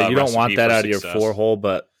 Yeah, you don't want that out of your 4 hole,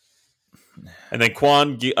 but. And then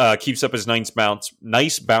Kwon keeps up his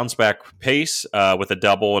nice bounce back pace with a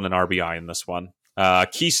double and an RBI in this one.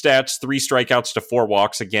 Key stats: 3 strikeouts to 4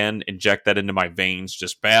 walks. Again, inject that into my veins.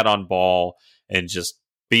 Just bad on ball and just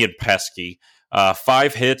being pesky.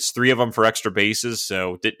 5 hits, 3 of them for extra bases,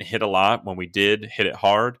 so didn't hit a lot. When we did, hit it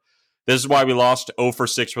hard. This is why we lost 0 for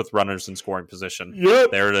 6 with runners in scoring position.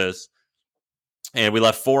 Yep. There it is. And we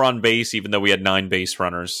left 4 on base, even though we had 9 base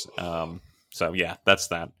runners. So, yeah, that's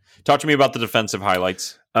that. Talk to me about the defensive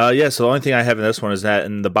highlights. So the only thing I have in this one is that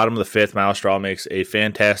in the bottom of the 5th, Miles Straw makes a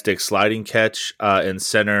fantastic sliding catch in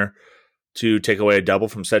center to take away a double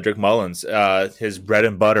from Cedric Mullins. His bread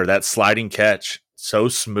and butter, that sliding catch, so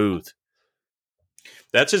smooth.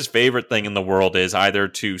 That's his favorite thing in the world, is either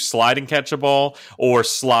to slide and catch a ball or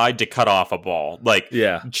slide to cut off a ball. Like,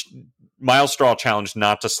 yeah, Miles Straw challenged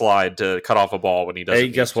not to slide to cut off a ball when he doesn't. Hey,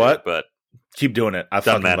 guess what? But keep doing it. I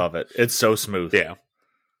fucking love it. It's so smooth. Yeah,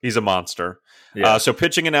 he's a monster. Yeah. So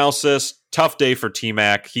pitching analysis, tough day for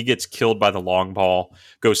T-Mac. He gets killed by the long ball.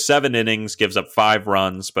 Goes 7 innings, gives up 5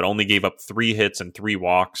 runs, but only gave up 3 hits and 3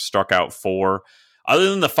 walks. Struck out 4.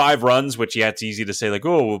 Other than the 5 runs, which, yeah, it's easy to say, like,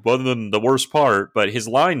 oh, other than the worst part, but his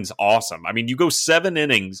line's awesome. I mean, you go 7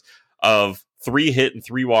 innings of 3 hit and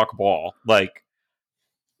 3 walk ball. Like,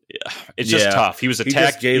 it's just tough. He was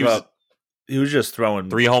attacked. He was just throwing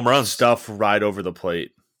 3 home runs. Stuff right over the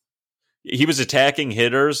plate. He was attacking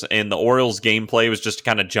hitters, and the Orioles' gameplay was just to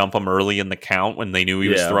kind of jump him early in the count when they knew he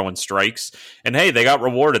was throwing strikes. And hey, they got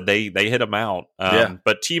rewarded. They hit him out.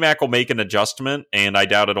 But T-Mac will make an adjustment, and I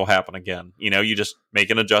doubt it'll happen again. You know, you just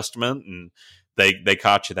make an adjustment, and they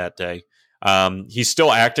caught you that day. He's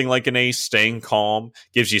still acting like an ace, staying calm.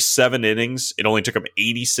 Gives you 7 innings. It only took him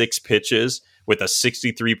 86 pitches with a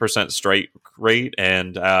 63% strike rate.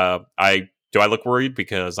 And do I look worried?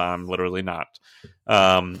 Because I'm literally not.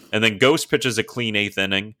 And then Ghost pitches a clean 8th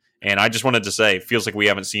inning. And I just wanted to say, it feels like we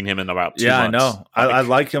haven't seen him in about 2 months. I know. I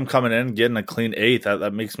like him coming in, getting a clean 8th.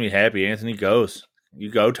 That makes me happy. Anthony Ghost. You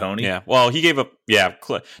go, Tony. Yeah. Well, he gave up,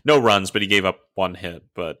 no runs, but he gave up 1 hit.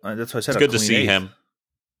 But that's what I said. It's good to see 8th. him.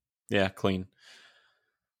 Yeah, clean.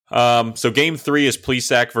 So game 3 is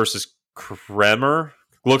Plesac versus Kremer.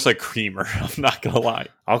 Looks like Creamer. I'm not going to lie.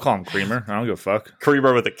 I'll call him Creamer. I don't give a fuck.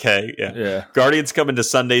 Creamer with a K. Yeah. Guardians come into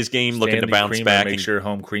Sunday's game looking to bounce Creamer, back. Make sure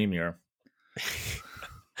home creamier.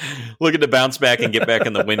 Looking to bounce back and get back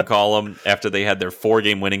in the win column after they had their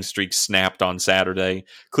 4-game winning streak snapped on Saturday.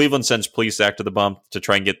 Cleveland sends Plesac to the bump to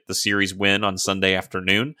try and get the series win on Sunday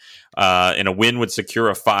afternoon. And a win would secure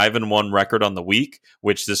a 5-1 record on the week,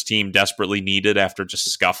 which this team desperately needed after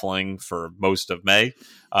just scuffling for most of May.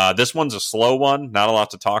 This one's a slow one, not a lot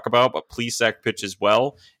to talk about, but Plesac pitches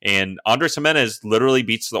well. And Andres Jimenez literally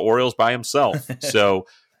beats the Orioles by himself. So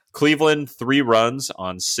Cleveland, 3 runs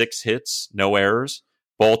on 6 hits, no errors.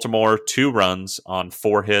 Baltimore, 2 runs on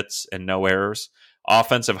 4 hits and no errors.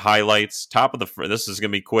 Offensive highlights, this is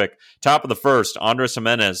going to be quick. Top of the first, Andres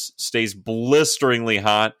Jimenez stays blisteringly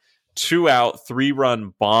hot. 2 out,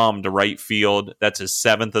 3-run bomb to right field. That's his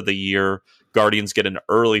 7th of the year. Guardians get an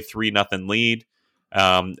early 3-0 lead.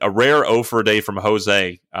 A rare 0 for a day from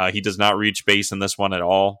Jose. He does not reach base in this one at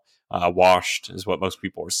all. Washed is what most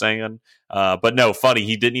people were saying. But no, funny,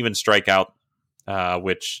 he didn't even strike out,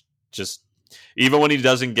 which just... Even when he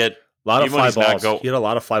doesn't get a lot of fly balls, he had a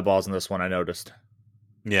lot of fly balls in this one. I noticed.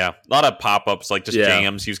 Yeah, a lot of pop ups, like just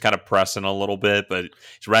jams. He was kind of pressing a little bit, but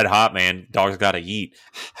he's red hot, man. Dog's got to eat.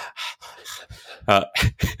 But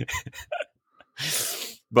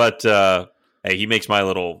hey, he makes my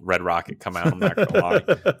little red rocket come out. I'm not gonna lie,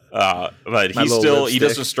 but he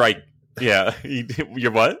doesn't strike. Yeah,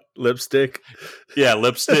 you're what? Lipstick. Yeah,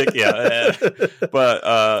 lipstick. Yeah,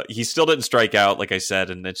 but he still didn't strike out, like I said,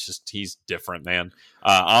 and it's just he's different, man.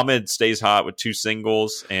 Ahmed stays hot with 2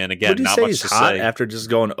 singles, and again, Would you not say much he's to hot say. after just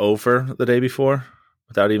going over the day before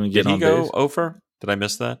without even Did getting he on go base? over? Did I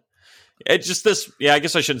miss that? It's just this. Yeah, I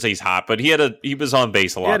guess I shouldn't say he's hot, but he was on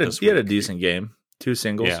base a lot this week. He had a decent game. 2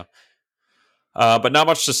 singles. Yeah. But not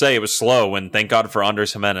much to say. It was slow, and thank God for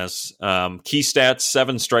Andres Jimenez. Key stats: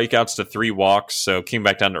 7 strikeouts to 3 walks, so came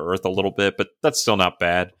back down to earth a little bit, but that's still not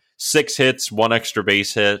bad. 6 hits, 1 extra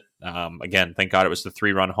base hit. Again, thank God it was the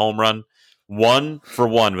 3-run home run. 1 for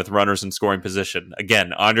 1 with runners in scoring position.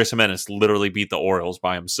 Again, Andres Jimenez literally beat the Orioles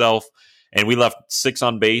by himself, and we left 6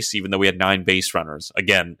 on base, even though we had 9 base runners.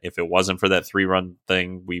 Again, if it wasn't for that 3-run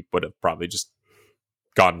thing, we would have probably just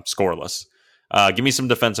gone scoreless. Give me some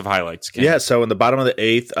defensive highlights, Ken. Yeah, so in the bottom of the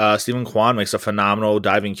 8th, Stephen Kwan makes a phenomenal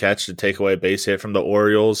diving catch to take away a base hit from the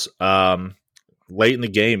Orioles. Late in the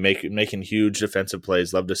game, making huge defensive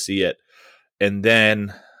plays. Love to see it. And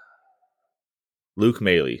then Luke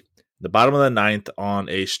Maile, the bottom of the 9th on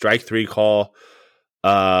a strike 3 call,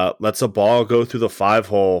 lets a ball go through the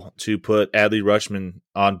 5-hole to put Adley Rutschman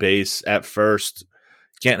on base at first.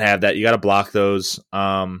 Can't have that. You got to block those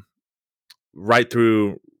right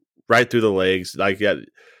through the legs. Like, yeah,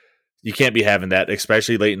 you can't be having that,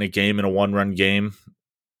 especially late in the game in a 1-run game.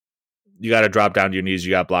 You got to drop down to your knees.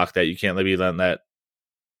 You got to block that. You can't be letting that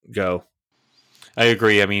go. I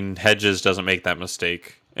agree. I mean, Hedges doesn't make that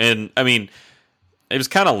mistake. And, I mean, it was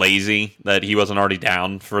kind of lazy that he wasn't already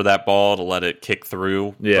down for that ball to let it kick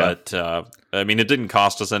through. Yeah. But, I mean, it didn't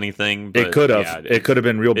cost us anything. But It could have. Yeah, it could have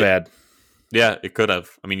been real bad. Yeah, it could have.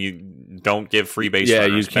 I mean, you don't give free base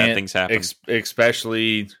runners. You can't. Bad things happen.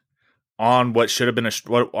 Especially on what should have been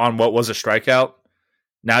on what was a strikeout.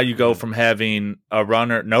 Now you go from having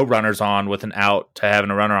no runners on with an out to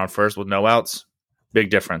having a runner on first with no outs.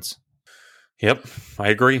 Big difference. Yep, I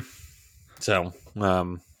agree. So,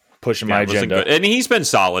 pushing my agenda. Good. And he's been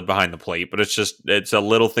solid behind the plate, but it's a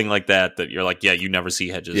little thing like that you're like, yeah, you never see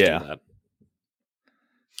Hedges do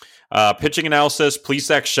that. Pitching analysis,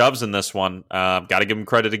 Plesac shoves in this one. Got to give him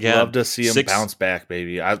credit again. Love to see him bounce back,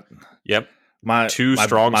 baby. Yep. 2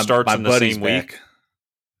 strong starts in the same week. Back.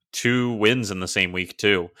 2 wins in the same week,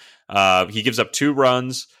 too. He gives up 2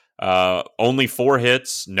 runs, only 4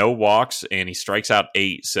 hits, no walks, and he strikes out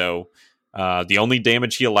 8. So the only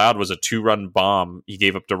damage he allowed was a 2-run bomb he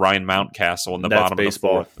gave up to Ryan Mountcastle in the bottom of the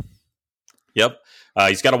 4th. Yep.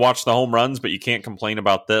 He's got to watch the home runs, but you can't complain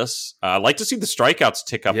about this. I'd like to see the strikeouts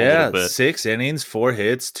tick up a little bit. 6 innings, 4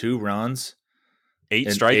 hits, 2 runs. 8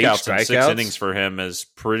 strikeouts in 6 innings for him is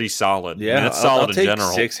pretty solid. Yeah, I mean, that's solid I'll take in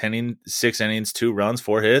general. 6 innings, 2 runs,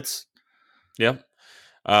 4 hits. Yep.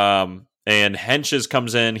 And Henches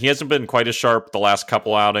comes in. He hasn't been quite as sharp the last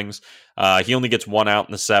couple outings. He only gets 1 out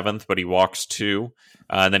in the 7th, but he walks 2.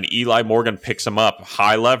 And then Eli Morgan picks him up.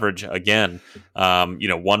 High leverage again.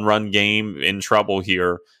 1-run game, in trouble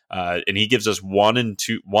here. And he gives us 1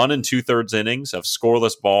 2/3 innings of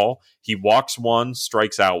scoreless ball. He walks 1,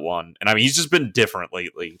 strikes out 1. And I mean, he's just been different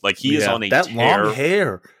lately. Like he is on a that tear. long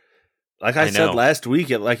hair. Like I said last week,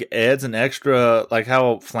 it like adds an extra, like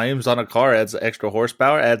how flames on a car adds extra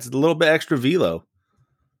horsepower, adds a little bit extra velo.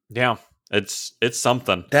 Yeah, it's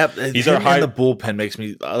something. He's in the bullpen makes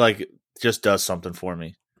me just does something for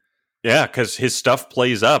me. Yeah, because his stuff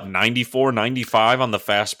plays up 94, 95 on the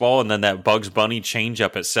fastball, and then that Bugs Bunny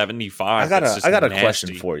changeup at 75. I got a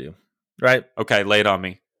question for you, right? Okay, lay it on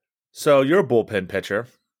me. So you're a bullpen pitcher,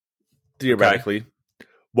 theoretically. Okay.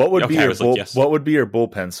 What would be your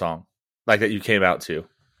bullpen song like that you came out to?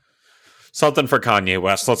 Something for Kanye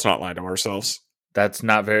West. Let's not lie to ourselves. That's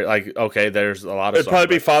not very okay. There's a lot of. It'd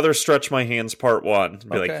probably be "Father Stretch My Hands" Part 1.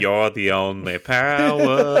 Be like, "You're the only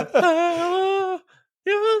power, power.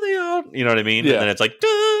 You're the only." You know what I mean? Yeah. And then it's like,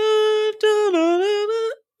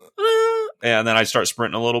 and then I start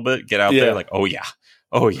sprinting a little bit. Get out there, like, oh yeah.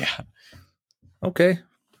 Okay,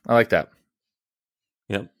 I like that.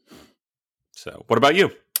 Yep. So, what about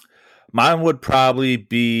you? Mine would probably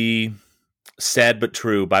be "Sad But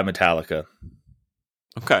True" by Metallica.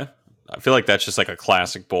 Okay. I feel like that's just like a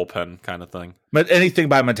classic bullpen kind of thing. But anything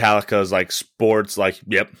by Metallica is like sports, like,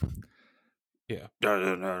 yep. Yeah.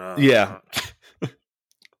 Yeah.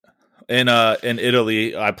 In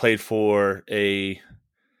Italy, I played for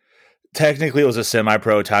technically it was a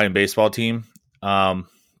semi-pro Italian baseball team.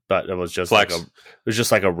 But it was just like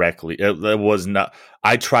a rec league. It was not.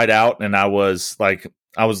 I tried out and I was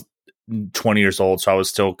 20 years old, so I was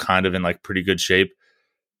still kind of in like pretty good shape.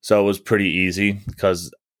 So it was pretty easy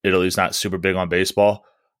because Italy's not super big on baseball.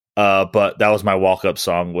 But that was my walk-up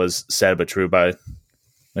song, was "Sad But True" by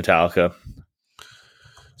Metallica.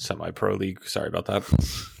 Semi-pro league. Sorry about that.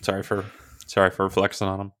 Sorry for flexing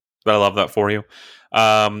on him. But I love that for you.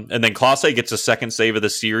 And then Clase gets a second save of the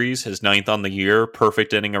series, his 9th on the year,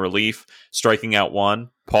 perfect inning of relief, striking out 1.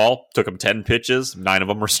 Paul took him 10 pitches, 9 of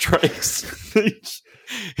them were strikes.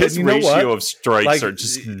 His ratio of strikes are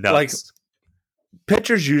just nuts. Like,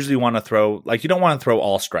 pitchers usually want to throw, like, you don't want to throw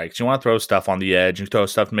all strikes. You want to throw stuff on the edge. You throw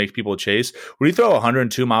stuff to make people chase. When you throw a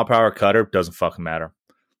 102 mile per hour cutter, doesn't fucking matter.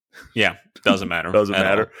 Yeah, doesn't matter. Doesn't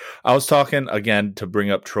matter. I was talking again to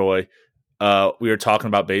bring up Troy. We were talking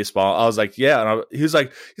about baseball. I was like, yeah. And he's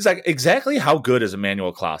like, exactly how good is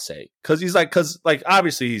Emmanuel Clase? Because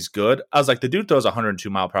obviously he's good. I was like, the dude throws a 102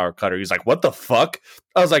 mile per hour cutter. He's like, what the fuck?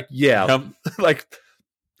 I was like, yeah. Like,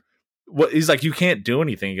 what? He's like, you can't do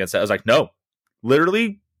anything against that. I was like, no,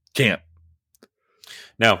 literally can't.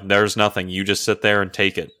 No, there's nothing. You just sit there and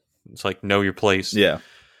take it. It's like, know your place. Yeah.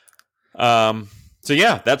 So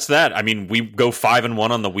yeah, that's that. I mean, we go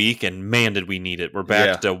 5-1 on the week, and man, did we need it. We're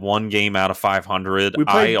back to 1 game out of 500. We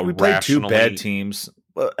played 2 bad teams,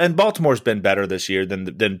 and Baltimore's been better this year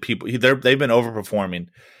than people. They've been overperforming.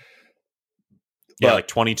 Yeah, like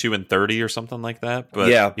 22-30 or something like that.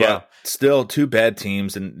 But still 2 bad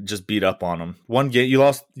teams and just beat up on them. One game you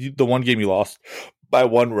lost. The one game you lost by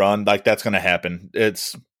 1 run, like that's going to happen.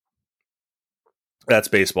 That's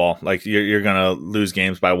baseball. Like you're going to lose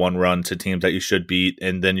games by 1 run to teams that you should beat,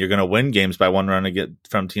 and then you're going to win games by 1 run to get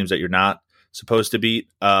from teams that you're not supposed to beat.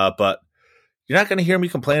 But you're not going to hear me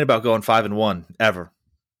complain about going 5-1 ever.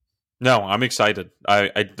 No, I'm excited.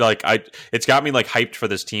 It's got me like hyped for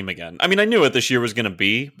this team again. I mean, I knew what this year was going to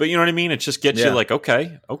be, but you know what I mean? It just gets you like,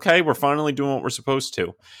 okay, we're finally doing what we're supposed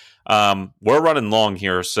to. We're running long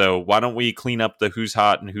here, so why don't we clean up the who's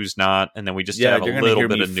hot and who's not, and then we just have a little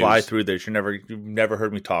bit of news. Fly through this. You've never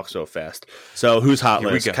heard me talk so fast. So who's hot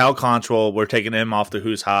list? Cal Quantrill. We're taking him off the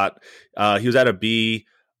who's hot. He was at a B,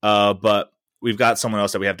 but we've got someone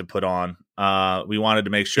else that we have to put on. We wanted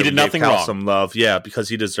to make sure he did we nothing gave Cal wrong. Some love, because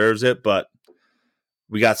he deserves it. But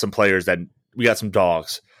we got some players we got some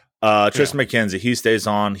dogs. Tristan McKenzie, he stays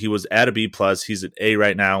on. He was at a B+. He's at A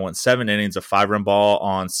right now. Went 7 innings, a 5-run ball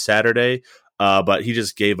on Saturday. But he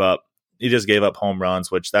just gave up. He just gave up home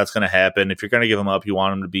runs, which that's going to happen. If you're going to give him up, you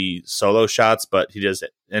want him to be solo shots, but he just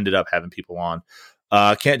ended up having people on.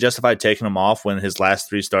 Can't justify taking him off when his last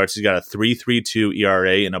 3 starts, he's got a 3.32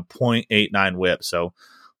 ERA and a .89 WHIP. So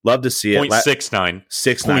love to see it. 0.69.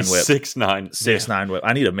 6.9 WHIP. 6.9 WHIP.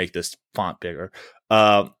 I need to make this font bigger.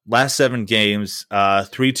 Last 7 games,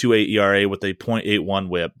 3.28 ERA with a .81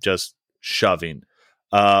 WHIP, just shoving.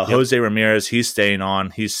 Jose Ramirez, he's staying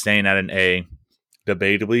on. He's staying at an A,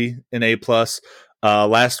 debatably an A+.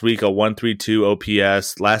 Last week, a 132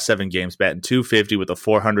 OPS. Last 7 games, batting .250 with a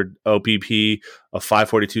 400 OPP, a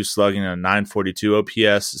 542 slugging, and a 942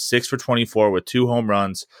 OPS. 6 for 24 with 2 home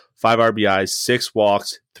runs, 5 RBIs, 6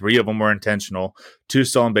 walks. 3 of them were intentional, 2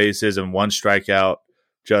 stolen bases, and 1 strikeout.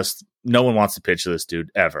 Just no one wants to pitch to this dude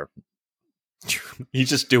ever. He's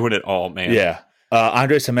just doing it all, man. Yeah.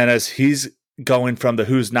 Andres Jimenez, he's going from the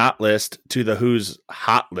who's not list to the who's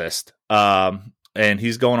hot list. And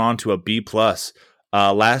he's going on to a B+.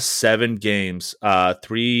 Last 7 games,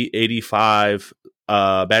 385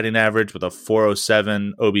 batting average with a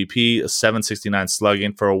 407 OBP, a 769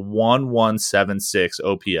 slugging for a 1176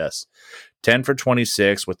 OPS. 10 for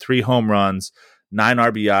 26 with 3 home runs, 9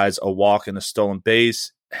 RBIs, a walk, and a stolen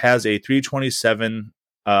base. Has a 327.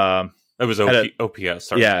 It was OPS.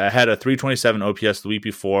 Sorry. Yeah, it had a 327 OPS the week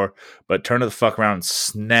before, but turned the fuck around and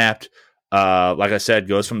snapped. Like I said,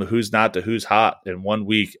 goes from the who's not to who's hot in 1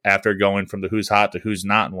 week after going from the who's hot to who's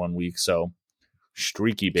not in 1 week. So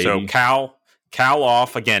streaky, baby. So Cal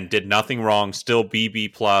off again, did nothing wrong, still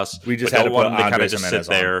BB+. We just had to put Andres Jimenez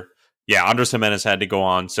on. There. Yeah, Andres Jimenez had to go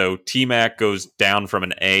on. So T-Mac goes down from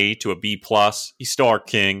an A to a B+. He's still our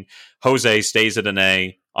king. Jose stays at an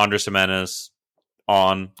A. Andres Jimenez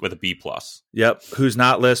on with a B+. Yep. Who's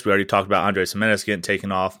not list? We already talked about Andres Jimenez getting taken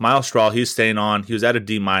off. Miles Straw, he's staying on. He was at a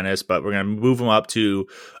D-, but we're going to move him up to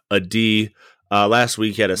a D. Last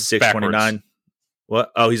week he had a 629. Backwards.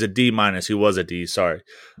 What? Oh, he's a D-. He was a D. Sorry.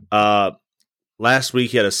 Last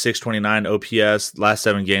week he had a 629 OPS. Last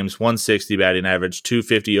 7 games, 160 batting average,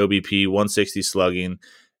 250 OBP, 160 slugging,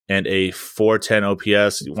 and a 410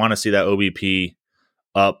 OPS. You want to see that OBP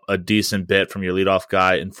up a decent bit from your leadoff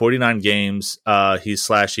guy. In 49 games, he's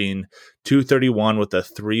slashing 231 with a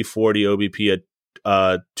 340 OBP,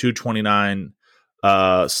 a 229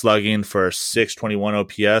 slugging for 621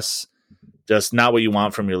 OPS. Just not what you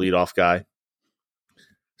want from your leadoff guy.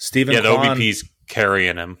 Stephen the Kwan, OBP's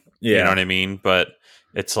carrying him. Yeah. You know what I mean? But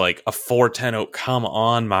It's like a 410. Oh, come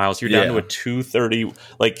on, Miles. You're down to a 230,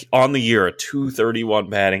 like on the year, a 231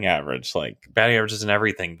 batting average. Like batting average isn't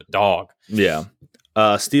everything, but dog. Yeah.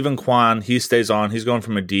 Stephen Kwan, he stays on. He's going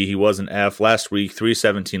from a D. He was an F. Last week,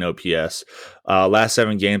 317 OPS. Last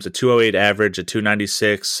 7 games, a 208 average, a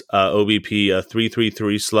 296 OBP, a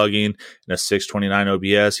 333 slugging, and a 629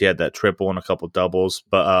 OBS. He had that triple and a couple doubles.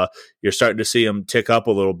 But you're starting to see him tick up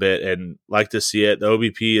a little bit, and like to see it. The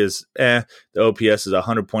OBP is The OPS is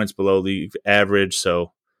 100 points below league average,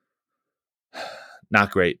 so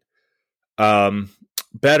not great.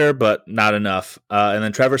 Better, but not enough. And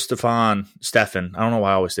then Trevor Stephan, I don't know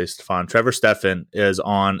why I always say Stefan. Trevor Stephan is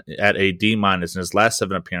on at a D- in his last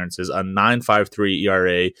 7 appearances, a 9.53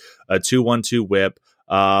 ERA, a 2.12 WHIP,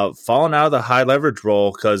 falling out of the high leverage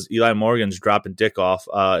role because Eli Morgan's dropping dick off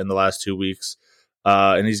in the last 2 weeks,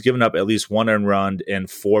 and he's given up at least 1 earned run in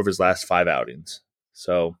 4 of his last 5 outings.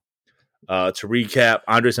 So to recap,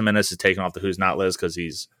 Andres Gimenez is taking off the Who's Not list because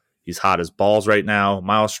he's hot as balls right now.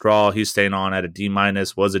 Miles Straw, he's staying on at a D-,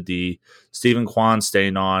 was a D. Stephen Kwan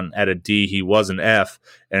staying on at a D. He was an F.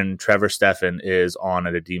 And Trevor Stephan is on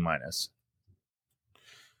at a D-.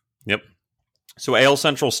 Yep. So AL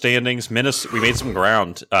Central standings, we made some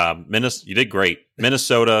ground. You did great.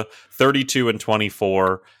 Minnesota,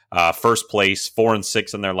 32-24. First place,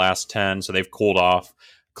 4-6 in their last 10. So they've cooled off.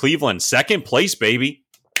 Cleveland, second place, baby.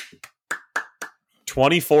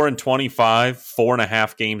 24-25,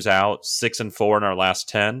 4.5 games out, 6-4 in our last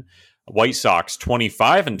 10. White Sox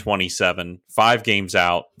 25-27, 5 games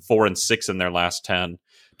out, 4-6 in their last 10.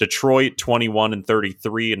 Detroit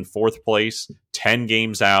 21-33 in 4th place, 10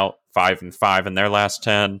 games out, 5-5 in their last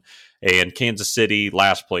 10. And Kansas City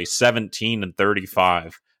last place, 17-35.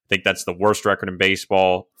 I think that's the worst record in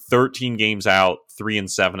baseball. 13 games out,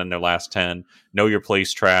 3-7 in their last 10. Know your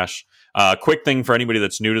place, trash. Quick thing for anybody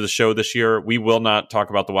that's new to the show this year, we will not talk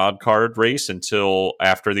about the wild card race until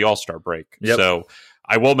after the All-Star break. Yep. So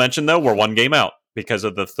I will mention, though, we're 1 game out because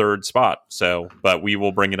of the 3rd spot. So, but we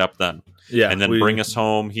will bring it up then. Yeah. And then bring us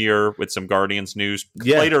home here with some Guardians news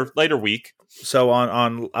later week. So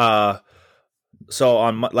on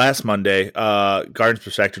last Monday, Guardians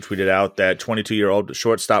Perspective tweeted out that 22-year-old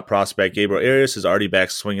shortstop prospect Gabriel Arias is already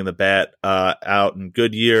back swinging the bat out in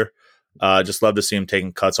Goodyear. Just love to see him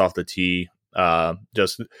taking cuts off the tee.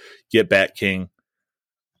 Just get back king.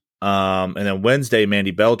 And then Wednesday,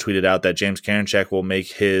 Mandy Bell tweeted out that James Karinchak will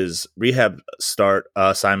make his rehab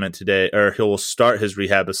assignment today, or he will start his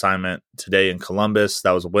rehab assignment today in Columbus.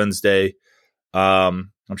 That was Wednesday.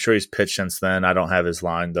 I'm sure he's pitched since then. I don't have his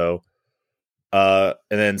line though. And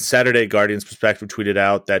then Saturday, Guardians Perspective tweeted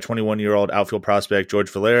out that 21-year-old outfield prospect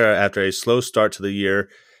George Valera, after a slow start to the year,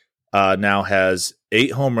 now has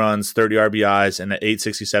 8 home runs, 30 RBIs, and an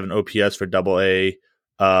 867 OPS for Double-A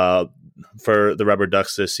for the Rubber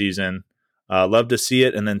Ducks this season. Love to see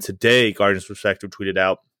it. And then today, Guardians Perspective tweeted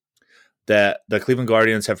out that the Cleveland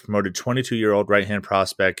Guardians have promoted 22-year-old right-hand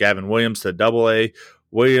prospect Gavin Williams to Double-A.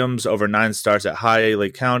 Williams, over 9 starts at High A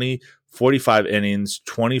Lake County, 45 innings,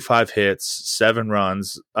 25 hits, 7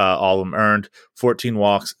 runs, all of them earned, 14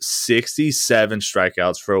 walks, 67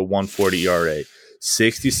 strikeouts for a 1.40 ERA.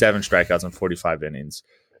 67 strikeouts in 45 innings,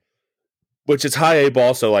 which is high A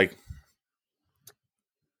ball. So, like,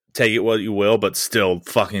 take it what you will, but still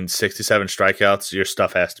fucking 67 strikeouts. Your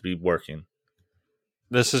stuff has to be working.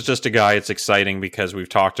 This is just a guy. It's exciting because we've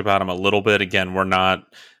talked about him a little bit. Again, we're not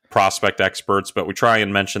prospect experts, but we try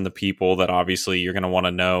and mention the people that obviously you're going to want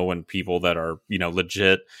to know and people that are,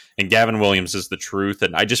 legit. And Gavin Williams is the truth.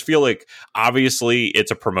 And I just feel like obviously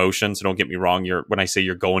it's a promotion. So don't get me wrong. When I say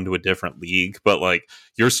you're going to a different league, but like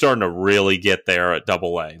you're starting to really get there at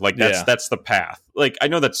Double-A. Like that's the path. Like I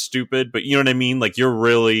know that's stupid, but you know what I mean? Like you're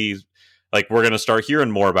really like, we're going to start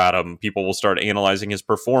hearing more about him. People will start analyzing his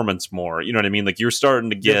performance more. You know what I mean? Like you're starting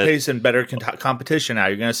to get facing better competition now.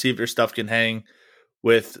 You're going to see if your stuff can hang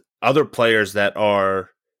with other players that are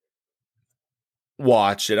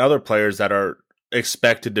watched and other players that are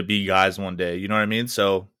expected to be guys one day. You know what I mean?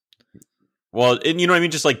 So, well, and you know what I mean?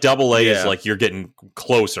 Just like Double-A is like you're getting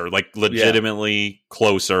closer, like legitimately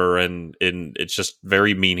closer, and it's just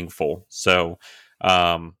very meaningful. So,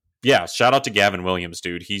 shout out to Gavin Williams,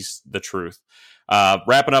 dude. He's the truth.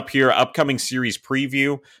 Wrapping up here, upcoming series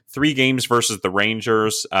preview, 3 games versus the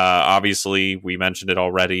Rangers. Obviously, we mentioned it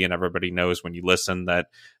already, and everybody knows when you listen that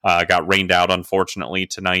got rained out, unfortunately,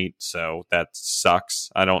 tonight. So that sucks.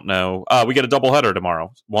 I don't know. We get a doubleheader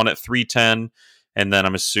tomorrow, one at 3:10, and then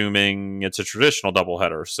I'm assuming it's a traditional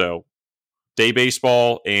doubleheader. So day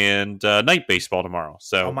baseball and night baseball tomorrow.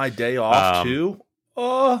 So on my day off, too?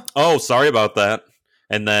 Oh, sorry about that.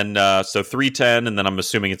 And then, so 3:10, and then I'm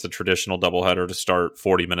assuming it's a traditional doubleheader to start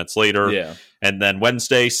 40 minutes later. Yeah. And then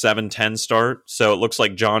Wednesday, 7:10 start. So it looks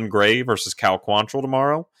like John Gray versus Cal Quantrill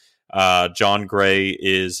tomorrow. John Gray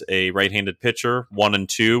is a right-handed pitcher,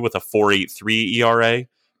 1-2 with a 4.83 ERA.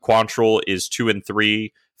 Quantrill is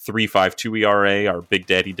 2-3, 3.52 ERA, our Big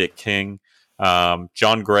Daddy Dick King.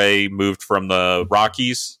 John Gray moved from the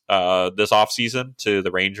Rockies this offseason to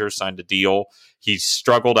the Rangers, signed a deal. He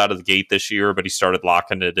struggled out of the gate this year, but he started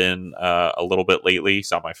locking it in a little bit lately.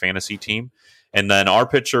 He's on my fantasy team. And then our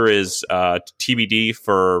pitcher is TBD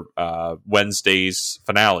for Wednesday's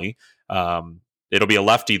finale. It'll be a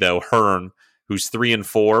lefty, though, Hearn, who's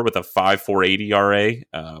 3-4 with a 5.48 ERA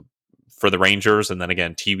for the Rangers. And then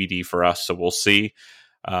again, TBD for us, so we'll see.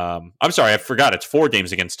 I'm sorry, I forgot. It's 4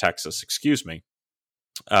 games against Texas. Excuse me.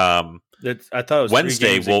 I thought it was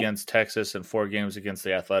Wednesday 3 games against Texas and 4 games against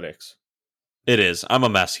the Athletics. It is. I'm a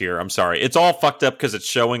mess here. I'm sorry. It's all fucked up because it's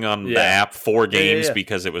showing on the app 4 games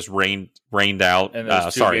because it was rained out. And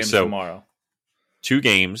there's 2 games tomorrow. 2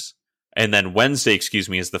 games. And then Wednesday,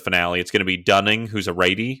 is the finale. It's going to be Dunning, who's a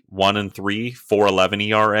righty, 1-3, 4.11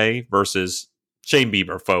 ERA versus Shane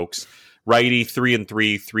Bieber, folks. Righty, 3-3,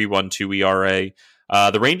 3.12 ERA.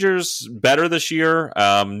 The Rangers better this year.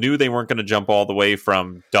 Knew they weren't going to jump all the way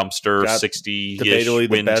from dumpster 60-ish debatably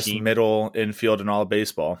win the best team. Middle infield in all of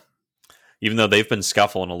baseball. Even though they've been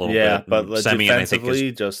scuffling a little bit. Yeah, but Semien, I think,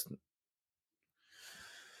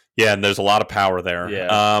 and there's a lot of power there.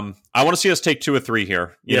 Yeah. I want to see us take 2 or 3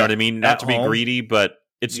 here. You know what I mean? Not to be greedy, but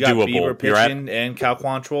it's you got doable. Bieber pitching and Cal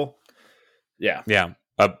Quantrill. Yeah. Yeah.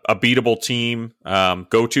 A beatable team.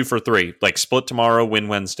 Go 2 for 3. Like split tomorrow, win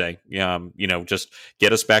Wednesday. Just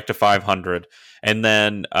get us back to 500. And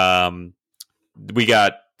then we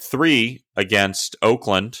got 3 against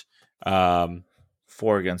Oakland. 4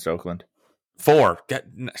 against Oakland. 4.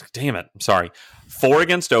 Damn it. I'm sorry. 4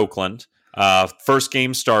 against Oakland. First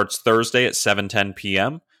game starts Thursday at 7:10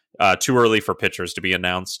 p.m. Too early for pitchers to be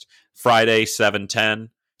announced. Friday, 7:10.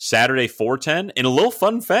 Saturday, 4:10. And a little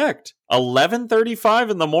fun fact,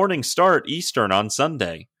 11:35 in the morning start Eastern on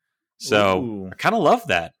Sunday. So I kind of love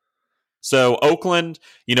that. So Oakland,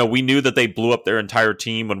 we knew that they blew up their entire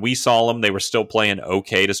team. When we saw them, they were still playing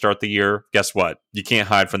okay to start the year. Guess what? You can't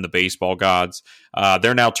hide from the baseball gods.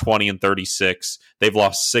 They're now 20-36. They've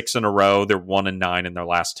lost 6 in a row. They're 1-9 in their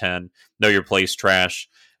last 10. Know your place, trash.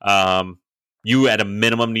 You at a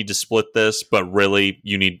minimum need to split this, but really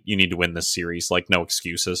you need to win this series. Like no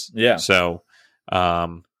excuses. Yeah. So, I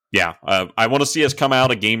want to see us come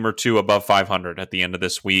out a game or 2 above 500 at the end of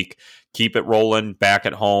this week. Keep it rolling back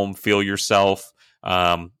at home. Feel yourself.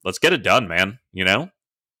 Let's get it done, man.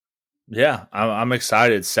 Yeah, I'm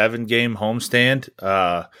excited. 7-game homestand.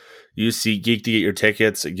 UC Geek to get your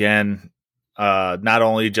tickets again. Not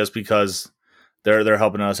only just because they're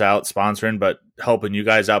helping us out sponsoring, but helping you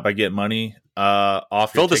guys out by getting money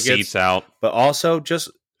off your tickets. Fill the seats out, but also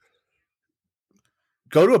just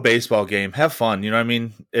go to a baseball game. Have fun. You know what I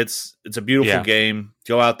mean? It's a beautiful game.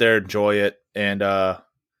 Go out there, enjoy it, and I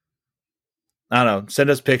don't know. Send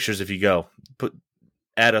us pictures if you go.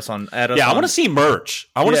 Add us on. I want to see merch.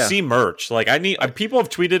 I want to see merch. Like people have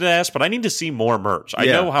tweeted and asked, but I need to see more merch. I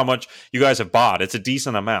know how much you guys have bought. It's a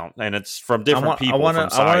decent amount, and it's from different people. I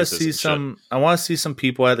want to see some. I want to see some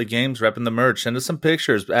people at the games repping the merch. Send us some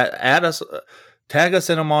pictures. Add us. Tag us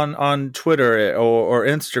in them on Twitter or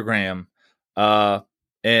Instagram.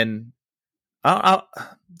 And I'll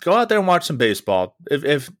go out there and watch some baseball.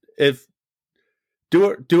 If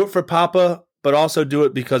do it for Papa. But also do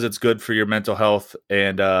it because it's good for your mental health,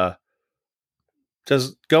 and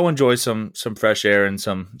just go enjoy some fresh air and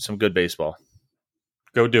some good baseball.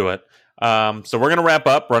 Go do it. So we're gonna wrap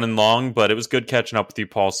up, running long, but it was good catching up with you,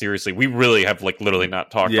 Paul. Seriously, we really have literally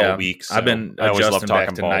not talked all week. So I always love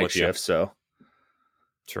talking ball with you. So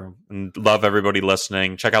true, and love everybody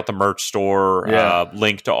listening. Check out the merch store.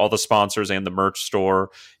 Link to all the sponsors and the merch store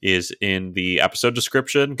is in the episode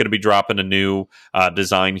description. Going to be dropping a new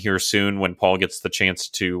design here soon when Paul gets the chance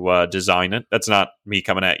to design it. That's not me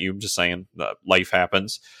coming at you. I'm just saying life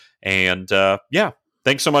happens. And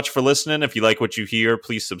thanks so much for listening. If you like what you hear,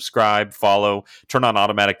 please subscribe, follow, turn on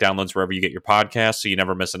automatic downloads wherever you get your podcasts so you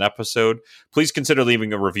never miss an episode. Please consider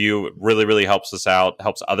leaving a review. It really, really helps us out,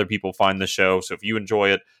 helps other people find the show. So if you enjoy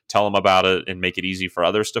it, tell them about it and make it easy for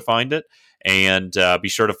others to find it. And be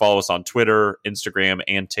sure to follow us on Twitter, Instagram,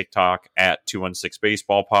 and TikTok at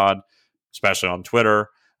 216BaseballPod, especially on Twitter.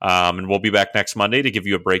 And we'll be back next Monday to give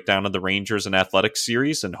you a breakdown of the Rangers and Athletics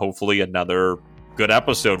series and hopefully another good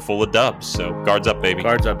episode full of dubs. So guards up, baby.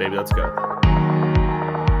 Guards up, baby. Let's go.